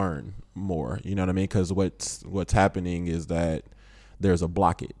look to learn more. You know what I mean? Because what's happening is that there's a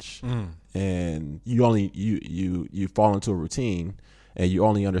blockage, and you fall into a routine, and you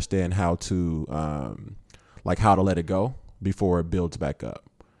only understand how to how to let it go before it builds back up.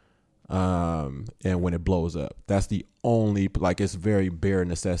 And when it blows up, that's the only, like, it's very bare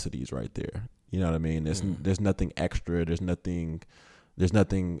necessities right there. You know what I mean? There's nothing extra. There's nothing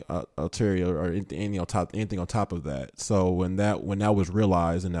ulterior or anything on top of that. So when that was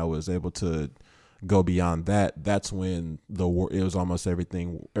realized and I was able to go beyond that, that's when it was almost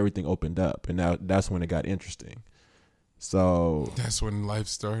everything opened up, and that's when it got interesting. So that's when life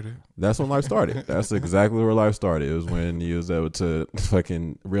started. That's exactly where life started. It was when you was able to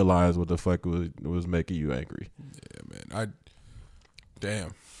fucking realize what the fuck was making you angry. Yeah, man.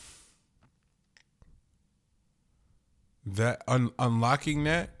 Damn. That unlocking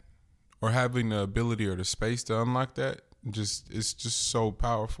that, or having the ability or the space to unlock that, it's just so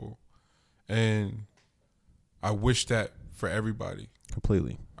powerful. And I wish that for everybody.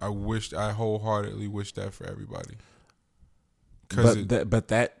 Completely. I wholeheartedly wish that for everybody.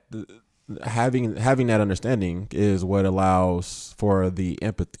 Having that understanding is what allows for the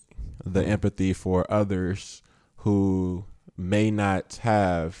empathy for others who may not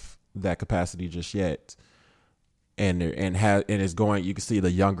have that capacity just yet, and it's going. You can see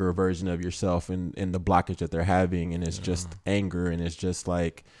the younger version of yourself in the blockage that they're having, and it's just anger, and it's just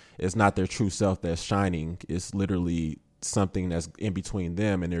like it's not their true self that's shining. It's literally something that's in between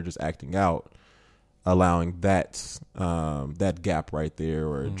them, and they're just acting out, allowing that gap right there,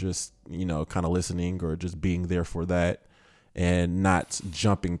 or just, you know, kind of listening or just being there for that, and not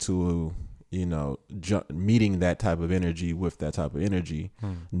jumping to, you know, meeting that type of energy with that type of energy,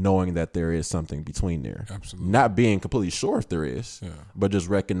 knowing that there is something between there. Absolutely. Not being completely sure if there is, but just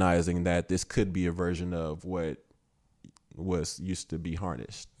recognizing that this could be a version of what was used to be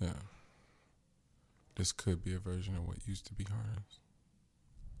harnessed. Yeah. This could be a version of what used to be harnessed.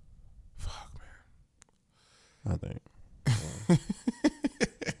 Fuck, man. I think.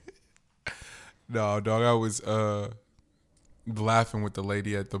 No, dog. I was laughing with the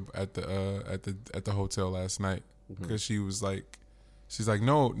lady at the hotel last night because she's like,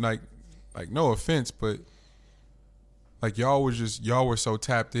 no, like no offense, but like y'all were so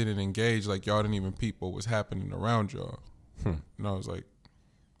tapped in and engaged, like y'all didn't even peep what was happening around y'all. And I was like,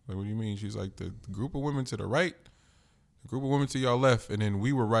 what do you mean? She's like, the group of women to the right, the group of women to y'all left, and then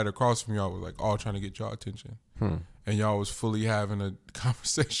we were right across from y'all, was like all trying to get y'all attention. And y'all was fully having a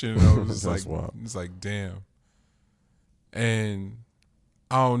conversation. And I was just like, it's like, damn. And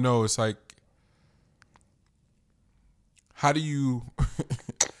I don't know. It's like, how do you?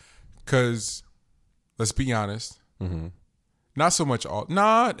 Because let's be honest, not so much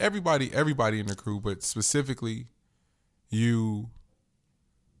not everybody in the crew, but specifically you,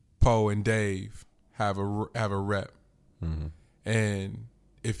 Poe, and Dave have a rep, and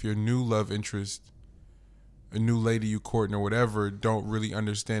if your new love interest, a new lady you courting or whatever, don't really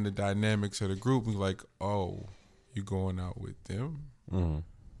understand the dynamics of the group, you're like, oh, you going out with them?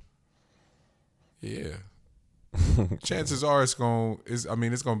 Yeah. Chances are it's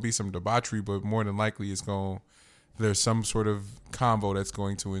gonna be some debauchery, but more than likely there's some sort of convo that's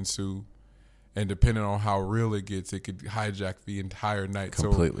going to ensue. And depending on how real it gets, it could hijack the entire night.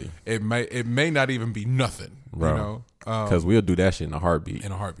 Completely. So it may not even be nothing, bro. You know? Because we'll do that shit in a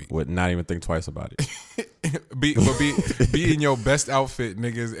heartbeat. Would not even think twice about it. be in your best outfit,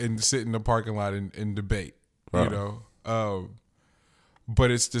 niggas, and sit in the parking lot and debate, bro. You know? But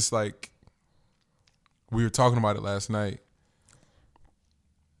it's just like, we were talking about it last night.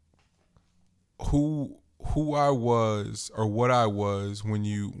 Who I was or what I was when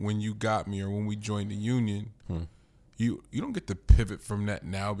you got me or when we joined the union, you don't get to pivot from that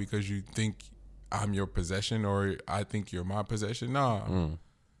now because you think I'm your possession or I think you're my possession. Nah.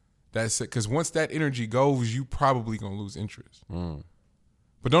 That's it. Because once that energy goes, you probably gonna lose interest.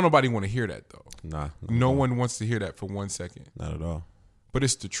 But don't nobody want to hear that though. Nah. No one wants to hear that for 1 second. Not at all. But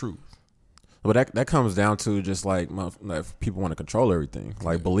it's the truth. But that comes down to just like people want to control everything,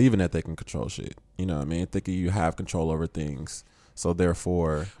 like believing that they can control shit. You know what I mean? Thinking you have control over things. So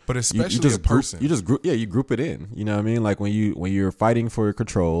therefore, but especially you just a person, you group it in. You know what I mean? Like when you're fighting for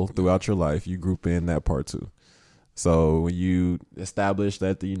control throughout your life, you group in that part too. So when you establish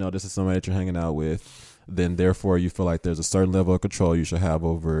that this is somebody that you're hanging out with, then therefore you feel like there's a certain level of control you should have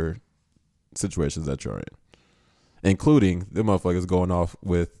over situations that you're in, including the motherfuckers going off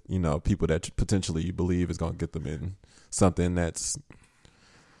with people that potentially you believe is going to get them in something that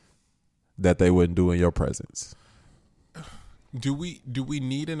they wouldn't do in your presence. Do we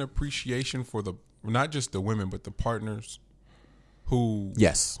need an appreciation for the not just the women but the partners who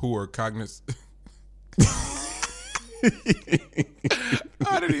are cognizant?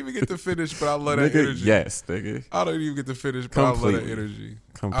 I didn't even get to finish, but I love that energy. Yes, nigga. I don't even get to finish, but I love that energy.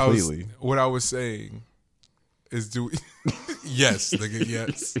 Completely. What I was saying is, yes, nigga,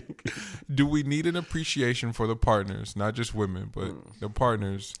 yes. Do we need an appreciation for the partners, not just women, but the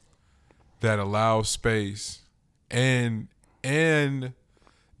partners that allow space and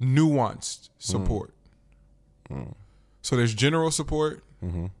nuanced support? So there's general support.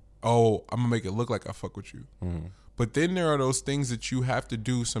 Mm-hmm. Oh, I'm gonna make it look like I fuck with you. Mm-hmm. But then there are those things that you have to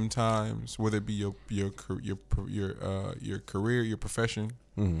do sometimes, whether it be your career, your profession,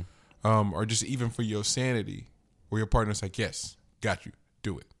 or just even for your sanity, where your partner's like, "Yes, got you,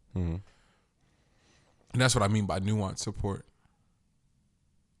 do it." Mm-hmm. And that's what I mean by nuanced support.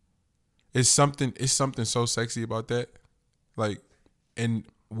 It's something so sexy about that. Like, and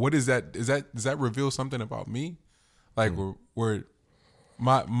what is that? Does that reveal something about me? Like, where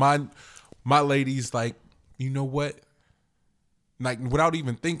my lady's like, you know what? Like, without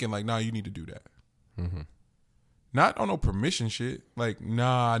even thinking, like, nah, you need to do that. Mm-hmm. Not on no permission shit. Like,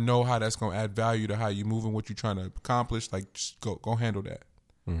 nah, I know how that's gonna add value to how you move and what you're trying to accomplish. Like, just go handle that.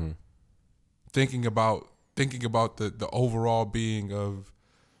 Mm-hmm. Thinking about the overall being of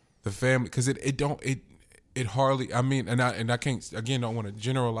the family, because it hardly. I mean, and I can't, again, don't want to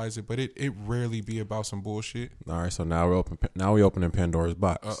generalize it, but it rarely be about some bullshit. All right, so now we opening Pandora's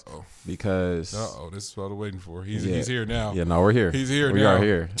box. Because this is what I'm waiting for. He's here now. Yeah, no, we're here. He's here now. We are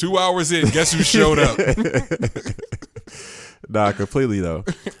here. 2 hours in, guess who showed up? Nah, completely though.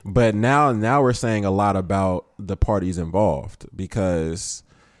 But now we're saying a lot about the parties involved, because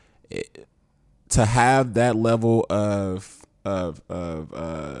to have that level of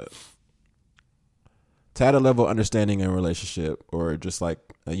to have a level of understanding in a relationship, or just like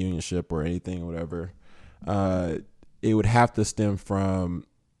a unionship or anything, whatever, it would have to stem from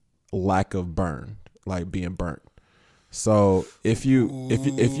lack of like being burnt. So if you've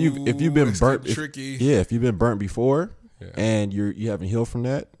been burnt, if you've been burnt before, and you haven't healed from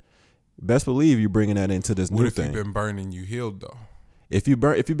that, best believe you're bringing that into this new thing. What if you've been burned and you healed though? If you've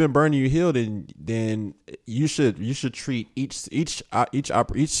been burned and you healed, then you should treat each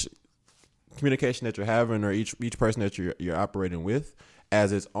communication that you're having, or each person that you're operating with,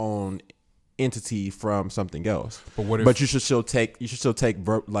 as its own entity from something else. But you should still take like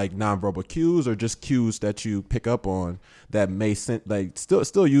nonverbal cues, or just cues that you pick up on that may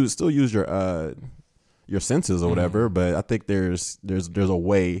still use your senses or whatever. But I think there's a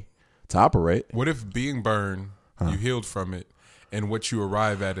way to operate. What if being burned, you healed from it, and what you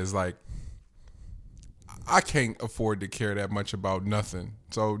arrive at is like, I can't afford to care that much about nothing.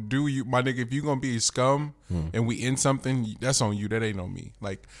 So do you, my nigga, if you gonna be a scum and we in something, that's on you. That ain't on me.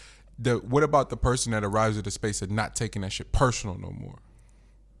 Like, what about the person that arrives at a space of not taking that shit personal no more?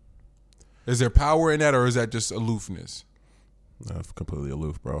 Is there power in that, or is that just aloofness? That's completely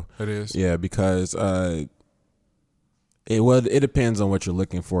aloof, bro. It is? Yeah, because it depends on what you're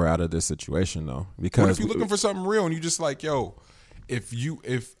looking for out of this situation, though. Because what if you're looking for something real and you just like, yo,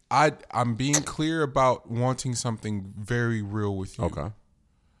 if I'm being clear about wanting something very real with you. Okay.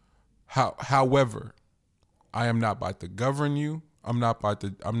 However, I am not about to govern you. I'm not about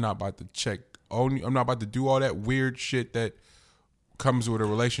to check on you. I'm not about to do all that weird shit that comes with a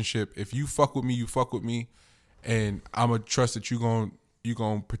relationship. If you fuck with me, you fuck with me, and I'm gonna trust that you gonna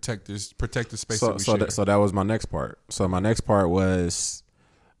protect the space that we share. So that was my next part. So my next part was,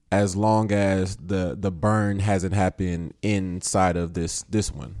 as long as the burn hasn't happened inside of this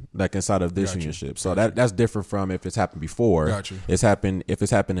one, like inside of this unionship. So that's different from if it's happened before. Gotcha. If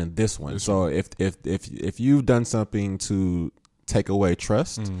it's happened in this one. So if you've done something to take away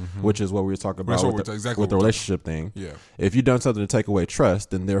trust, which is what we were talking about with the relationship thing. Yeah. If you've done something to take away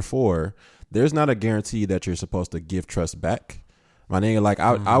trust, then therefore there's not a guarantee that you're supposed to give trust back. My nigga, like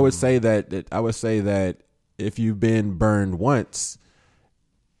I would say that if you've been burned once,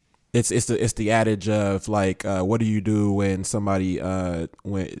 it's the adage of like, what do you do when somebody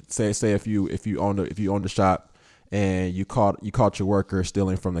say if you own the shop and you caught your worker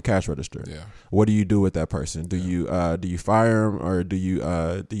stealing from the cash register. Yeah. What do you do with that person? Do you fire him, or do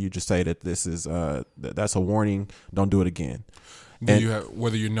you just say that this is that's a warning, don't do it again? Do you have,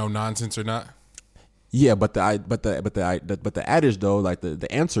 whether you know nonsense or not? Yeah, but the adage though, like the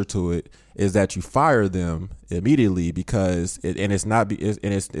answer to it is that you fire them immediately because it's not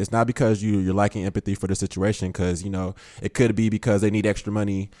because you're lacking empathy for the situation, because it could be because they need extra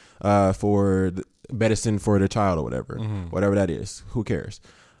money for medicine for their child or whatever, whatever that is. Who cares?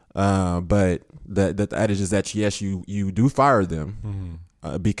 But the adage is that yes, you do fire them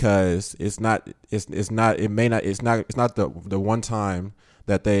because it's not the one time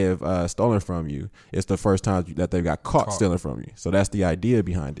that they have stolen from you. It's the first time that they got caught stealing from you. So that's the idea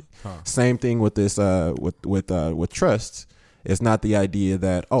behind it. Same thing with this with trust. It's not the idea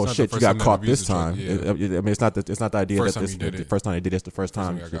that shit, you got caught this time. I mean, it's not the idea that the first time they did it's the first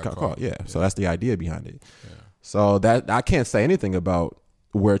time you got caught. Yeah. So that's the idea behind it. Yeah. So that I can't say anything about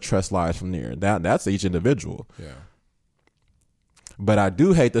where trust lies from there. That's each individual. Yeah. But I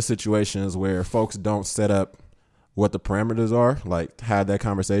do hate the situations where folks don't set up what the parameters are, like have that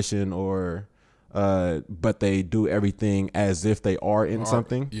conversation, or but they do everything as if they are in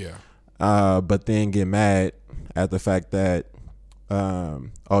something. Yeah. But then get mad at the fact that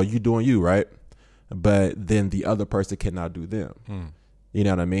you doing you, right? But then the other person cannot do them. You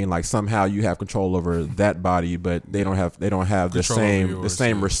know what I mean? Like somehow you have control over that body, but they don't have the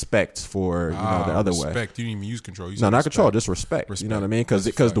same respect for the other way. Respect. You didn't even use control. No, not control, just respect. You know what I mean? Because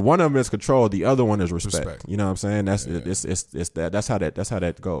the one of them is control, the other one is respect. You know what I'm saying? That's that's how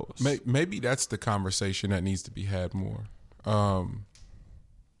that goes. Maybe that's the conversation that needs to be had more.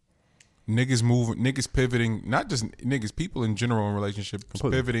 Niggas pivoting, not just niggas, people in general in relationships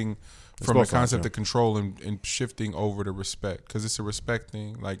pivoting from the concept of control and shifting over to respect, because it's a respect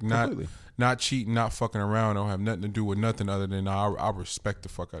thing. Like not cheating, not fucking around, don't have nothing to do with nothing other than I respect the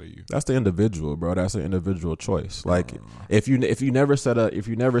fuck out of you. That's the individual, bro. That's an individual choice. Like if you never set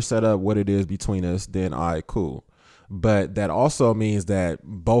up what it is between us, then cool. But that also means that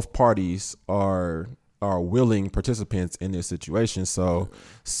both parties are willing participants in this situation. So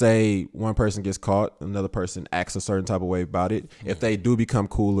say one person gets caught, another person acts a certain type of way about it. If they do become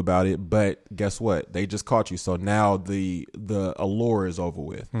cool about it, but guess what? They just caught you. So now the allure is over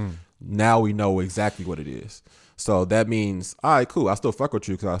with. Now we know exactly what it is. So that means, all right, cool. I still fuck with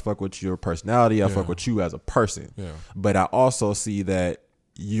you because I fuck with your personality. I fuck with you as a person. Yeah. But I also see that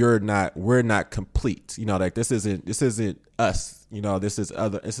we're not complete. Like this isn't us. This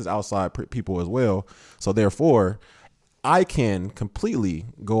is outside people as well. So therefore, I can completely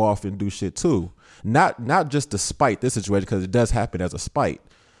go off and do shit too. Not just to spite this situation, because it does happen as a spite,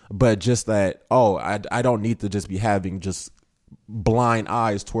 but just that, I don't need to just be having just blind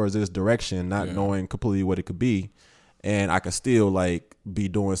eyes towards this direction, not knowing completely what it could be. And I could still like be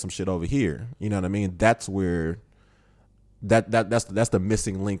doing some shit over here. You know what I mean? That's where that's the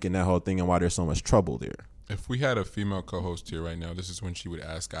missing link in that whole thing, and why there's so much trouble there. If we had a female co-host here right now, this is when she would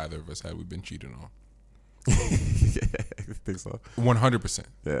ask either of us, have we been cheated on? Yeah, I think so. 100%.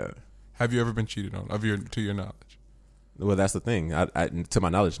 Yeah. Have you ever been cheated on, to your knowledge? Well, that's the thing. I to my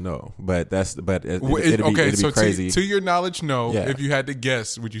knowledge, no. But it'd be crazy. To your knowledge, no. Yeah. If you had to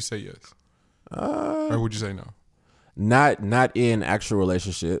guess, would you say yes? Or would you say no? Not in actual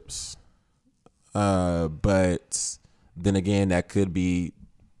relationships. But then again, that could be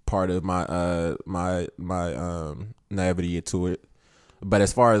part of my my naivety to it. But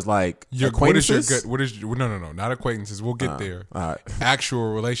as far as like acquaintances, what is your gut? No, not acquaintances. We'll get there. All right.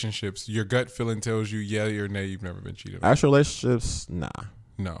 Actual relationships, your gut feeling tells you yeah or nay. You've never been cheated on. Actual relationships, nah.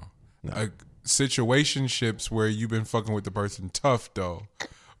 No. Situationships where you've been fucking with the person, tough though,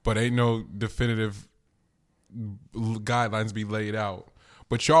 but ain't no definitive guidelines be laid out.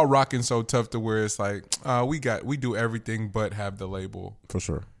 But y'all rocking so tough to where it's like we do everything but have the label. For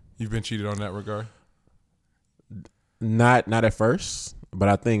sure. You've been cheated on that regard? Not at first, but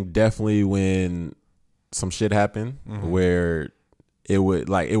I think definitely when some shit happened where it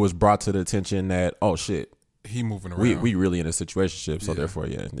was brought to the attention that, oh shit, he moving around. We really in a situationship, so therefore,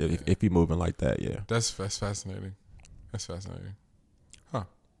 if he moving like that, yeah. That's fascinating. That's fascinating. Huh.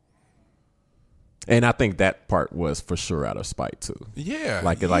 And I think that part was for sure out of spite too. Yeah.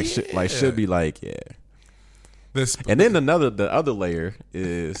 Should be like, yeah. And then the other layer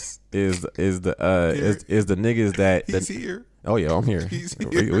is the niggas that he's here. Oh yeah, I'm here. He's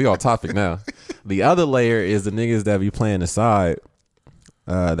here. We on topic now. The other layer is the niggas that be playing the side,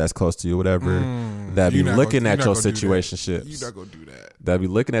 that's close to you, whatever. That be looking at your situationships. You not gonna do that. That be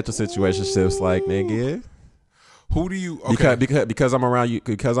looking at your situationships like, nigga. Who do you? Okay. Because I'm around you.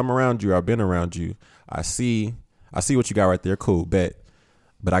 Because I'm around you. I've been around you. I see I see what you got right there. Cool, bet.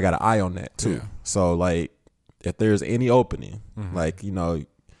 But I got an eye on that too. Yeah. So like, if there's any opening, like, you know,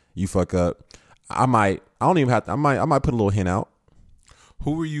 you fuck up, I might put a little hint out.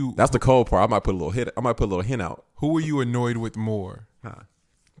 Who were you? That's the cold part. I might put a little hint out. Who were you annoyed with more? Huh.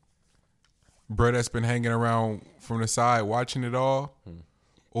 Bro that's been hanging around from the side watching it all,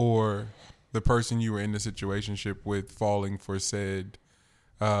 or the person you were in the situationship with falling for said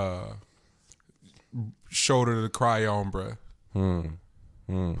shoulder to cry on, bruh?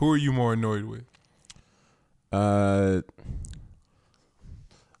 Who are you more annoyed with?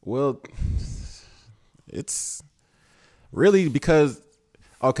 Well, it's really because,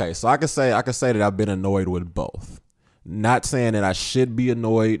 okay, so I could say that I've been annoyed with both. Not saying that I should be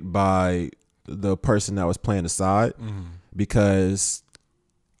annoyed by the person that was playing the side, because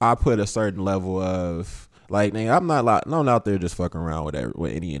I put a certain level of like, nigga, I'm not out there just fucking around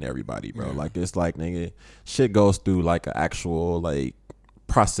with any and everybody, bro. Like, it's like, nigga, shit goes through like an actual like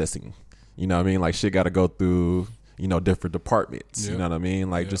processing. You know what I mean? Like, shit got to go through, you know, different departments. You know what I mean?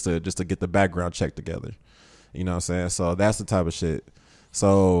 Like, just to get the background check together. You know what I'm saying? So that's the type of shit.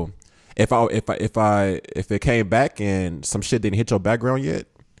 So if it came back and some shit didn't hit your background yet,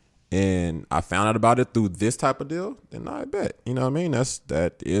 and I found out about it through this type of deal, then I bet. You know what I mean?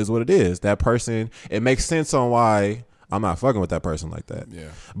 That is what it is. That person, it makes sense on why I'm not fucking with that person like that.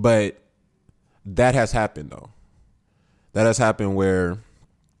 Yeah. But that has happened though. That has happened where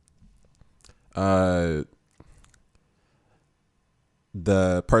the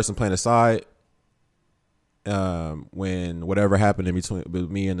person playing the side, when whatever happened in between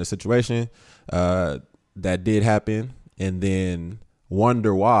with me and the situation, that did happen, and then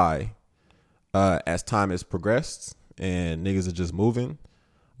wonder why, as time has progressed and niggas are just moving,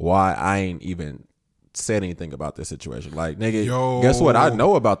 why I ain't even said anything about this situation. Like, nigga, guess what? I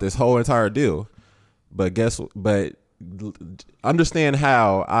know about this whole entire deal, but understand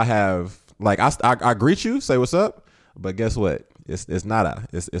how I have, like, I greet you, say what's up, but guess what? It's not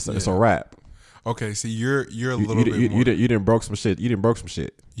it's a wrap. Okay, so you're a little bit more. You didn't broke some shit.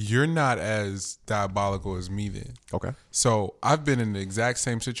 You're not as diabolical as me then. Okay. So I've been in the exact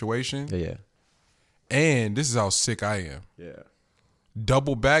same situation. Yeah. And this is how sick I am. Yeah.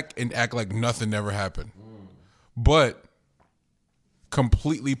 Double back and act like nothing ever happened. But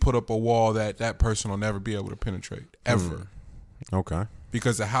completely put up a wall that person will never be able to penetrate. Ever. Okay.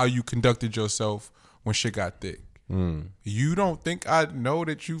 Because of how you conducted yourself when shit got thick. You don't think I know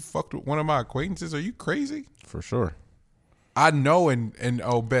that you fucked with one of my acquaintances? Are you crazy? For sure. I know, and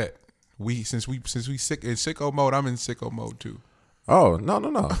oh, bet since we sick in sicko mode, I'm in sicko mode too. Oh no!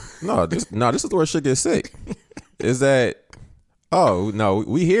 This is where shit gets sick. Is that? Oh no,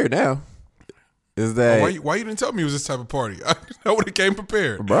 we here now. Is that? Why you didn't tell me it was this type of party? I would have came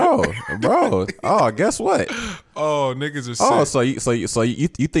prepared, bro. Oh, guess what? Oh, niggas are sick. Oh, so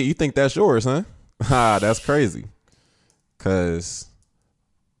you think that's yours, huh? Ha, that's crazy. Cause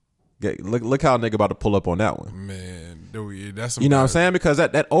look how nigga about to pull up on that one. Man, that's some, you know what I'm saying? Because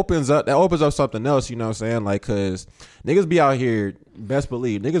that opens up something else, you know what I'm saying? Like, cause niggas be out here, best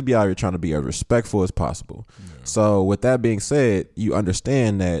believe, niggas be out here trying to be as respectful as possible. Yeah. So with that being said, you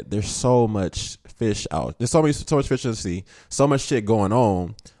understand that there's so much fish out. There's so much fish in the sea, so much shit going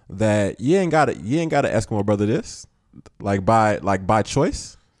on that you ain't got to Eskimo brother this. Like by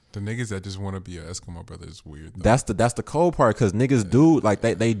choice. The niggas that just want to be an Eskimo brother is weird, though. That's the cold part, because niggas do, like,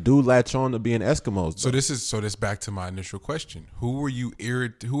 they do latch on to being Eskimos. So this back to my initial question. Who were you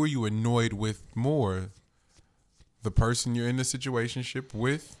annoyed with more? The person you're in the situationship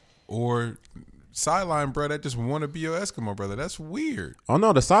with, or sideline bro that just want to be your Eskimo brother? That's weird. Oh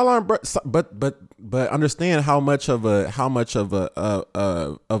no, the sideline bro, but understand how much of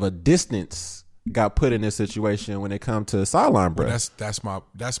a distance got put in this situation when it comes to sideline, bro. Well, that's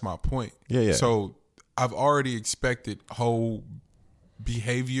my point. Yeah. So I've already expected whole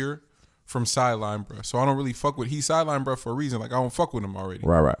behavior from sideline, bro. So I don't really fuck with he's sideline, bro, for a reason. Like, I don't fuck with him already.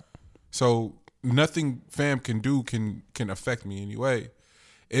 Right. So nothing fam can do can affect me anyway.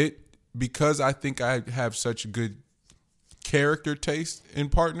 Because I think I have such good character taste in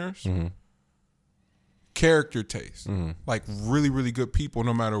partners. Mm-hmm. Character taste, like really, really good people,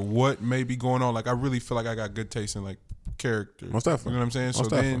 no matter what may be going on. Like, I really feel like I got good taste in like character. Most definitely. You know what I'm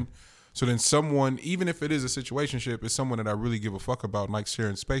saying? So then someone, even if it is a situationship, is someone that I really give a fuck about and like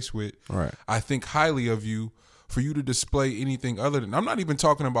sharing space with. Right. I think highly of you for you to display anything other than, I'm not even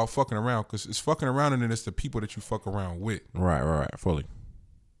talking about fucking around, because it's fucking around and then it's the people that you fuck around with. Right. Fully.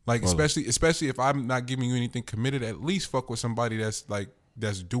 Like, especially if I'm not giving you anything committed, at least fuck with somebody that's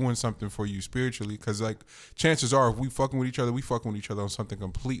doing something for you spiritually, because like chances are if we fucking with each other on something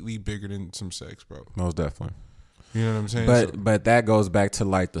completely bigger than some sex, bro. Most definitely. You know what I'm saying? But that goes back to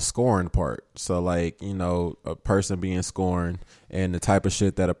like the scoring part. So like, you know, a person being scorned and the type of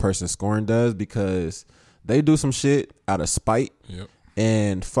shit that a person scorned does, because they do some shit out of spite. Yep.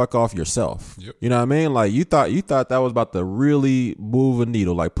 And fuck off yourself. Yep. You know what I mean? Like you thought that was about to really move a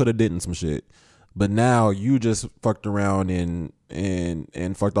needle, like put a dent in some shit. But now you just fucked around and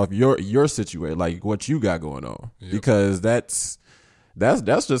fucked off your situation, like what you got going on. Yep. Because that's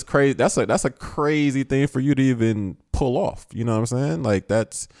just crazy. That's a crazy thing for you to even pull off. You know what I'm saying? Like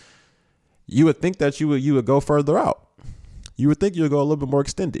you would think that you would go further out. You would think you would go a little bit more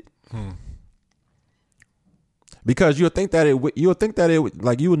extended. Because you would think that it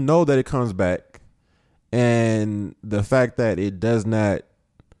like you would know that it comes back, and the fact that it does not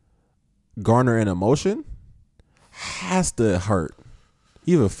garner an emotion has to hurt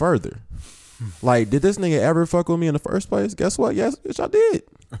even further. Like, did this nigga ever fuck with me in the first place? Guess what? Yes, bitch, I did.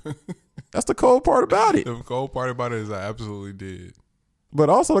 That's the cold part about it. The cold part about it is I absolutely did. But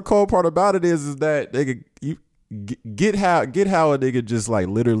also the cold part about it is that nigga, you get how a nigga just like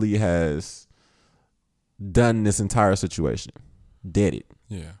literally has done this entire situation, did it.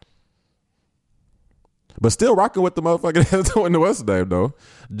 Yeah. But still rocking with the motherfucker that's doing the what's name though.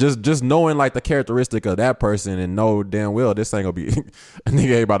 Just knowing like the characteristic of that person and know damn well this ain't gonna be a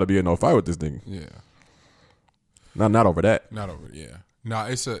nigga ain't about to be in no fight with this nigga. Yeah. Not over that. Not over. Yeah. No,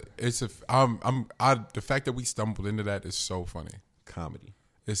 the fact that we stumbled into that is so funny. Comedy.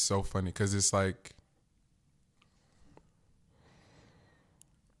 It's so funny because it's like,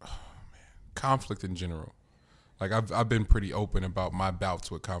 oh man, conflict in general. Like I've been pretty open about my bouts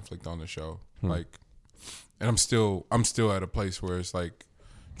with conflict on the show. Like, and I'm still at a place where it's like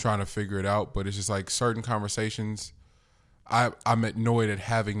trying to figure it out. But it's just like certain conversations I'm annoyed at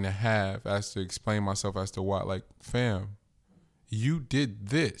having to have as to explain myself as to why. Like, fam, you did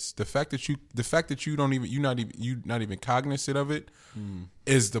this. The fact that you're not even cognizant of it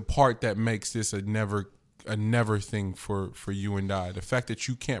is the part that makes this a never thing for you and I. The fact that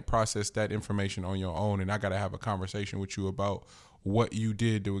you can't process that information on your own, and I got to have a conversation with you about what you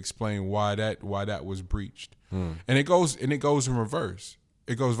did to explain why that was breached. And it goes in reverse.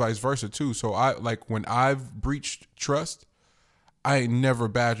 It goes vice versa too. So I like when I've breached trust, I ain't never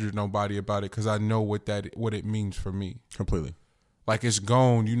badgered nobody about it because I know what it means for me. Completely. Like, it's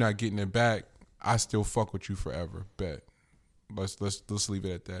gone, you're not getting it back. I still fuck with you forever. Bet. Let's leave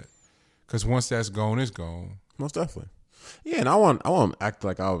it at that. Because once that's gone, it's gone. Most definitely. Yeah, and I want to act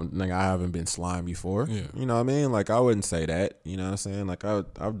like I haven't been slime before. Yeah. You know what I mean? Like, I wouldn't say that. You know what I'm saying? Like,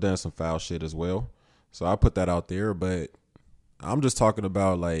 I've done some foul shit as well. So I put that out there. But I'm just talking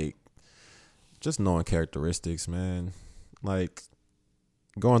about, like, just knowing characteristics, man. Like,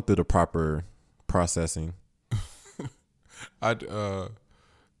 going through the proper processing. I'd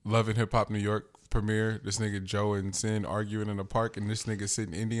Love and Hip Hop New York premiere. This nigga Joe and Sin arguing in the park, and this nigga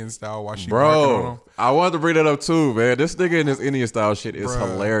sitting Indian style while she barking on him. I wanted to bring that up too, man. This nigga in this Indian style shit is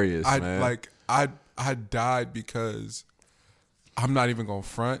hilarious, man. I died because I'm not even gonna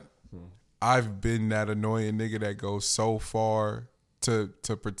front. I've been that annoying nigga that goes so far to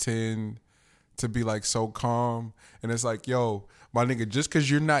pretend to be like so calm, and it's like, yo, my nigga, just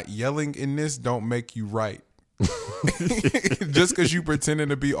because you're not yelling in this don't make you right. Just because you pretending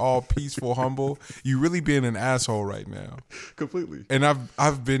to be all peaceful, humble, you really being an asshole right now. Completely. And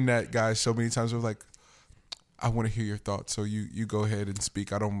I've been that guy so many times. I was like, I want to hear your thoughts, so you go ahead and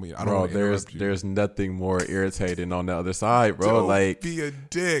speak. I don't bro, there's nothing more irritating on the other side, bro. Don't like, be a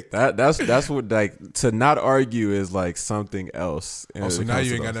dick. That's what, like, to not argue is like something else. Oh, so now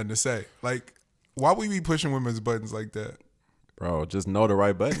you ain't got nothing to say. Like, why we be pushing women's buttons like that? Bro, just know the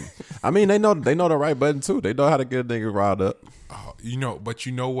right button. I mean, they know the right button too. They know how to get a nigga riled up. Oh, but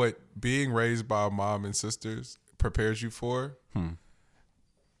you know what being raised by a mom and sisters prepares you for?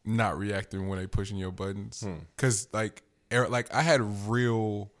 Not reacting when they pushing your buttons. Cause like I had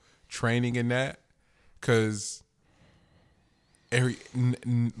real training in that. Cause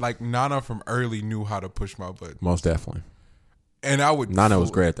Nana from early knew how to push my button. Most definitely. And Nana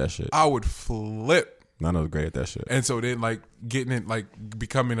was great at that shit. I would flip. Nana was great at that shit. And so then, like,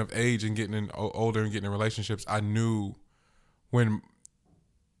 becoming of age and getting older and getting in relationships, I knew when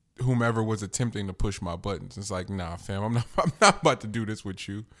whomever was attempting to push my buttons, it's like, nah, fam, I'm not about to do this with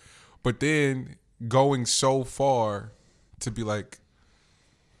you. But then going so far to be like,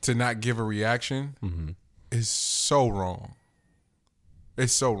 to not give a reaction is so wrong.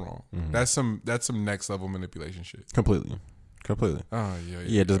 It's so wrong. That's some next level manipulation shit. Completely. Oh yeah.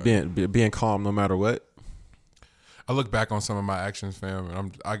 Yeah, just being calm no matter what. I look back on some of my actions, fam,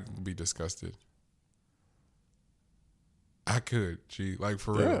 and I could be disgusted. I could, like,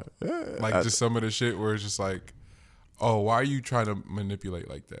 for real. Yeah. Like, just some of the shit where it's just like, oh, why are you trying to manipulate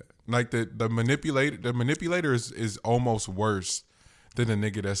like that? Like the manipulator is almost worse than the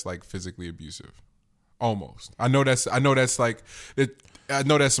nigga that's like physically abusive. Almost. I know that's like it. I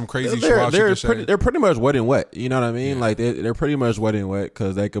know that's some crazy shit. They're pretty much wet and wet. You know what I mean? Yeah. Like they're pretty much wet and wet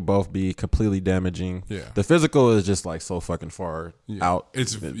because they could both be completely damaging. Yeah. The physical is just like so fucking far out.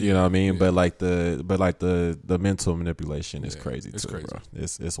 It's you know what I mean. Yeah. But the mental manipulation is crazy. It's crazy. Bro.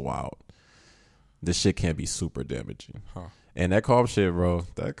 It's wild. This shit can be super damaging. Huh. And that calm shit, bro.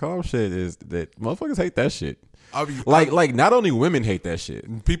 That calm shit is that motherfuckers hate that shit. Like not only women hate that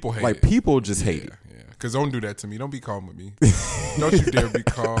shit. People hate it. People just hate it. Cause don't do that to me. Don't be calm with me. Don't you dare be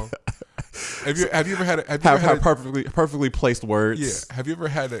calm. Have you ever had perfectly placed words? Yeah. Have you ever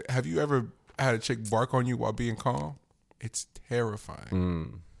had a chick bark on you while being calm? It's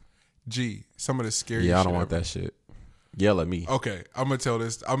terrifying. Gee, some of the scariest. Yeah, I don't want that shit. Yell at me. Okay, I'm gonna tell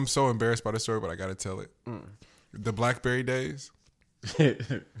this. I'm so embarrassed by the story, but I gotta tell it. The BlackBerry days.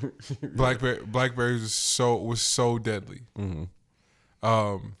 BlackBerry was so deadly.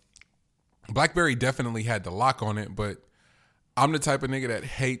 BlackBerry definitely had the lock on it, but I'm the type of nigga that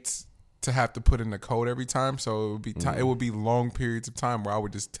hates to have to put in the code every time. So it would be it would be long periods of time where I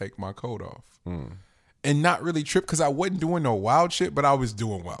would just take my code off and not really trip because I wasn't doing no wild shit, but I was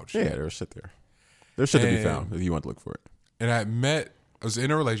doing wild shit. Yeah, there's shit there. There's shit to be found if you want to look for it. And I was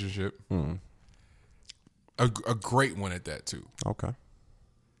in a relationship, a great one at that too. Okay.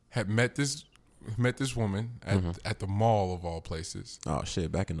 Had met this woman at the mall of all places. Oh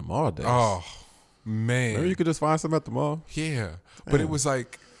shit! Back in the mall days. Oh man! Remember you could just find something at the mall. Yeah, but it was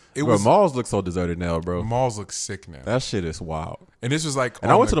like malls look so deserted now, bro. Malls look sick now. That shit is wild. And this was like,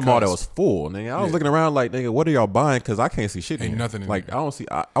 and I went to the mall that was full. Nigga, I was looking around like, nigga, what are y'all buying? Because I can't see shit. Ain't nothing. Like I don't see.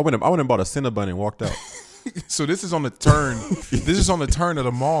 I went and bought a Cinnabon and walked out. So this is on the turn. This is on the turn of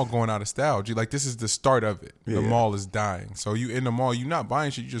the mall going out of style. Like this is the start of it. The mall is dying. So you in the mall, you're not buying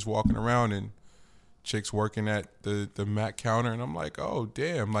shit. You're just walking around and chicks working at the Mac counter, and I'm like, oh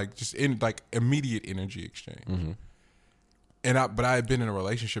damn, like just in like immediate energy exchange. But I had been in a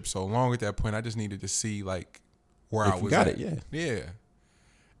relationship so long at that point, I just needed to see like where I was at. Yeah.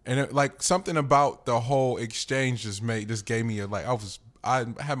 And like something about the whole exchange just gave me I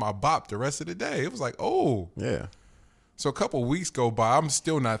had my bop the rest of the day. It was like, oh yeah. So a couple of weeks go by, I'm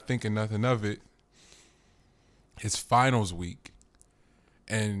still not thinking nothing of it. It's finals week.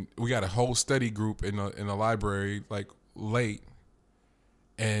 And we got a whole study group in the library, like late,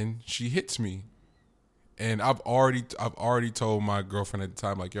 and she hits me, and I've already told my girlfriend at the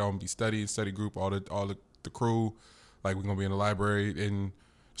time, like, yo, I'm gonna be study group, all the crew, like we're gonna be in the library, and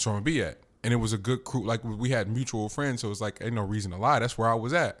that's where I'm gonna be at. And it was a good crew, like we had mutual friends, so it was like ain't no reason to lie. That's where I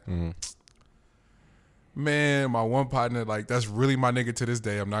was at. Man, my one partner, like that's really my nigga to this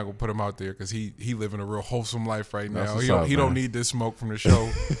day. I'm not gonna put him out there because he living a real wholesome life right now. He don't need this smoke from the show.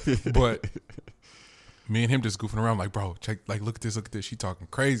 But me and him just goofing around, like, bro, check, like look at this. She talking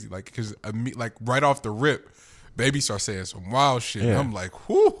crazy, like because like right off the rip, baby starts saying some wild shit. Yeah. I'm like,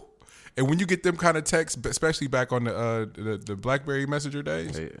 whoo. And when you get them kind of texts, especially back on the BlackBerry Messenger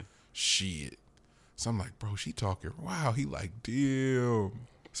days, shit. So I'm like, bro, she talking. Wow, he like, damn.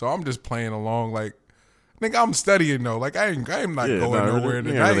 So I'm just playing along, like. Nigga, I'm studying though. Like I am not going nowhere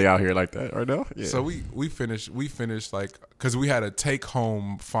tonight. You're really out here like that right now. Yeah. So we finished like because we had a take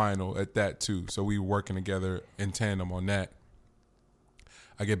home final at that too. So we working together in tandem on that.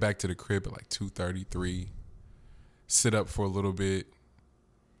 I get back to the crib at like 2:33, sit up for a little bit,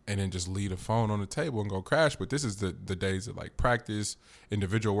 and then just leave the phone on the table and go crash. But this is the days of like practice,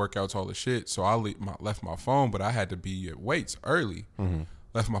 individual workouts, all the shit. So I left my phone, but I had to be at weights early.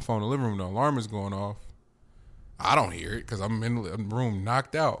 Left my phone in the living room. The alarm is going off. I don't hear it because I'm in the room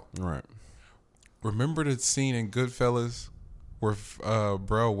knocked out. Right. Remember the scene in Goodfellas where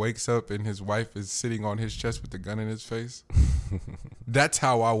bro wakes up and his wife is sitting on his chest with the gun in his face? That's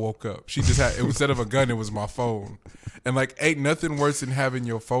how I woke up. She just had, instead of a gun, it was my phone. And like, ain't nothing worse than having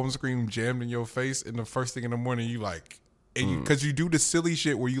your phone screen jammed in your face and the first thing in the morning you like, and because you do the silly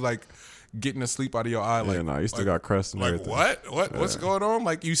shit where you like, getting the sleep out of your eye, like, yeah, no, you still got crust and like everything. What's going on?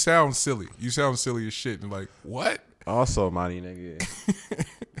 Like you sound silly. You sound silly as shit. And like what? Also, Monty, nigga,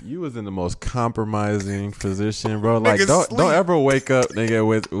 you was in the most compromising position, bro. Like don't ever wake up, nigga,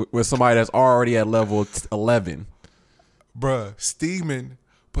 with somebody that's already at level 11, bruh, steaming.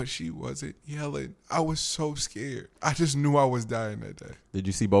 But she wasn't yelling. I was so scared. I just knew I was dying that day. Did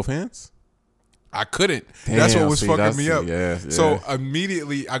you see both hands? I couldn't. That's what was fucking me up. Yeah. So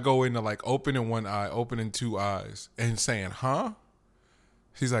immediately I go into like opening one eye, opening two eyes, and saying, huh?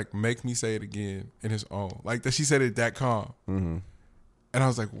 She's like, make me say it again in his own. Like she said it that calm. And I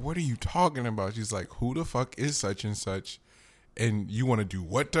was like, what are you talking about? She's like, who the fuck is such and such? And you want to do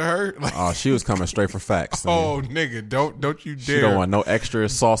what to her? Like, Oh, she was coming straight for facts. oh, nigga, don't you dare. She don't want no extra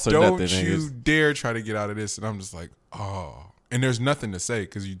sauce or Don't nothing. you niggas. dare try to get out of this. And I'm just like, oh. And there's nothing to say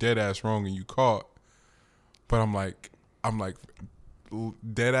because you dead ass wrong and you caught. But I'm like,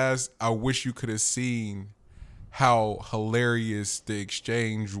 dead ass, I wish you could have seen how hilarious the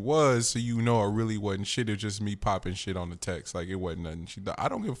exchange was, so you know it really wasn't shit. It was just me popping shit on the text. Like, it wasn't nothing. I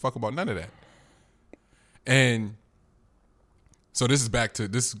don't give a fuck about none of that. And so this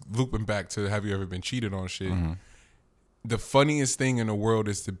is looping back to have you ever been cheated on shit. Mm-hmm. The funniest thing in the world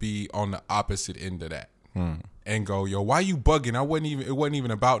is to be on the opposite end of that and go, yo, why you bugging? It wasn't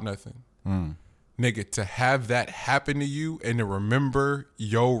even about nothing. Nigga, to have that happen to you and to remember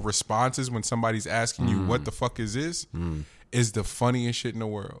your responses when somebody's asking you what the fuck is this is the funniest shit in the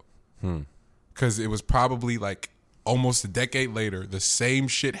world. Because it was probably like almost a decade later, the same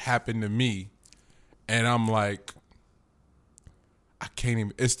shit happened to me. And I'm like, I can't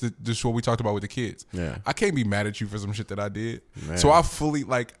even, it's just what we talked about with the kids. Yeah. I can't be mad at you for some shit that I did. Man. So I fully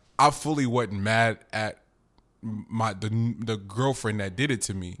wasn't mad at the girlfriend that did it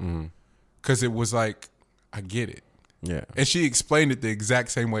to me. Because it was like, I get it. Yeah. And she explained it the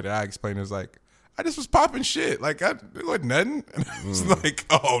exact same way that I explained it. It was like, I just was popping shit. Like, it wasn't nothing. And I was like,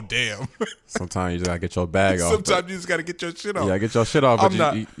 oh, damn. Sometimes you just gotta get your bag off. Sometimes you just gotta get your shit off. Yeah, get your shit off.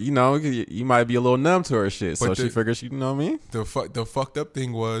 But you might be a little numb to her shit. So she figures, you know what I mean? The fucked up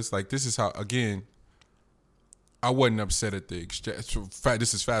thing was, like, this is how, again, I wasn't upset at the exchange.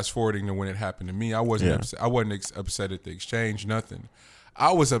 This is fast forwarding to when it happened to me. I wasn't upset. I wasn't upset at the exchange, nothing.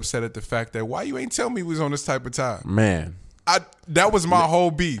 I was upset at the fact that why you ain't tell me we was on this type of time. Man. That was my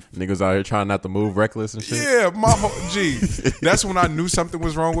whole beef. Niggas out here trying not to move reckless and shit. Yeah, that's when I knew something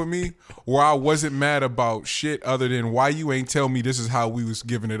was wrong with me, where I wasn't mad about shit other than why you ain't tell me this is how we was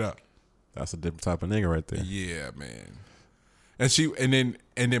giving it up. That's a different type of nigga right there. Yeah, man. And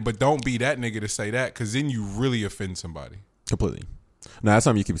then but don't be that nigga to say that, because then you really offend somebody. Completely. No, that's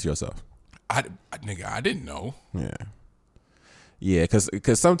something you keep to yourself. I didn't know. Yeah. Yeah,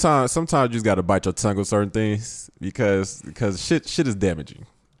 because sometimes you just gotta bite your tongue with certain things because shit is damaging.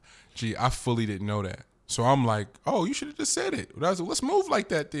 Gee, I fully didn't know that. So I'm like, oh, you should have just said it. Let's move like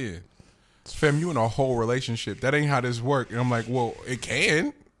that then. Fam, you in a whole relationship. That ain't how this work. And I'm like, well, it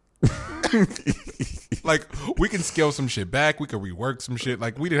can. Like, we can scale some shit back. We can rework some shit.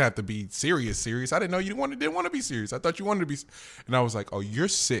 Like, we didn't have to be serious. I didn't know you didn't want to be serious. I thought you wanted to be. And I was like, oh, you're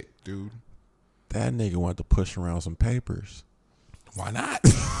sick, dude. That nigga wanted to push around some papers. Why not?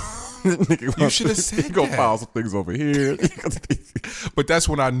 You should have said that. Go file some things over here. But that's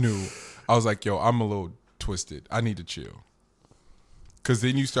when I knew. I was like, yo, I'm a little twisted. I need to chill. Because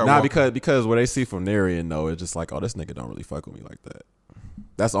then you start because what they see from their end, though, it's just like, oh, this nigga don't really fuck with me like that.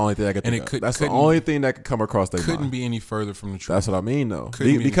 That's the only thing I could think of. That's the only thing that could come across their mind. Couldn't be any further from the truth. That's what I mean, though.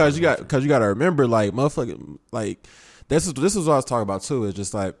 Because you got to remember, like, motherfucker, like, this is what I was talking about too. Is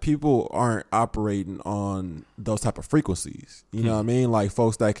just like people aren't operating on those type of frequencies. You know what I mean? Like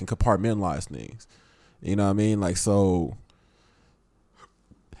folks that can compartmentalize things. You know what I mean? Like, so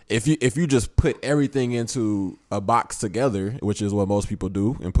if you just put everything into a box together, which is what most people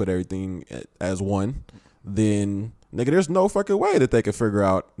do, and put everything as one, then nigga, there's no fucking way that they can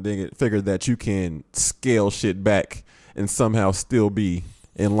figure that you can scale shit back and somehow still be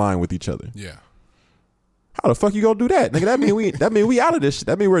in line with each other. Yeah. How the fuck you gonna do that, nigga? That mean we out of this shit.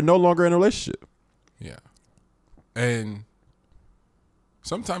 That mean we're no longer in a relationship. Yeah, and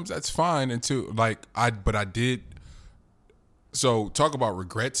sometimes that's fine until like I did. So talk about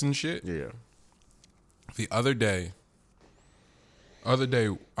regrets and shit. Yeah. The other day,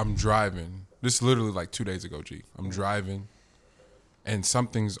 I'm driving. This is literally like 2 days ago. I'm driving, and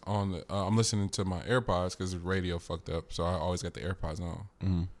something's on the. I'm listening to my AirPods because the radio fucked up, so I always got the AirPods on.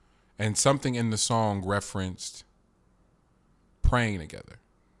 Mm-hmm. And something in the song referenced praying together.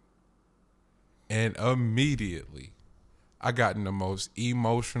 And immediately, I got in the most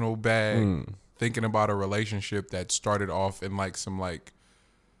emotional bag thinking about a relationship that started off in like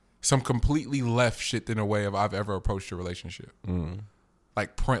some completely left shit than a way of I've ever approached a relationship.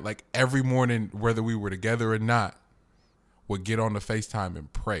 Like every morning, whether we were together or not, would get on the FaceTime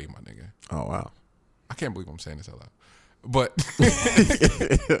and pray, my nigga. Oh, wow. I can't believe I'm saying this out loud. But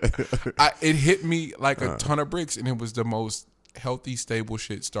it hit me like a ton of bricks, and it was the most healthy, stable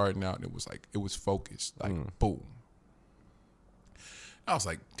shit starting out. And it was focused, like boom. I was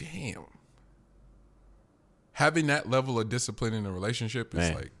like, damn. Having that level of discipline in a relationship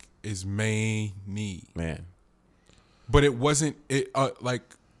is many. Man. But it wasn't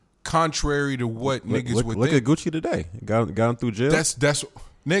contrary to what niggas would look think. at Gucci today. Got him through jail. That's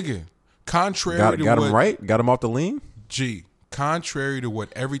nigga. Contrary to got what, him right. Got him off the lean. G. Contrary to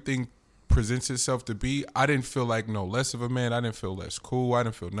what everything presents itself to be, I didn't feel like no less of a man. I didn't feel less cool. I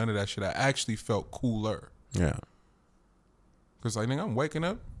didn't feel none of that shit. I actually felt cooler. Yeah. Cause like nigga, I'm waking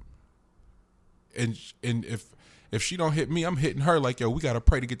up, and if she don't hit me, I'm hitting her. Like yo, we gotta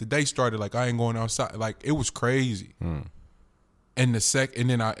pray to get the day started. Like I ain't going outside. Like it was crazy. And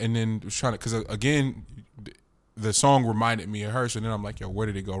then was trying to, cause again, the song reminded me of her. So then I'm like, yo, where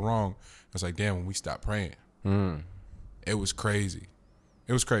did it go wrong? I was like, damn, when we stopped praying, it was crazy.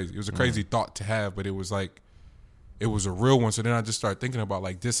 It was crazy. It was a crazy thought to have, but it was like, it was a real one. So then I just started thinking about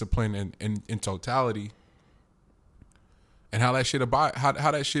like discipline and in totality, and how that shit how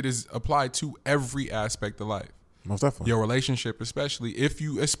that shit is applied to every aspect of life. Most definitely. Your relationship, especially if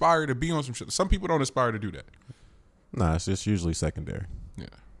you aspire to be on some shit. Some people don't aspire to do that. Nah, it's just usually secondary. Yeah.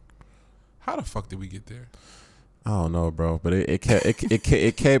 How the fuck did we get there? I don't know, bro, but it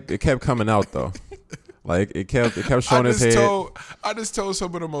kept coming out though. Like it kept showing his head. I just told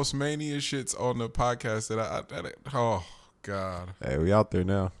some of the most mania shits on the podcast that oh God. Hey, we out there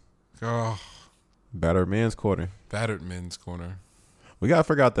now. Oh, Battered Men's Corner. Battered Men's Corner. We gotta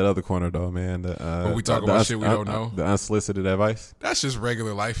figure out that other corner though, man. When we talk about shit we don't know. The unsolicited advice. That's just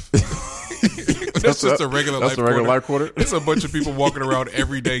regular life. That's just a regular life. That's a regular life corner. It's a bunch of people walking around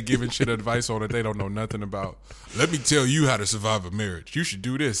every day giving shit advice on it they don't know nothing about. Let me tell you how to survive a marriage. You should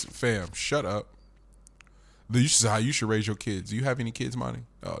do this, fam. Shut up. This is how you should raise your kids. Do you have any kids, Monty?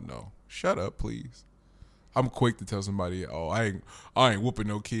 Oh no. Shut up, please. I'm quick to tell somebody, oh, I ain't whooping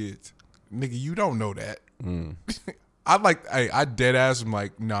no kids. Nigga, you don't know that. I dead ass am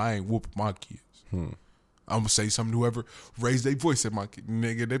like, nah, I ain't whooping my kids. I'm gonna say something to whoever raised their voice at my kid.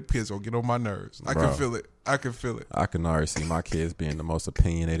 Nigga, them kids gonna get on my nerves. I can feel it. I can already see my kids being the most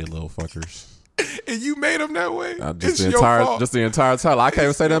opinionated little fuckers. And you made them that way? Just the entire time. I can't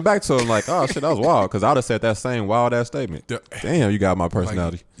even say nothing back to them. Like, oh shit, that was wild. Because I would have said that same wild ass statement. Damn, you got my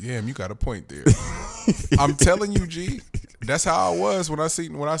personality. Like, damn, you got a point there. I'm telling you, G. That's how I was when I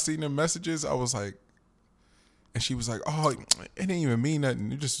seen them messages. I was like, and she was like, oh, it didn't even mean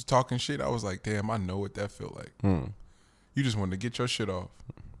nothing. You just was talking shit. I was like, damn, I know what that felt like. You just wanted to get your shit off.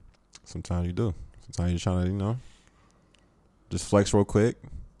 Sometimes you do. Sometimes you're trying to, just flex real quick.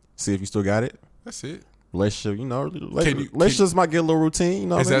 See if you still got it. That's it. Relationship, relationships might get a little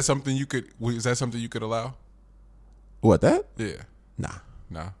routine. Is that something you could? Is that something you could allow? What, that? Yeah.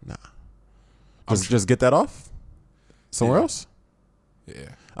 Nah. Just get that off somewhere else. Yeah.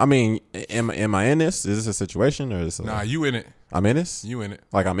 I mean, am I in this? Is this a situation or is this? Nah, you in it. I'm in this. You in it.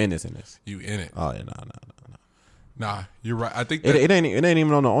 Like I'm in this. You in it. Oh yeah, Nah, you're right. I think it ain't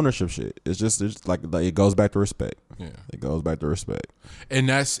even on the ownership shit. It's just like it goes back to respect. Yeah, it goes back to respect. And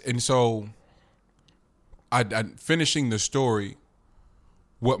so, I finishing the story.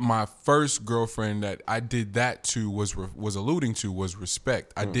 What my first girlfriend that I did that to was alluding to was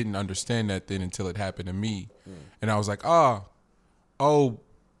respect. I didn't understand that then until it happened to me, and I was like, oh,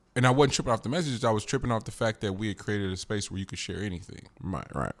 and I wasn't tripping off the messages. I was tripping off the fact that we had created a space where you could share anything.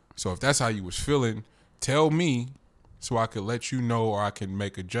 Right. So if that's how you was feeling, tell me so I could let you know, or I can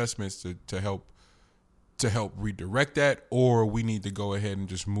make adjustments to help redirect that, or we need to go ahead and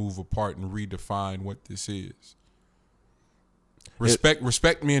just move apart and redefine what this is.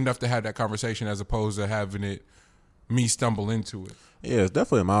 Respect me enough to have that conversation as opposed to having it me stumble into it. Yeah, it's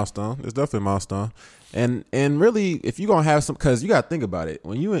definitely a milestone. And really, if you're gonna have some, because you gotta think about it,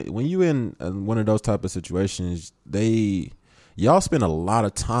 when you in one of those type of situations, y'all spend a lot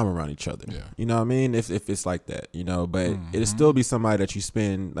of time around each other. Yeah. You know what I mean? If it's like that, but it'll still be somebody that you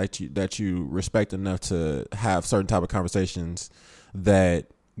spend that you respect enough to have certain type of conversations that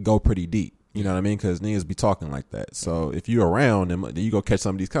go pretty deep. You know what I mean? Because niggas be talking like that. So if you're around them, then you go catch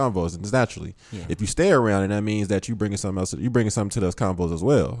some of these convos, and it's naturally. Yeah. If you stay around, and that means that you bringing something else. You bringing something to those convos as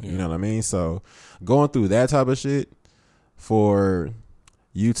well. Yeah. You know what I mean? So going through that type of shit for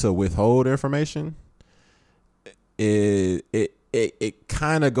you to withhold information, it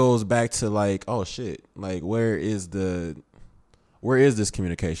kind of goes back to like, oh shit, like where is this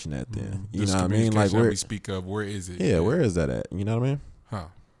communication at then? You know what I mean? Like where we speak of, where is it? Yeah, where is that at? You know what I mean? Huh.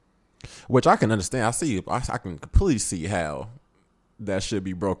 Which I can understand. I can completely see how that should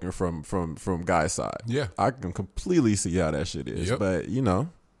be broken from guy's side. Yeah. I can completely see how that shit is. Yep. But,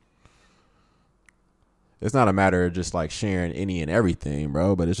 it's not a matter of just like sharing any and everything,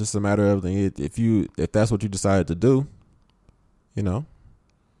 bro. But it's just a matter of if that's what you decided to do,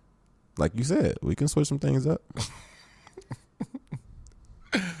 like you said, we can switch some things up.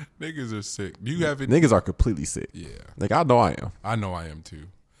 Niggas are sick. Do you have it? Niggas are completely sick. Yeah. Like I know I am. I know I am too.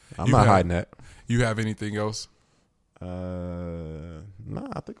 I'm not hiding that. You have anything else? Nah,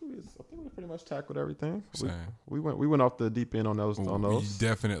 I think we pretty much tackled everything. Same. We went off the deep end on those. We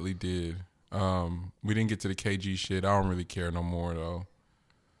definitely did. We didn't get to the KG shit. I don't really care no more though.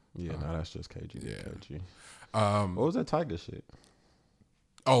 Yeah, that's just KG. Yeah. KG. What was that Tiger shit?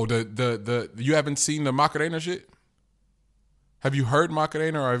 Oh, the you haven't seen the Macarena shit? Have you heard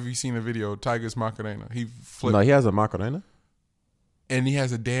Macarena or have you seen the video? Tiger's Macarena. He flipped. No, he has a Macarena. And he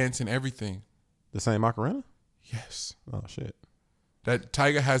has a dance and everything. The same Macarena? Yes. Oh shit. That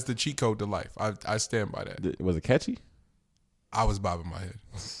Tiger has the cheat code to life. I stand by that. Was it catchy? I was bobbing my head.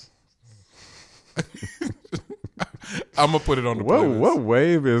 I'm gonna put it on the playlist. What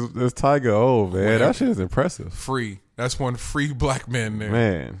wave is Tiger old, man? That shit is impressive. Free. That's one free black man there.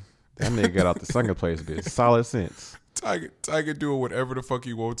 Man, that nigga got out the second place bit. Solid sense. Tiger doing whatever the fuck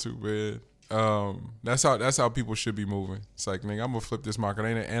he want to, man. That's how people should be moving. It's like, nigga, I'm gonna flip this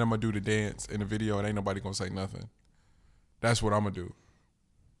Macarena and I'm gonna do the dance in the video and ain't nobody gonna say nothing. That's what I'm gonna do.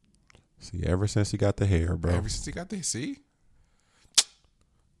 See, ever since he got the hair, bro. Ever since he got the see?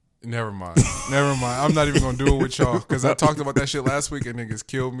 Never mind. I'm not even gonna do it with y'all because I talked about that shit last week and niggas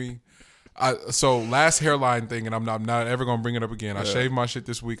killed me. So last hairline thing, and I'm not ever gonna bring it up again. I shaved my shit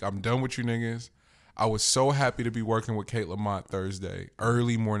this week. I'm done with you niggas. I was so happy to be working with Kate Lamont Thursday,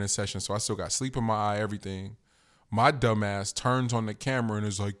 early morning session. So I still got sleep in my eye, everything. My dumbass turns on the camera and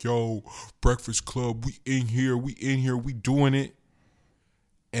is like, "Yo, Breakfast Club, we in here, we doing it."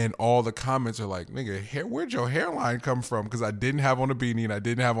 And all the comments are like, "Nigga, where'd your hairline come from?" Because I didn't have on a beanie and I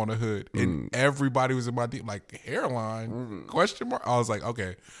didn't have on a hood, and everybody was in my deep like hairline question mark. I was like,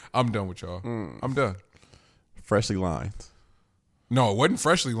 "Okay, I'm done with y'all. I'm done." Freshly lined. No, it wasn't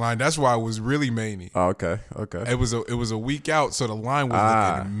freshly lined. That's why it was really manny. Oh, okay. It was a week out, so the line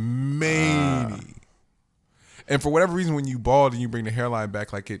was looking manny. And for whatever reason, when you bald and you bring the hairline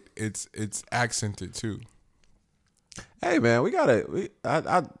back, like it's accented too. Hey man,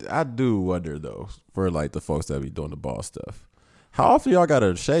 I do wonder though, for like the folks that be doing the bald stuff. How often y'all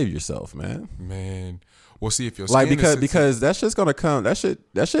gotta shave yourself, man? Man, we'll see if your skin because that shit's gonna come. That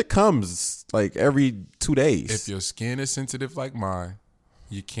shit comes like every 2 days. If your skin is sensitive like mine,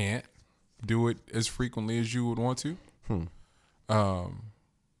 you can't do it as frequently as you would want to.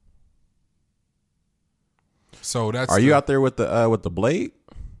 So that's. Are you out there with the blade?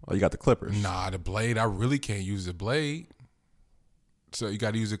 Oh, you got the clippers. Nah, the blade. I really can't use the blade. So you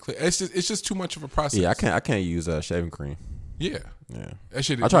got to use a clip. It's just too much of a process. Yeah, I can't use shaving cream. Yeah. That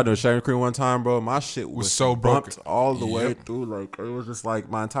shit. I tried doing shaving cream one time, bro. My shit was so bumped broken all the way through. Like it was just like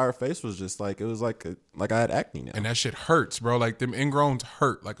my entire face was just like it was like I had acne now. And that shit hurts, bro. Like them ingrowns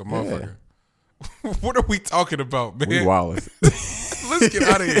hurt like a motherfucker. What are we talking about, man? We wildin'. Let's get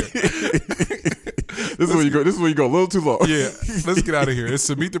out of here. This is where you go a little too long. Yeah, let's get out of here. It's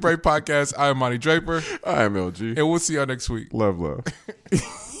the Meet the Brave podcast. I am Monty Draper. I am LG. And we'll see y'all next week. Love.